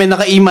 ginawa namin,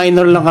 naka-E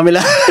minor lang kami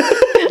lang.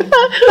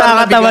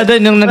 Nakakatawa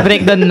doon yung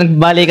nag-breakdown,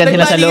 nagbalikan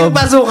sila sa loob.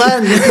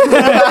 Pasukan.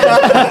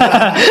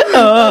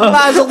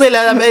 Pasok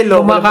nila.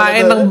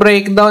 Kumakain ng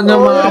breakdown ng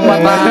mga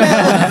bata.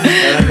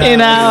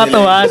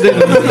 Nakakatawa doon.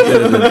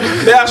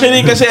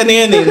 Actually, kasi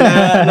yan eh.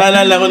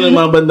 Naalala ko ng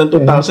mga bandang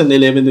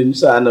 2011 dun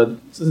sa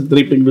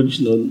Dripping Lodge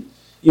noon.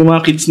 Yung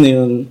mga kids na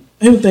yun.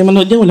 Ayun, tayo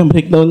manood yan. Walang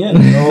breakdown yan.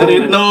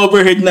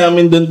 Na-overheard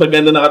namin dun pag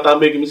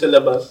nakatambay kami sa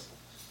labas.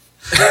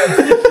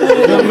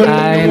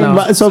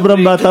 Sobrang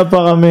bata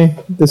pa kami.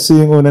 Tapos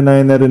yung una na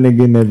narinig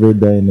yung Never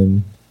Die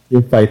nun.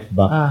 Yung Fight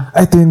Back.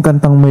 Ito yung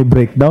kantang may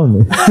breakdown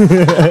eh.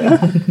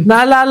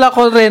 Naalala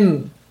ko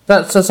rin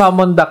sa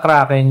Summon the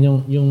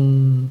Kraken, yung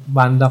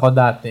banda ko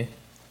dati.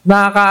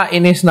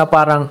 Nakakainis na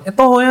parang,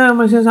 ito yan,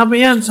 may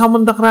sinasabi yan,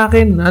 Summon the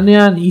Kraken, ano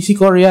yan, easy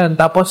core yan.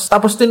 Tapos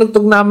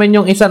tinugtog namin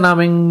yung isa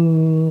naming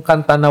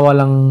kanta na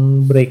walang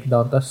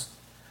breakdown. Tapos,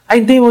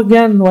 ay, hindi, wag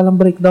yan. Walang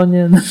breakdown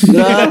yan.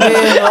 Grabe.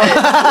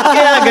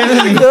 Kaya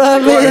ganun eh.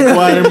 Grabe.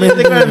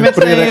 Requirements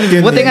na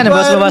buti nga,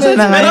 nabas-babasan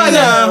na ngayon.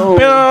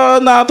 Pero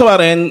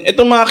nakatuwa rin,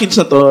 itong mga kids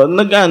na to,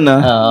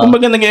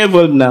 kumbaga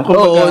nag-evolve na.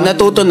 Oo,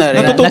 natuto na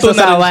rin. Natututo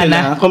na rin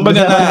sila.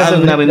 Kumbaga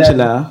na rin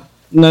sila.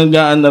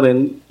 Nagaan na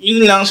rin.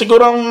 Yun lang,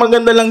 siguro ang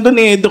maganda lang dun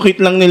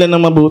educate lang nila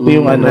ng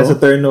mabuti yung Nasa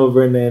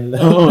turnover na yun.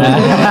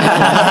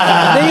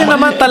 Yun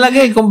naman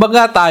talaga eh.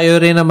 Kumbaga tayo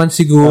rin naman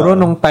siguro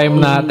nung time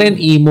natin,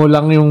 emo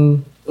lang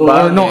yung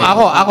nung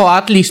ako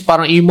at least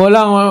parang emo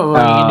lang.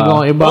 Hindi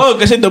ko iba.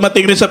 Kasi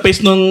dumating rin sa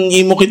face nung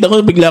emo kid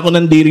ako, bigla ako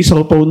nandiri sa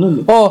upaw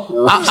nun.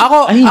 Ako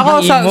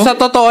sa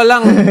totoo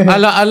lang,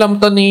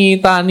 alam to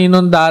ni Tani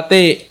nung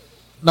dati,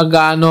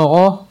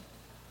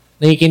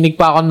 nakikinig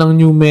pa ako ng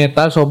new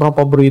metal, sobrang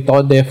paborito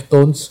ko,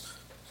 Deftones.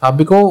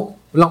 Sabi ko,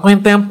 walang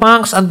kwenta yung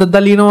punks, ang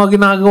dadali na mga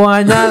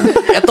ginagawa niyan.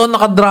 Eto,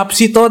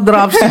 naka-dropsy to. 7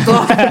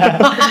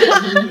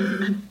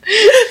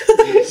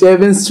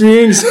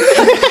 strings.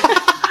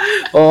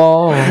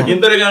 Yun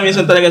talaga,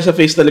 minsan talaga sa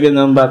face talaga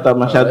ng bata,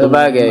 masyadong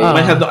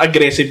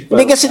aggressive pa.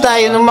 Hindi kasi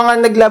tayo, nung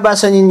mga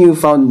naglabasan yung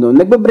Newfound noon,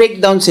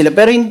 nagbe-breakdown sila,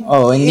 pero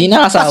hindi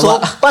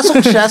nakasawa.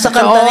 Pasok siya sa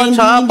kanta na hindi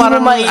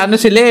parang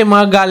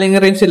mga galing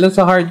rin sila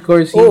sa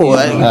hardcore scene.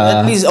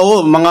 At least,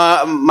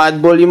 mga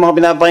madball yung mga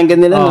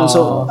pinapakinggan nila nun.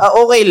 So,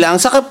 okay lang.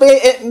 Saka,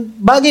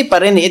 bagay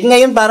pa rin eh. At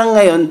ngayon, parang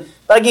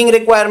paging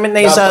requirement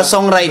na yung sa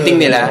songwriting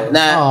nila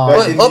na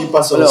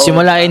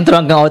simula intro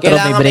hanggang outro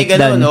may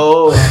breakdown.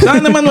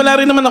 Saka naman wala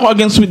rin naman ako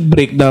against with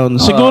breakdown.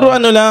 Siguro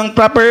lang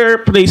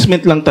proper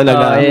placement lang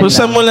talaga. Kung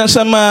saan mo lang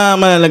sa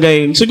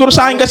malalagay. Siguro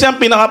sa akin kasi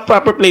ang pinaka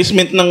proper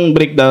placement ng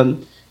breakdown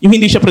yung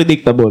hindi siya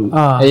predictable.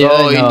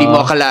 Hindi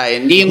mo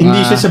akalain.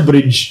 Hindi siya sa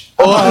bridge.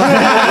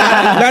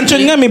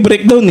 Lanchon nga may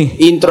breakdown eh.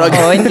 Intro.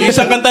 Yung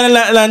isang kanta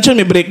na Lanchon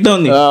may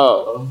breakdown eh.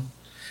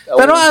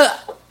 Pero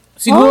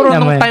siguro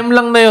nung time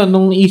lang na yun,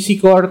 nung easy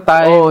core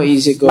time,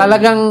 easy core.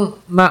 Talagang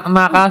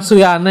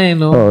nakasuya na eh,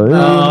 no?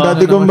 Yung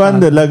dati kong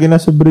banda, lagi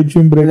nasa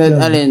bridge yung breakdown.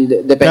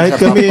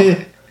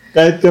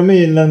 Kahit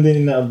kami, yun lang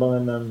din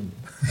inaabangan namin.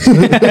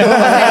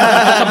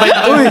 Sabay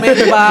na kami,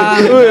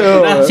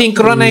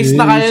 synchronize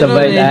na kayo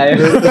nun eh.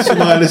 Tapos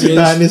mga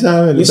lasitahan ni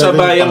sa amin. Yung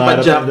sabayang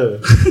padjak.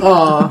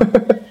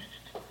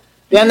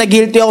 Kaya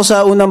na-guilty ako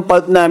sa unang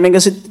part namin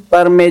kasi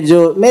parang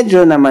medyo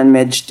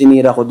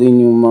tinira ko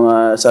din yung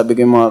mga, sabi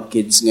ko yung mga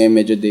kids ngayon,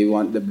 medyo they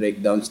want the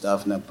breakdown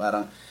stuff na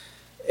parang,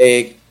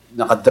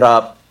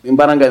 naka-drop, yung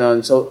parang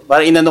ganon. So,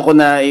 parang inano ko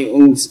na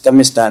yung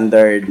kami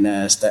standard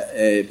na,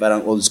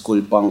 parang old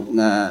school punk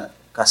na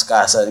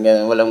kaskasan,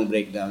 ganun, walang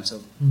breakdown.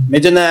 So,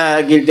 medyo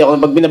na-guilty ako.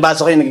 Pag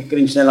binabasa ko yun,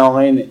 nag-cringe na lang ako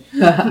ngayon eh.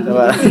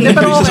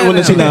 Pero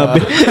sinabi.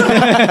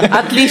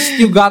 At least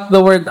you got the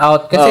word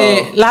out.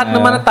 Kasi lahat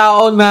naman ng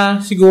tao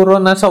na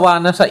siguro nasawa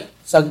na sa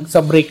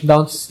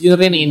breakdowns, yun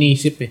rin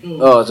inisip eh.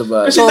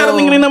 Kasi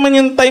darating rin naman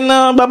yung time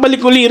na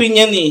babalik uli rin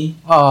yan eh.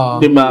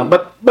 Diba?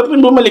 Ba't rin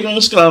bumalik ang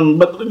scrum?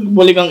 Ba't rin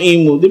bumalik ang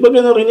emo? Diba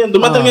gano'n rin yan?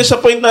 Dumating yan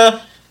sa point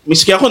na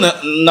miski ako,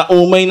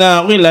 naumay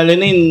na ako. Lalo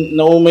na yun,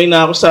 naumay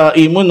na ako sa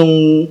emo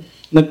nung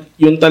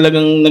yun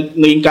talagang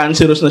naging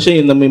cancerous na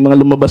siya, yun na may mga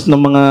lumabas ng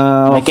mga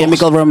My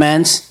Chemical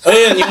Romance.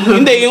 Ayun,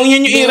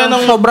 yun yung era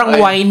ng sobrang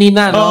whiny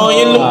na, no?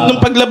 Nung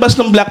paglabas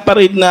ng Black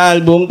Parade na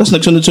album, tapos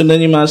nagsunod-sunod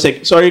yung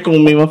mga sorry kung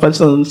may mga fans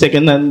ng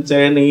Second Hand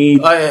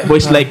Serenade,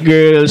 Boys Like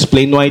Girls,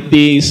 Plain White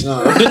Tees.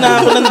 Doon na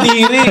ako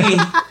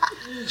nandiri.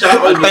 Tsaka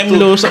All Time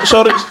Low.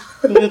 Sorry,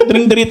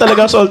 Diri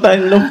talaga sa All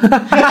Time Low.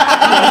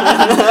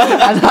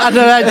 ano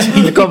na,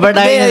 Cover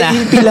tayo na.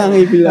 EP lang.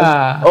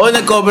 Oo,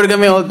 nag-cover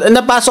kami.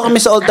 Napasok kami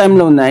sa All Time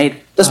Low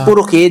night. Tapos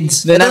puro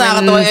kids. Doon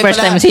namin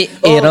first time si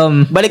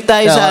Aram. Balik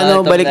tayo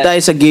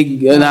sa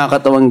gig.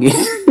 Nakakatawang gig.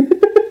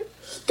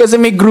 Kasi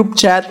may group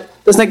chat.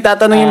 Tapos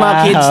nagtatanong yung mga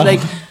kids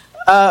like,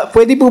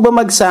 pwede po ba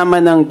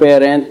magsama ng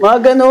parent?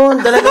 Mga ganun.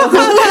 Talaga.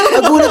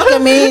 Nagulat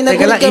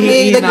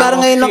kami.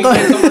 Parang ngayon lang kami.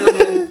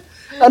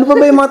 Ano pa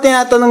ba yung mga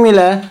tinatanong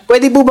nila?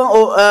 Pwede po bang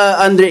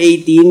under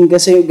 18?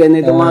 Kasi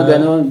ganito mga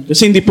ganon.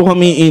 Kasi hindi po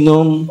kami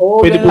inom.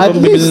 Pwede po bang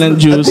bigil ng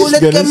juice.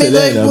 Nagulat kami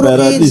dahil puro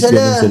kids.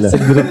 Sa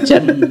group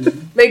chat.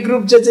 May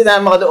group chat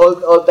sinama ka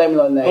doon all time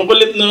long night. Ang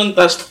kulit nun,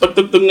 tapos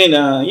pagtugtog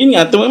nila, yun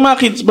nga, yung mga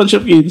kids, bunch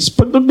of kids,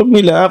 pagtugtog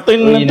nila, after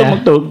nila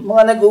tumugtog,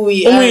 mga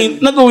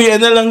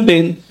nag-uwian na lang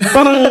din.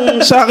 Parang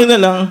sa akin na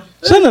lang,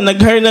 sana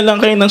nag-hire na lang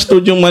kayo ng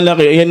studyong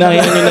malaki. Ayan na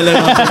lang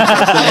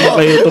yung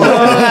kayo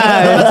tumugtog.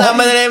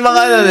 Kasama na lang yung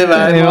mga, diba?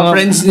 Yung mga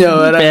friends nyo.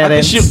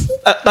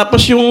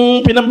 Tapos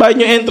yung pinambayad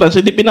nyo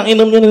entrance, hindi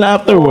pinang-inom nyo nila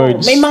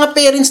afterwards. May mga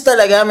parents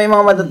talaga, may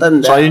mga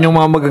matatanda. So, yun yung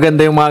mga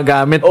magaganda yung mga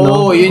gamit, no?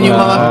 Oo, yun yung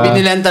mga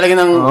binilan talaga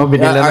ng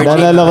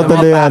naalala ko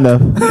tuloy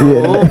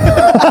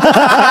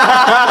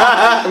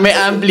may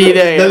ampli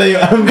na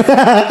yun.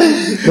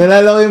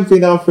 Naalala ko yung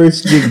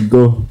pinaka-first gig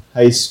ko,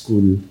 high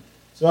school.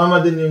 Sumama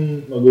din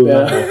yung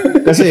magulang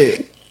ko. Kasi,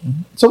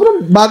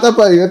 sobrang bata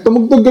pa eh.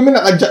 Tumugtog kami,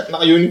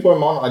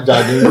 naka-uniform ako,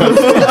 naka-jogging.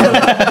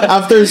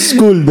 After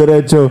school,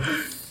 diretso.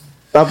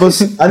 Tapos,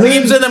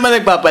 Gibson naman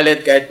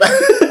nagpapalit kahit pa.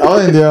 Ako,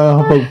 hindi ako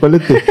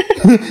kapagpalit eh.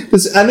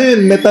 Tapos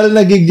yun, metal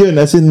na gig yun.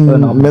 As in,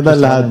 metal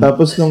lahat.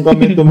 Tapos nung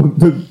kami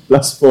tumugtog,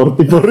 plus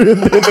 44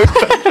 yun.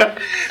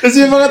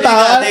 Kasi yung mga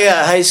tao...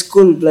 high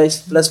school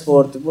plus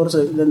 44. So,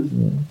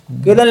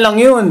 kailan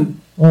lang yun?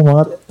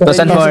 Mga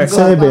 2004.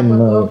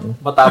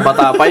 2007.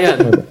 Bata-bata pa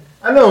yan.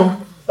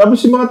 Tapos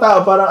yung mga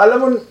tao, parang alam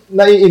mo,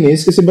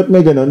 naiinis kasi ba't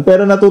may ganun,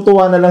 pero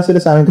natutuwa na lang sila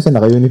sa amin kasi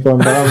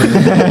naka-uniform pa kami.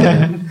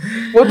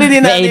 Buti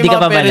din natin yung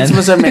mga parents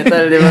mo sa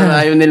metal, di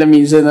ba? Ayaw nila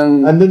minsan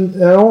ng...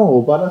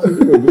 Parang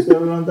siguro, gusto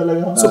lang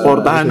talaga.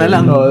 Suportahan na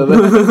lang.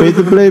 Pay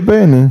to play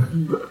pa yun eh.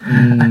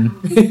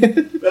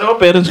 Pero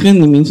parents ko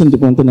yun, minsan di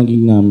kwento ng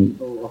gig namin.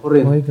 Ako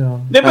rin.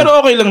 Hindi,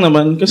 pero okay lang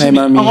naman. Kasi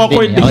ang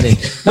awkward din.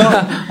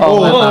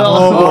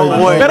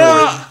 Awkward. Pero...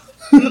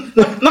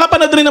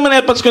 nakapanood rin naman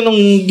airpods ko nung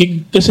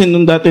gig kasi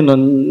nung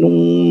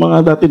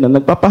mga dati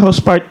nagpapa-house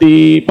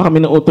party pa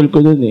kami ng utol ko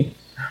dun eh.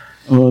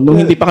 Nung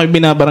hindi pa kami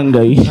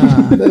binabarangay.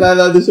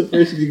 Nalala doon sa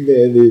first gig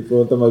na yun,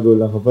 pumunta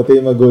magulang ko. Pati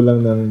yung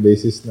magulang ng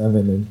bassist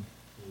namin nun.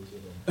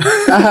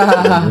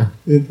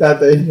 Yung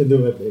tatay na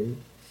dumating.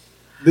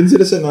 Doon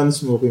sila sa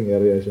non-smoking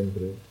area,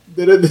 syempre.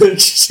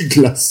 Dire-diretso sa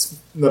glass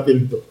na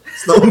pinto.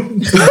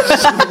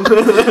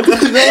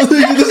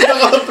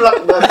 Naka-plak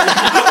na.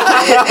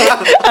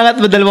 Angat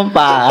mo dalawang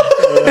paa.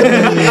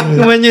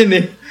 Kuman yun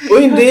eh.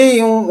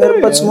 Hindi. Yung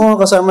airpods mo,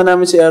 kasama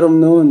namin si Aram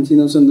noon.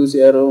 Sinusundo si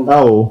Aram.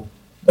 Oo.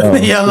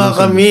 Naiya nga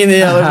kami.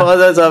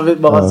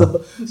 Baka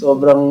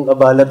sobrang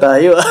abala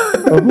tayo.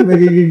 Pag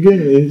nagigig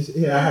yun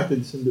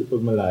ihahatid sundo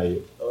pag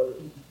malayo.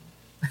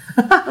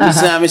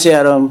 Miss namin si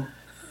Aram.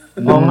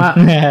 Oo nga.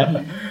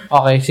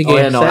 Okay, sige.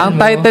 Ang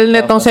title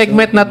nitong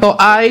segment na to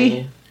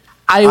ay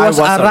I Was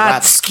a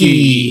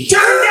Ratski.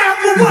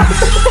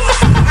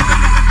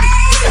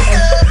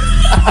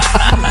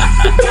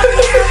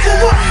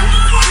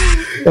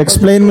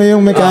 Explain mo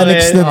yung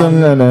mechanics na itong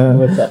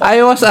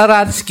I Was a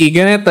Ratski.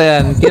 Ganito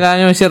yan.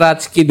 Kilala nyo si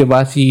Ratski, di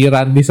ba? Si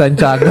Randy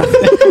Santiago.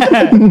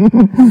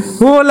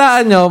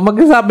 Hulaan nyo.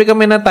 Magsasabi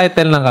kami ng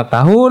title ng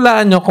kanta.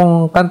 Hulaan nyo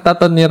kung kanta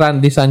to ni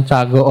Randy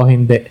Santiago o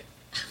hindi.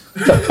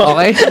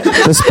 Okay?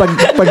 Tapos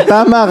pag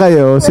tama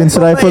kayo, since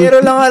rifle...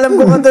 Pero lang alam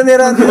ko kanta ni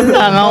Randy.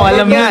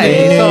 Alam nga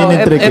eh. So,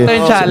 ito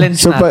yung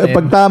challenge natin. So,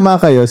 pag tama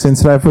kayo,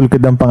 since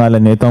Riflekid ang pangalan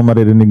niya, ito ang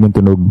maririnig mong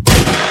tunog.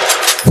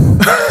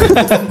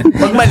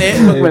 Pag mali.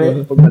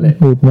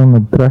 Wait lang,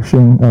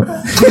 nag-trashing up.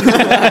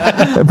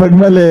 Pag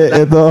mali,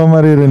 ito ang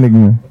maririnig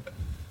mo.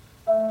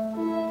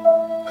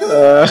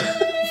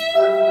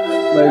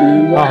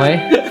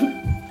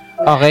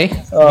 Okay.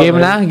 Game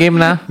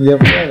na. Yep.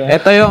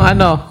 Ito yung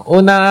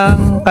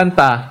unang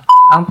kanta.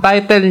 Ang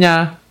title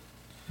niya,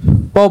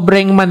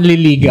 Pobreng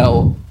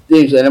Manliligaw.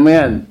 James, alam mo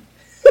yan?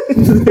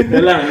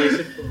 Wala,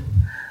 isip ko.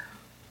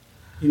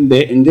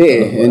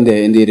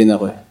 Hindi rin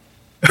ako eh.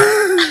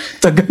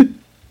 Tagal.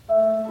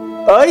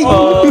 Ay!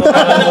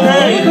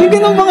 Hindi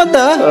ganun ba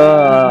kanta?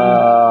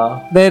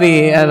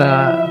 Very,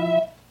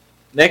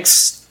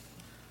 Next,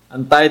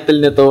 ang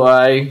title nito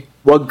ay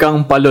Huwag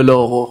Kang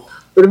Paloloko.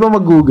 Pwede ba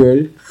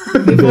mag-google?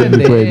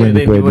 Hindi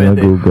pwede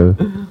mag-google.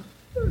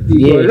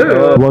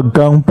 Huwag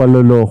kang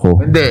paloloko.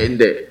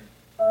 Hindi.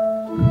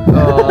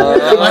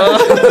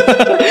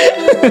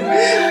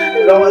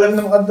 Wala ko alam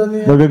ng kanta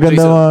niya.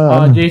 Magaganda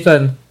mga...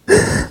 Jason.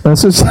 Ang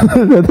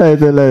susunod na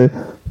title ay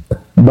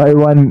Buy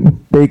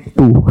One, Take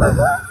Two.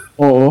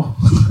 Oo.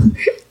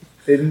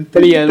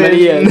 Mali yan.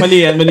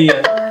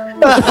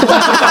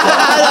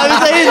 Sabi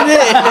sa'yo,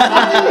 hindi.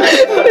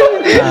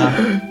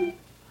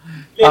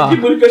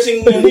 Legible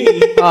kasing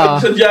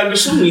sadya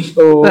gusto eh.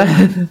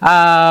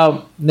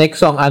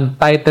 Next song, ang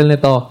title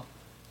nito,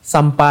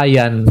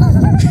 Sampayan.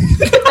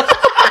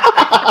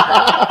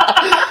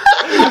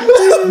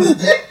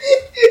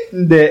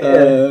 Hindi.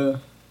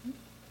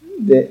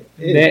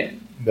 Hindi.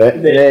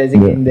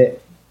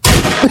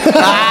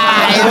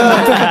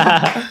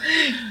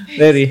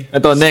 Ready?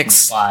 Ito,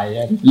 next.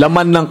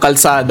 Laman ng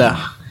kalsada.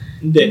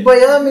 Hindi. Ba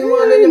yan? May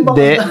mga ganyan ba?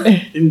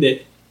 Hindi.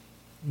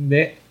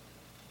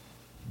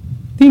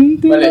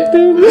 Mali.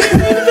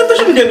 Nakakanta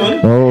siya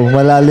ganun.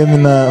 Malalim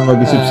na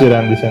mag-isip si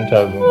Randy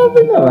Santiago.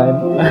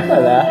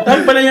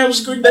 Dahil pala niya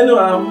scored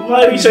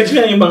ma-research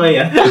nga yung mga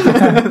yan.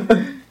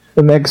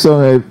 The next song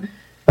ay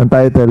ang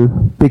title,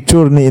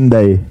 Picture ni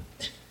Inday.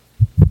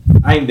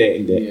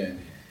 Hindi.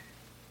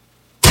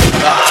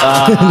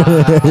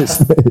 Nice.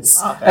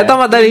 Ito,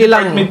 madali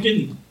lang. Apartment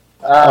yun.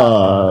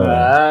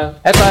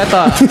 Ito.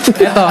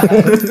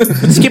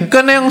 Skip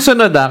ko na yung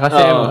sunod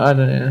kasi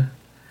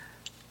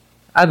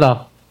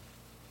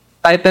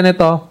title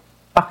nito,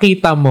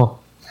 Pakita Mo.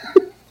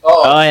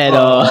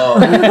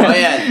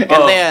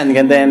 Yan.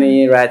 Ganda yan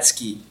ni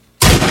Ratsky.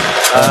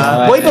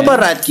 Boy pa ba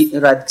Ratsky?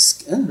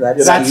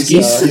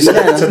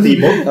 Sa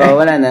timo?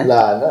 Wala na.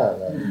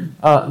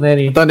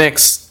 Neri. Ito,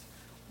 next.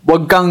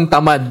 Huwag kang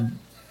tamad.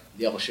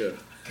 Hindi ako sure.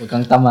 Huwag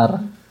kang tamar.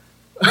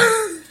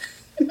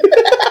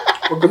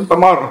 Huwag kang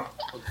tamar.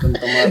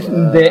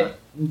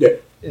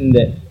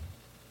 Hindi.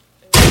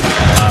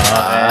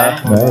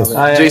 Nice.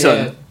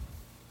 Jason.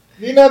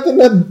 Hindi natin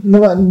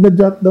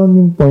na-jot down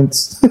yung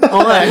points.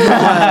 Okay.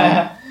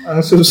 Ang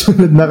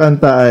susunod na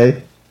kanta ay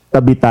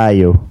Tabi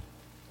Tayo.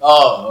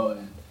 Oo.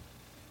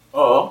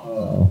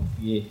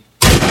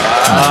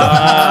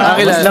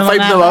 Nakilala. 5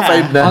 na ba?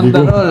 5 na. On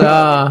the roll.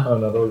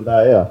 Na-roll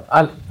tayo.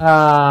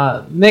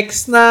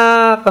 Next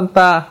na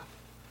kanta.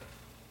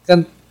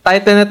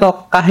 Title nito,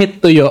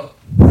 Kahit Tuyo.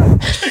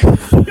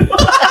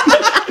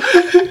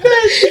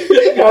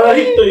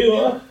 Kahit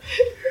tuyo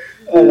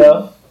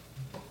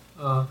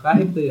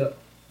Kahit Tuyo.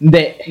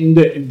 Hindi.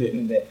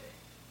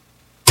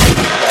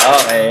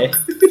 Okay.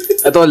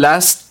 Ito,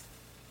 last.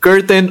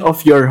 Curtain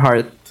of Your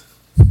Heart.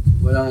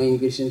 Walang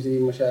English yun si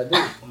masyado.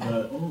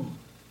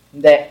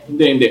 Hindi.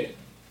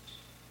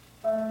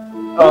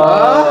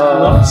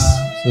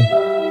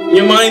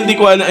 Yung mga hindi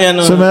ko alam.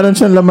 So meron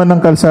siyang laman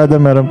ng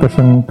kalsada, meron pa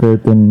siyang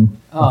curtain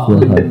of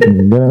your heart.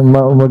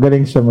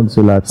 Magaling siya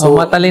magsulat. So,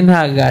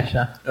 matalinhaga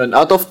siya.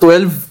 Out of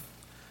 12,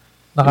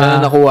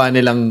 na nakuha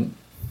nilang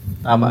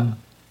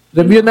tama.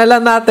 Review na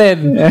lang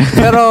natin.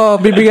 Pero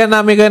bibigyan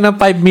namin kayo ng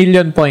 5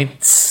 million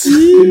points.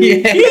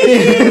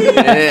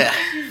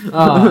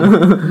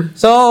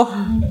 So,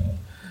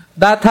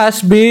 that has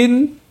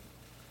been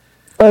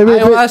I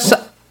was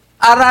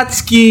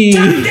Aratsky.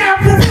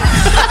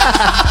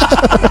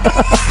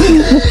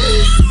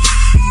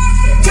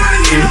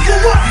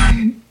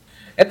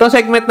 Itong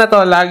segment na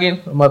to, lagi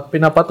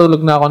pinapatulog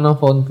na ako ng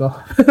phone ko.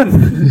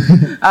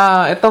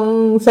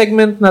 Itong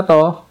segment na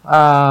to,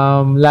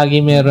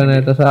 lagi meron na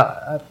ito sa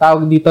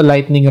tawag dito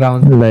lightning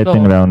round.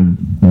 Round.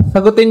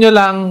 Sagutin nyo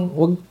lang,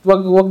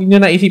 wag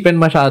nyo na isipin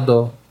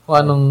masyado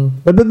kung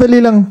anong Madadali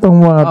lang tong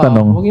mga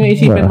tanong. Wag nyo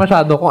isipin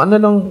masyado kung ano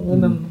lang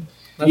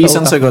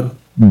Isang sagot.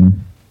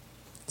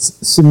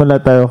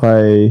 Simula tayo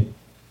kay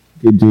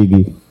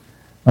Jiggy.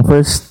 Ang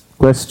first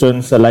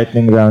question sa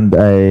lightning round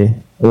ay,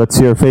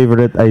 what's your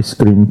favorite ice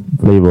cream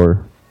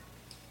flavor?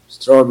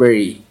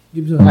 Strawberry.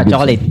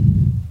 Chocolate.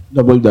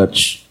 Double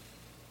Dutch.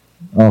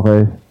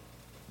 Okay.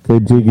 Kay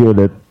Jiggy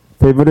ulit.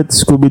 Favorite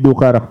Scooby-Doo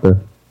character?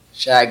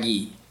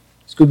 Shaggy.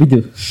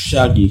 Scooby-Doo.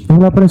 Shaggy.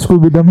 Wala pa rin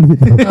Scooby-Doo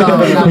dito.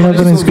 Wala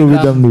pa rin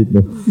Scooby-Doo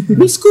dito.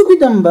 May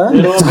Scooby-Doo ba?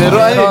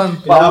 Meron.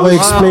 Ako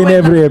explain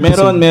every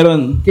episode.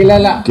 Meron.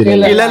 Kilala.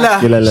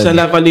 Kilala. Sa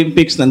Lap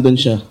Olympics, nandun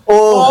siya.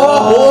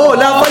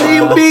 Lap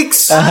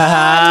Olympics!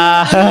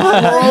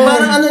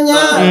 Parang ano niya,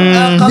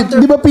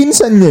 Di ba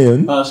pinsan niya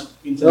yun? parang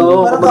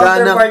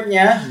counterpart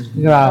niya.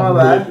 Tama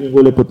ba? Yung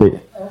kulay puti.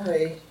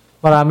 Okay.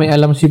 Maraming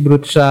alam si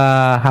Brute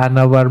sa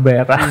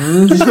Hanna-Barbera.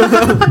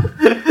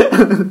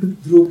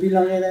 Droopy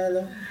lang yan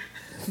alam.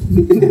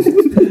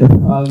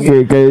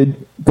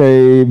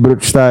 Kay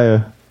Brooch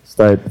tayo.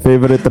 Start.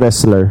 Favorite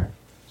wrestler?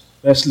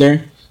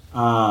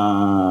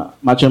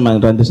 Macho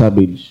Man, Randy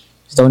Savage.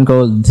 Stone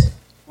Cold.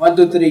 1,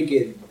 2, 3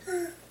 kid.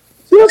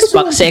 Si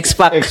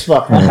X-Pac.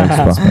 X-Pac.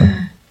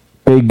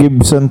 Kay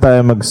Gibson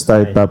tayo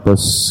mag-start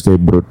tapos kay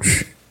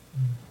Brooch.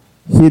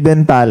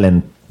 Hidden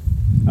talent.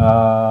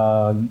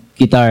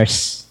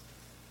 Guitars.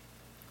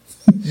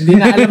 Hindi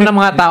na alam ng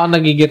mga tao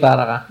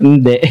nagigitara ka.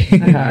 Hindi.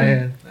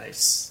 Ayan.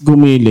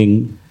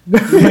 Gumiling.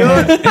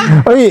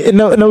 Oy,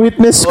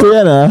 na-witness ko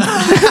yan, ha?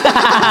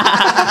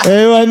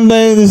 One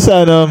time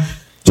sa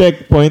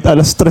checkpoint,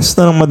 alas 3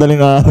 na ng madaling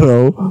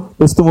araw,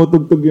 tapos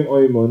tumutugtog yung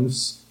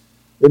Oymons.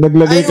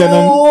 Naglagay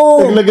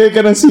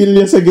ka ng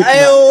silya sa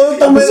gitna.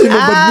 Tapos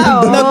sinubad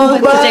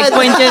mo.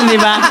 Checkpoint yan, di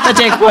ba? Sa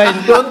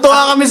checkpoint.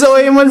 Tuntua kami sa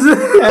Waymons.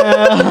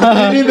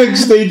 Hindi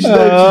nag-stage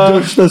dive si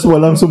Josh, tapos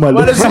walang sumali.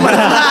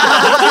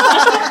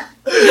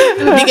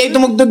 Hindi kayo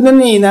tumugtog nun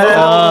eh.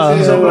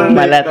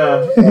 Balat.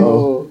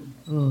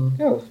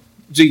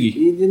 Sige.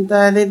 Hidden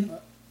talent.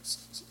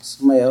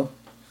 Sumayaw.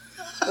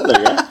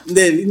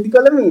 Hindi ko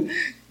alam eh.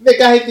 Hindi,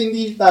 kahit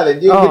hindi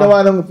talent. Yung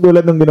ginawa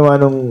tulad ng ginawa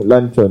ng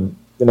luncheon,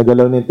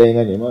 pinagalaw niya yung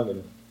tenga niya, mga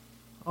ganun.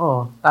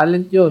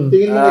 Talent yun.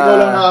 Tingin mo ikaw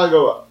lang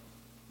nakagawa.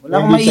 Wala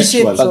akong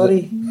maisip,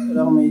 sorry. Wala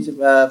akong maisip.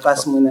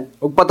 Pass muna.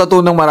 Huwag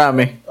patato ng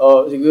marami.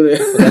 Siguro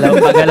yun.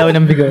 Pagalaw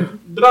ng bigo.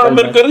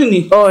 Drummer ka rin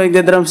eh.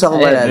 nagda-drums ako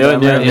pala.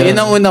 Yun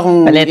ang una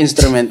kong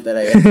instrument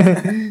talaga.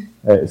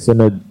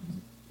 Sunod.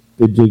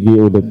 To Jiggy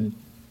ulit.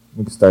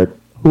 Mag-start.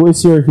 Who is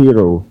your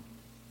hero?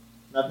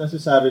 Not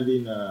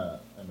necessarily na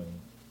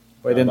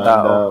Pwedeng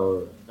tao.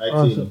 Or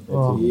kahit sino.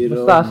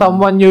 Hero. Basta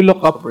someone you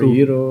look up to.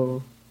 Hero.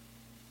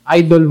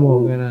 Idol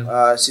mo, ganun.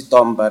 Si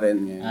Tom pa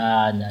rin.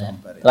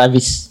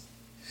 Travis.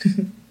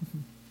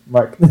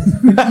 Mark.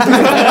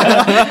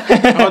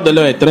 Ako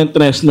dalawa Trent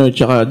Reznor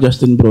tsaka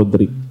Justin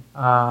Broderick.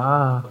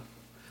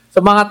 Sa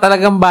mga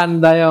talagang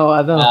banda yung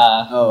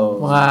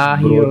mga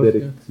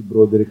heroes. Si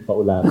Broderick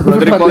Paulate.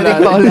 Broderick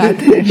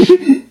Paulate.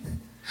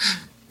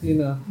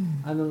 Sino?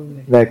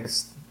 Anong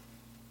Next.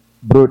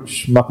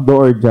 Brooch, McDo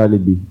or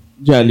Jollibee?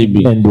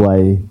 Jollibee. And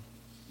why?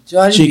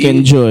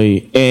 Chicken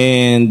Joy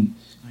and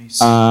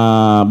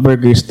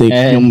burger steak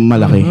yung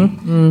malaki.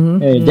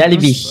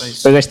 Jollibee.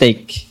 Burger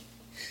steak.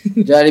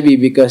 Jollibee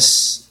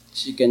because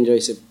Chicken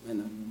Joy is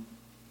ano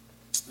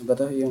ba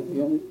to? Yung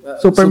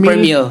Super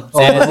meal.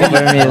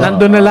 Super meal.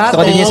 Nandun na lahat.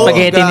 Gusto ko din yung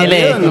spaghetti nila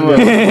eh.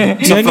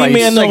 Gagi,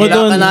 may ano ko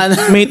doon.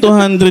 May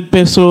 200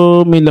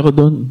 peso meal ako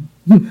doon.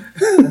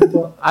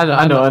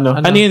 Ano?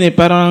 Ano yun eh,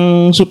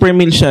 parang super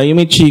meal siya. Yung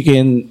may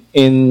chicken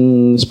and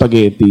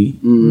spaghetti.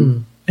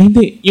 Ay,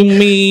 hindi. Yung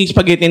may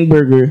spaghetti and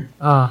burger.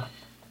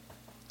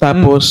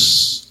 Tapos,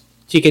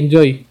 Chicken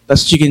Joy.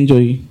 Tapos Chicken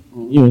Joy.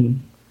 Yun.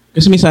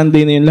 Kasi may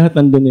Sunday na yun. Lahat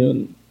nandun yun.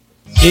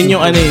 Yun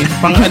yung ano eh.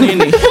 Pang ano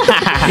yun eh.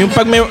 Yung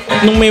pag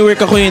nung may work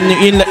ako yun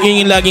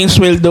yung laging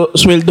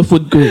sweldo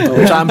food ko.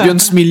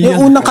 Champions meal yun.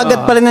 Yung unang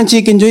kagat pala ng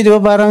Chicken Joy, di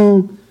ba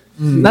parang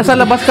nasa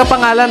labas ka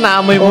pangalan,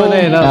 naamoy mo na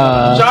yun.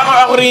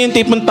 Tsaka ako rin yung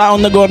tipong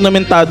taong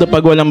nag-ornamentado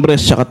pag walang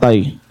breast tsaka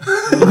tie.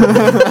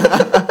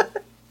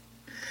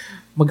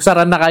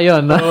 Magsara na kayo,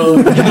 no?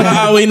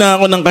 Nakaaway na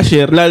ako ng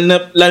cashier.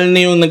 Lalo na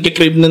yung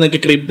nagkikrib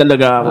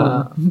talaga ako.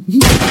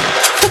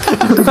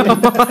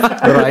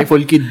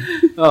 Riflekid.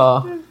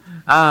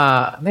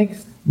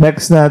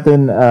 Next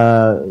natin,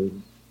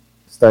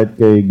 start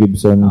kay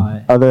Gibson. Okay.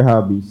 Other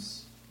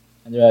hobbies.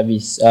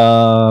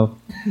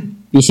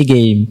 PC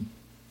game.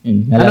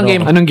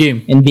 Anong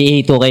game?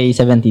 NBA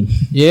 2K17.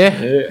 Yeah.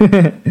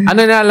 Ano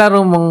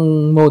nalaro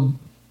mong mode?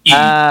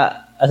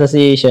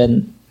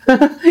 Association.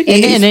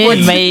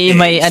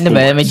 May ano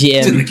ba? May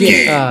GM.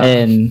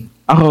 And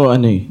Ako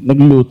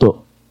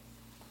nagluto.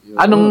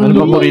 Anong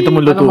paborito mo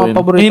lutuin?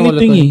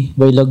 Anything eh.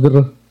 Boy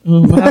Logro.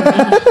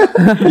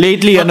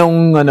 Lately,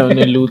 anong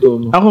niluto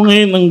mo? Ako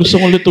ngayon, ang gusto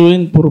kong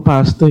lutuin, puro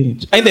pasta eh.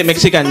 Ay, hindi,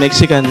 Mexican,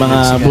 mga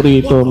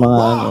burrito, mga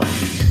ano.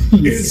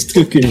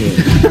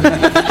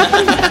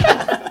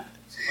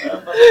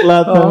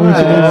 Lahat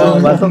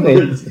Pasok eh.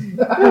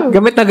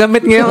 Gamit na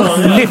gamit ngayon.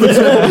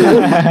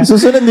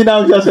 Susunod, hindi na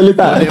ako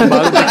sasalita. Yung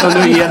bagong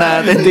teknolohiya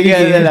natin.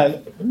 tingnan na lang.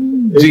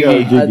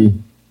 Jiggy.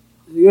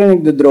 Siguro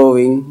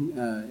nagdo-drawing.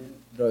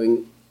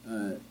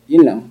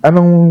 Yun lang.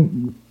 Anong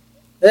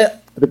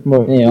trip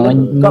mo?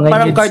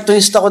 Parang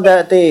cartoonist ako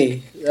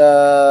dati.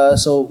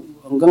 So,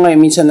 hanggang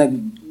ngayon, minsan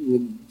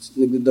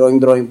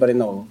nag-drawing pa rin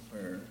ako.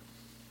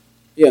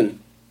 Yun.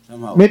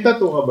 Somehow. May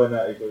tattoo ka ba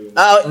na ikaw yung...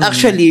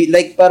 Actually,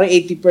 like parang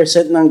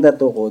 80% ng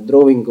tattoo ko,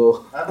 drawing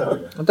ko.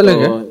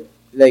 Talaga? So,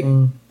 like,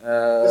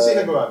 Kasi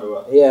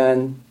nagawa.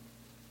 Ayan.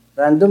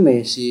 Random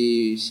eh.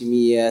 Si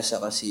Mia,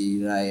 saka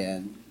si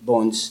Ryan.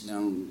 Bones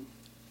ng...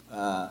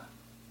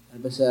 ano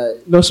ba sa...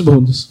 Lost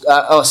Bones.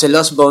 Si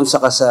Lost Bones,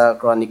 saka sa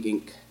Chronic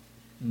Ink.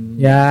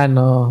 Yan,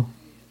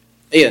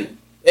 Ayun.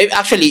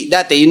 Actually,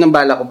 dati, yun ang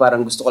bala ko.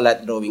 Parang gusto ko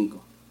lahat drawing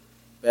ko.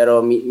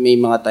 Pero may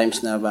mga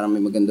times na parang may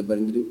maganda pa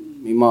rin.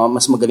 May mga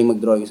mas magaling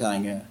mag-drawing sa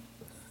akin. Kaya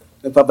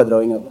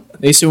nagpapadrawing ako.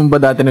 Naisip mo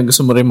ba dati na gusto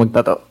mo rin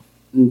magtato?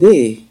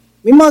 Hindi.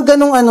 May mga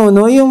ganong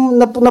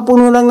yung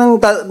napuno lang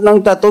ng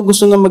tattoo,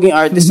 gusto na maging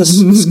artist na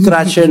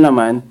scratcher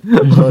naman.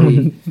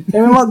 Sorry.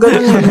 May mga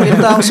ganon.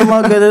 Kita ako sa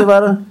mga ganon.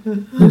 Parang,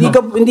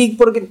 hindi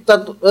porket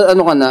tattoo,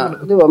 ka na.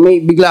 Di ba?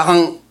 May bigla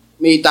kang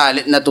may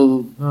talent na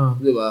to.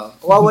 Di ba?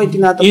 Kawawa yung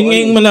tinatato. Yun nga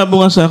yung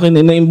malabo nga sa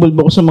akin. Na-involve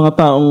ako sa mga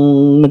taong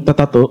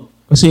nagtatato.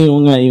 Kasi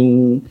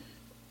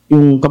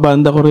yung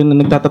kabanda ko rin na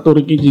nagtatato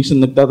rin kay Jason,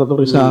 nagtatato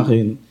rin sa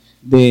akin.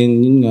 Then,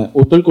 yun nga,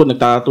 utol ko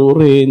nagtatato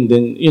rin.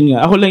 Then, yun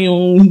nga, ako lang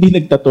yung hindi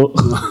nagtato.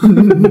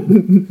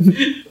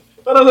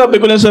 Parang sabi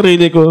ko lang sa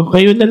sarili ko,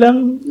 kayo na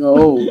lang.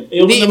 Oo.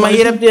 Ayoko Hindi, naman.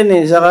 mahirap yan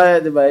eh. Saka,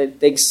 di ba, it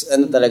takes,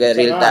 talaga,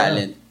 real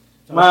talent.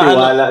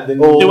 Tiwala din.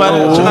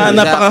 Tiwala. Tsaka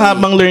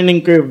napakahabang learning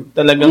curve.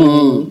 Talagang...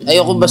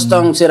 Ayoko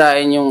bastang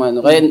sirain yung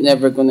kaya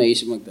never ko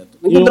naisip magtato.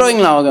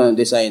 Nag-drawing lang ako ganun,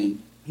 design.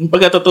 Yung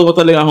pagkatotoo ko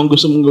talaga kung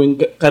gusto mong gawin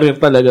career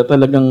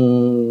talagang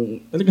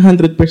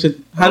 100%,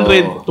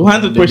 100 to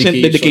 100%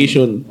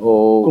 dedication.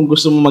 Kung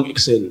gusto mo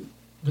mag-excel.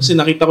 Kasi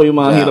nakita ko yung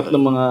mga hirap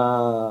ng mga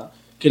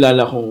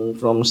kilala kong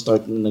from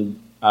start na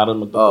nag-aral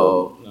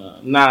magtato.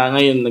 Na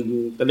ngayon,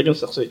 talagang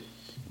success.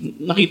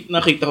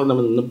 Nakita ko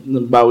naman,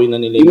 nabawi na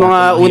nila. Yung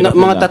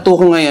mga tattoo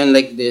ko ngayon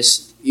like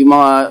this,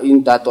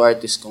 yung tattoo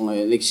artist ko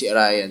ngayon, like si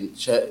Ryan,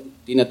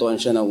 tinatuan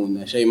siya na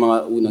una. Siya yung mga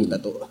unang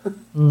tattoo.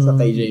 Sa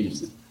kay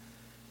James.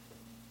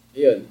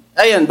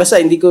 Ayun, basta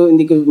hindi ko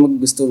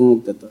gusto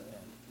mag-tattoo.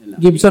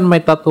 Gibson,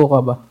 may tattoo ka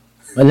ba?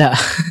 Wala.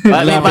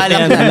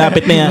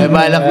 Malapit na yan. May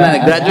balak na.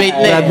 Graduate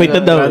na. Graduate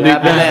na daw.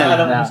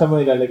 Saan mo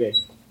ilalagay?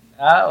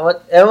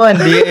 Ewan,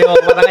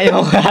 parang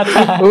ayaw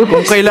kata.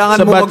 Kung kailangan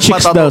Sa mo butt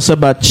cheeks daw, sa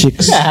butt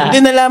cheeks.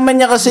 Hindi, nalaman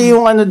niya kasi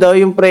yung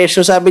yung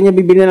presyo. Sabi niya,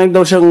 bibili lang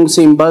daw siyang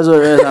symbols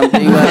or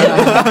something.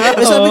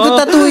 Sabi ko,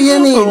 tattoo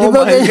yan eh. Di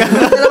ba ganyan?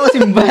 Alam mo,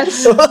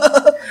 simbas.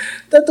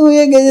 Tattoo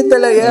yan, ganyan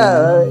talaga.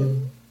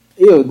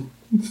 Ayun.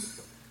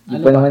 Hindi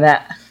pa naman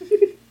na.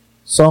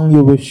 Song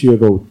you wish you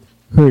wrote.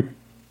 Hurt.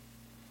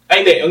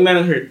 Ay, hindi. Huwag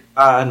na nang hurt.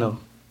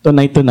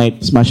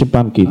 Tonight, Smashing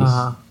Pumpkins.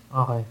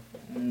 Okay.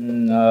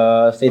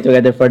 Stay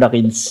together for the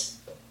kids.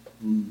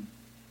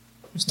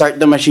 Start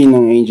the machine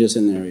ng Angels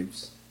and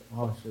Airwaves.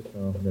 Oh, shit.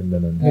 Oh, ganda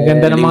nun.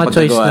 Ganda ng mga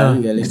choice na.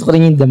 Gusto ko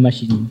rin yung The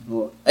Machine.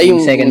 Ay,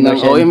 yung second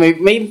version.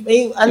 May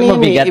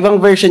mabigat. ibang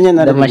version yan.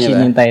 The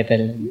Machine yung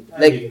title.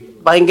 Like,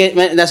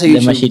 pakinggan, nasa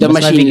YouTube, Machine. The Mas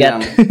Machine mabigat.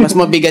 lang. Mas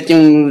mabigat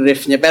yung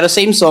riff niya. Pero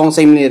same song,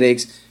 same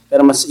lyrics.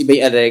 Pero mas iba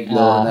yung areglo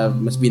na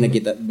mas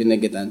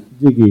binagitan.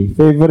 Jiggy,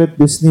 favorite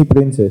Disney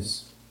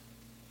princess?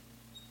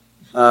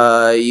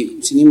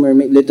 Sino yung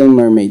mermaid? Little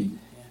Mermaid.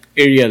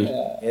 Ariel.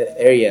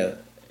 Ariel.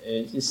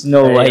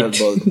 Snow Ariel White.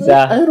 Bold.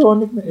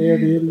 Ironic na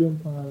Ariel yung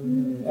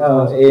pangalan.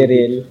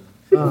 Ariel.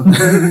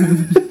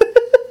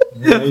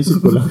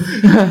 Naisip ko lang.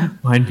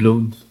 Mind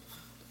blown.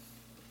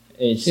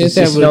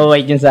 Snow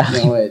White yun sa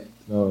akin. No, wait.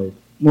 No, wait.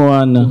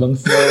 Moana.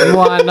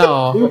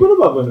 Moana, Hindi ko pa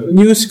napapanood.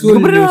 New school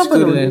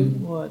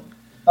din.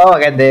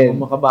 Maganda yun.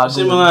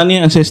 Kasi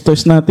mga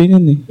ancestors natin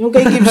yun eh. Yung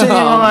kay Gibson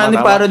yung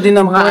mga parody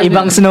ng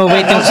Ibang Snow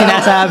White yung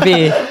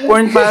sinasabi.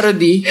 porn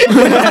parody.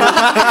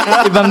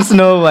 Ibang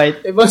Snow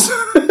White.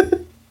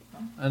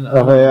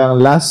 Okay,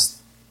 ang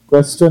last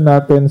question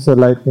natin sa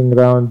lightning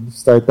round,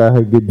 start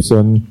tayo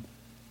Gibson.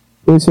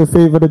 Who's your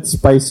favorite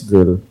Spice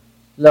Girl?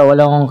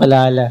 Wala akong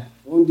kalala.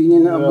 Hindi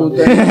niya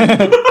naabutan.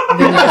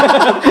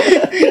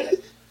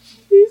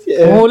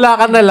 Hula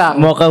ka na lang.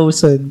 Mocha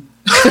Uson.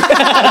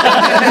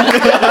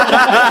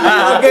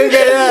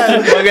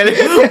 Magaling.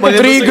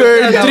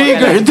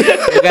 Triggered.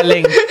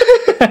 Galing.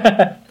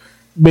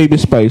 Baby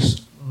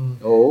Spice.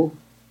 Oh.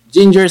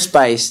 Ginger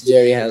Spice,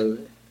 Jerry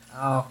Hall.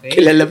 Okay.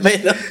 Kilala pa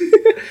yun.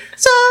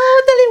 So,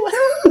 daliwa.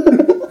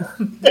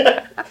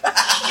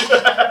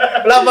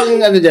 Wala bang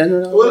dyan?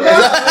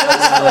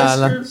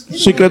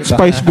 Secret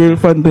Spice girl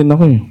fan din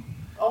ako eh.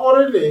 Ako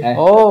rin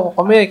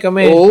eh.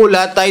 Kami. Oo,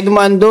 lahat tayo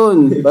dumaan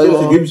doon.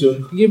 Si Gibson.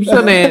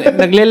 Gibson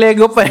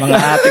nagle-lego pa eh. Mga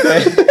ate ko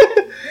eh.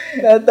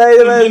 Lahat tayo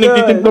dumaan doon.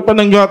 Nagtitimpla pa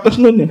ng gatas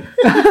nun eh.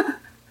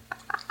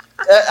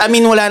 I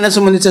mean, wala na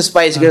sumunod sa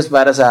Spice Girls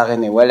para sa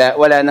akin eh.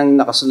 Wala nang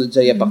nakasunod sa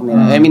yapak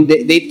nila. I mean,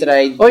 they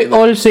tried. Oy,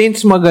 All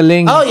Saints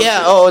magaling. Oh,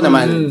 yeah. Oo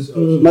naman.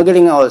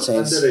 Magaling ang All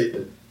Saints.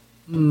 Underrated.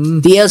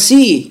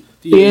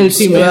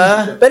 TLC,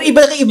 man. Pero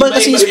iba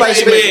kasi yung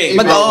Spice Girls.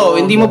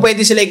 Hindi mo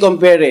pwede sila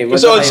i-compare eh.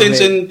 Kasi All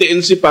Saints and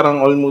TNC parang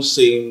almost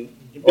same.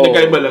 Yung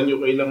pinagkaiba lang yung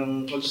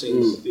kailang All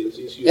Saints, TNC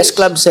is US.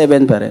 Club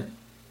 7 pa rin.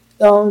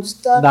 Don't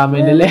stop.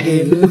 Dami nila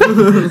eh.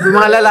 Yung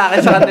mga lalaki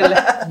sa kanila.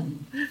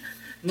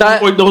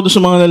 Nakakoord ako doon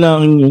sa mga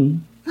lalaking yun.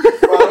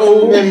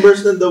 Parang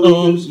members ng The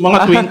Weeknd. Mga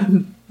twin.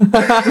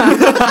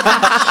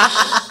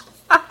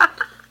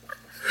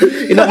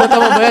 Inabutan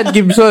mo ba yan,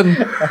 Gibson?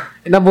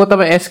 Inabutan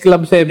mo S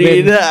Club 7.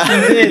 Hindi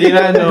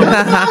na.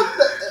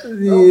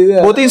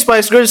 Buti yung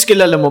Spice Girls,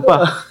 kilala mo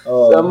pa.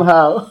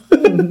 Somehow.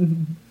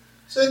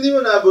 So hindi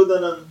mo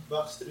naabutan ng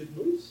Backstreet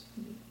Boys?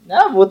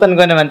 Naabutan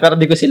ko naman pero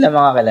di ko sila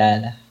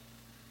makakilala.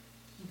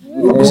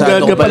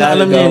 Gugu-gaga pala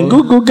alam niya yun.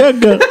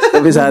 Gugu-gaga.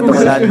 Kabisado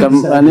ko lahat.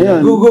 Ano yun?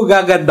 Gugu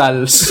Gaga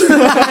Dolls.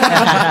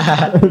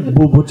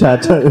 Bubu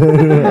Chacha.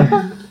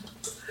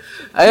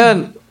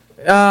 Ayun.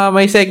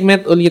 May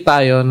segment ulit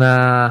tayo na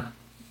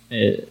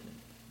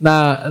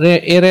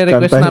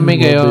i-request Kantahin namin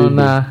mo, kayo baby.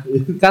 na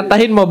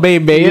kantahin mo,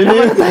 baby. Yun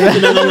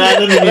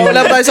naman.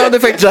 Wala pa sound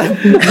effect dyan.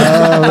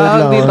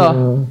 Dito.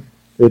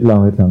 Wait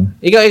lang.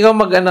 Ikaw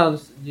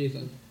mag-announce,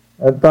 Jason.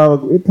 At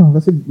tawag, wait lang,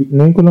 kasi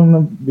ngayon ko lang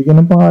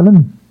nabigyan ng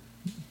pangalan.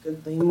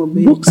 Kantahin mo,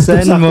 baby.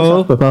 Buksan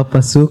mo,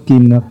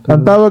 papasukin ako.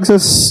 Ang tawag sa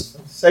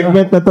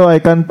segment na to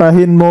ay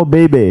Kantahin Mo,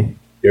 Baby.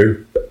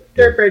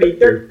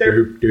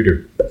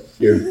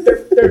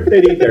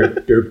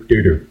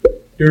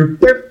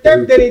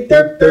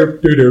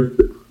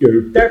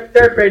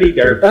 Freddy,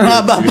 derp. Ang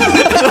haba.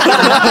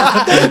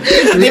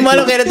 Hindi mo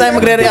alam kailan tayo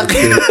magre-react.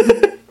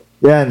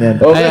 Yan.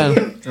 Ayan.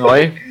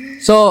 Okay.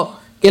 So,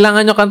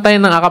 kailangan nyo kantahin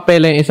ng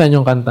acapella yung isa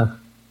nyong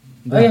kanta.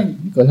 Ayan.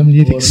 Hindi ko alam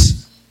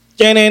lyrics.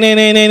 Ganun.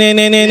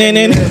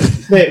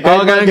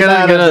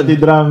 Di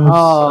drums.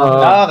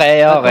 Okay.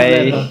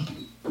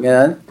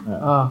 Ganun?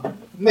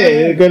 Hindi,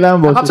 kailangan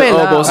boses.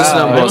 Acapella. Boses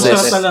lang, boses.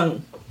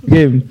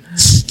 Game.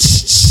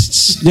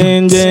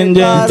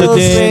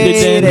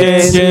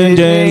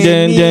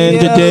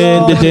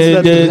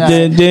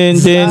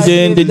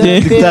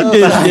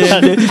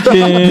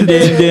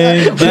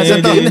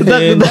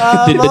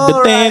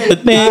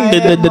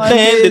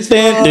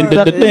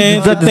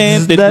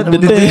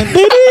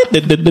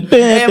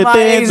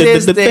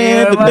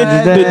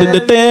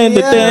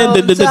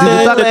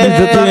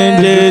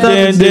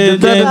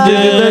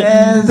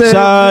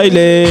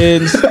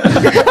 Silence.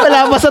 Wala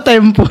pa sa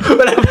tempo.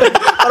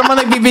 Parang mga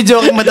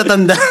nagbibideo akong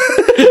matatanda.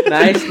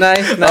 Nice.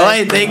 Okay,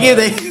 thank you.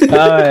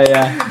 Oh,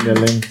 yeah.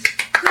 Galing.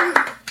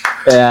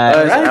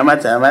 Kaya,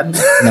 Salamat.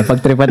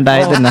 napagtripan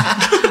tayo dun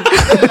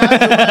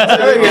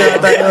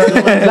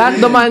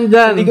Lahat dumaan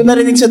dyan. Hindi ko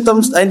narinig sa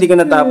Tom's... Ay, hindi ko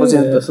natapos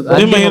yun.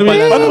 Hindi, mahirap.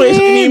 Paano ko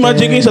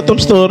ini-imagine ko yung sa top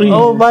story?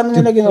 Oo, paano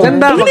nila ginawa?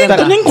 Maganda.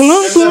 Tanin ko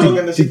lang.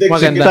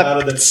 Maganda.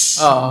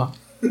 Oo.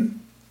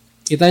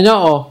 Kita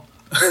nyo,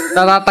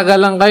 natatagal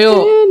lang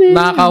kayo.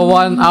 Naka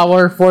 1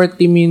 hour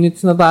 40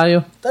 minutes na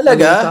tayo.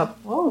 Talaga?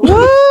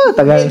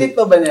 tagal. Edit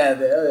pa ba niya?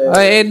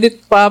 Ay, edit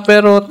pa,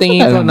 pero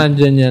tingin ko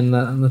nandyan yan.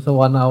 Nasa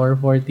 1 hour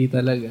 40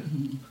 talaga.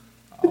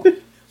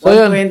 So,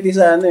 120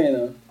 sa ano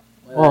no?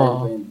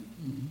 Oo.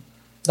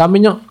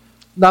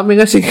 Dami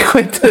kasi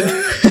kwento.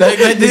 Dahil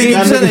kwento ni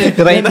Gibson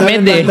Right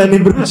med eh.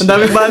 Ang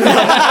dami banda.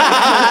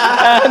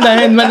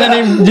 Dahil man na ni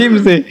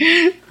James eh.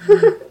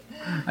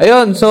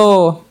 Ayun, so,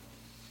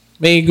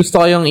 may gusto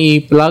kayong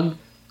i-plug?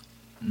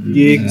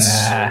 Gigs.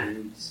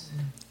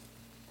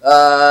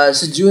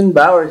 Sa June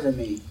ba or sa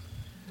May?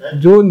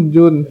 June.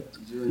 June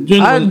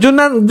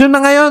na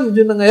ngayon.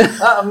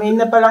 May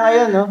na pala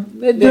ngayon, no?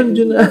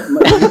 June na.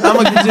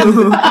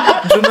 Mag-June.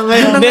 June na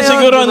ngayon. Hindi,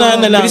 siguro na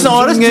lang. Bilis ng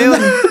oras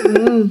ngayon.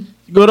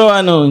 Siguro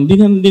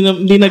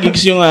hindi na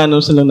gigs yung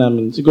sa lang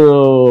namin.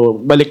 Siguro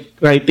balik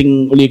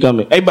writing uli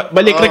kami. Ay,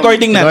 balik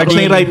recording na. Tapos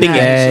na yung writing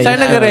eh. Saan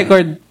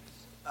nag-record?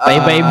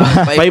 Bye-bye.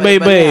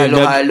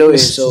 Halo-halo eh.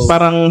 So,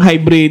 Parang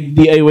hybrid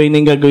DIY na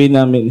yung gagawin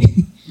namin.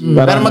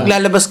 pero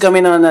maglalabas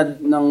kami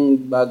ng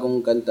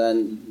bagong kanta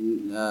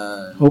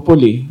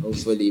Hopefully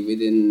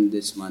within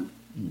this month.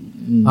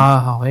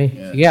 Okay.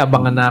 Sige,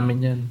 abangan namin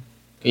yan.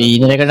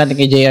 Nirecord natin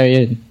kay JR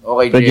yun.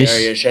 Okay, Produce.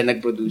 JR, siya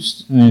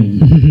nag-produce.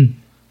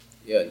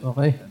 Yun.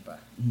 Okay.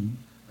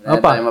 Wala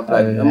tayo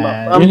ma-plug.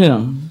 Yun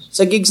lang.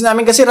 Sa gigs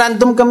namin kasi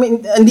random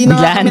kami, hindi na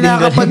Biglaan kami din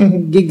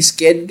nakakapag-gigs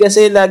kid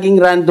kasi laging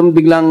random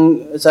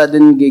biglang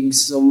sudden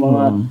gigs. So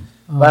mga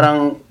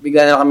parang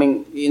bigla na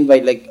kaming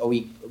i-invite like a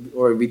week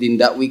or within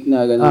that week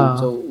na gano'n.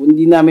 So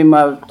hindi namin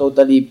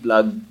totally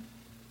plug.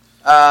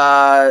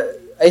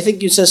 I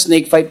think yung sa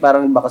Snake Fight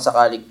parang baka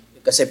sakali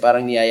kasi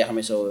parang niyaya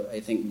kami so I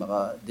think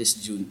baka this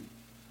June.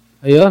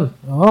 Ayun.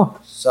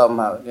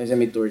 Somehow kasi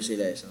may tour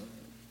sila so.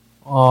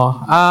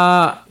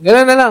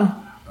 Gano'n na lang.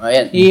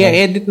 Ayan.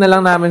 I-edit na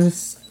lang namin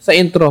sa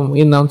intro.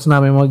 I-announce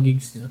namin mga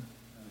gigs niya.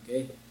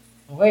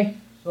 Okay.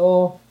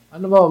 So,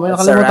 ano ba? May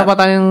nakalimutan pa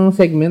tayong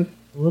segment?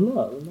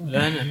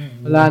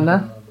 Wala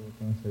na.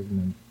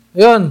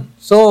 Ayun.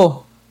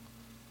 So,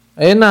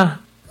 ayun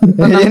na.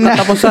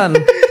 Tapusan.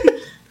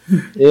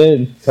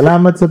 Ayun.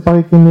 Salamat sa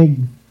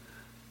pakikinig.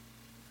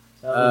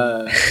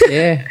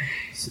 Yeah.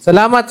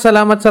 Salamat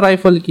sa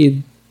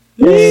Riflekid.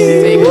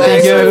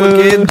 Thank you,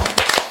 Riflekid.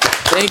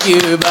 Thank you.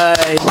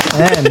 Bye.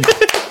 Ayan.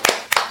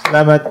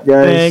 Salamat,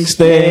 guys.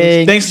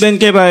 Thanks din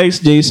kay Rice,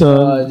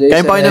 Jason.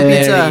 Kain pa kayo ng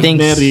pizza.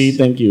 Mary,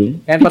 thank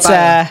you. Kain pa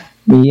tayo.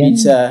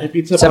 Pizza.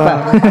 Pizza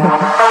pa.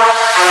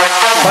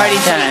 Party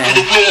time.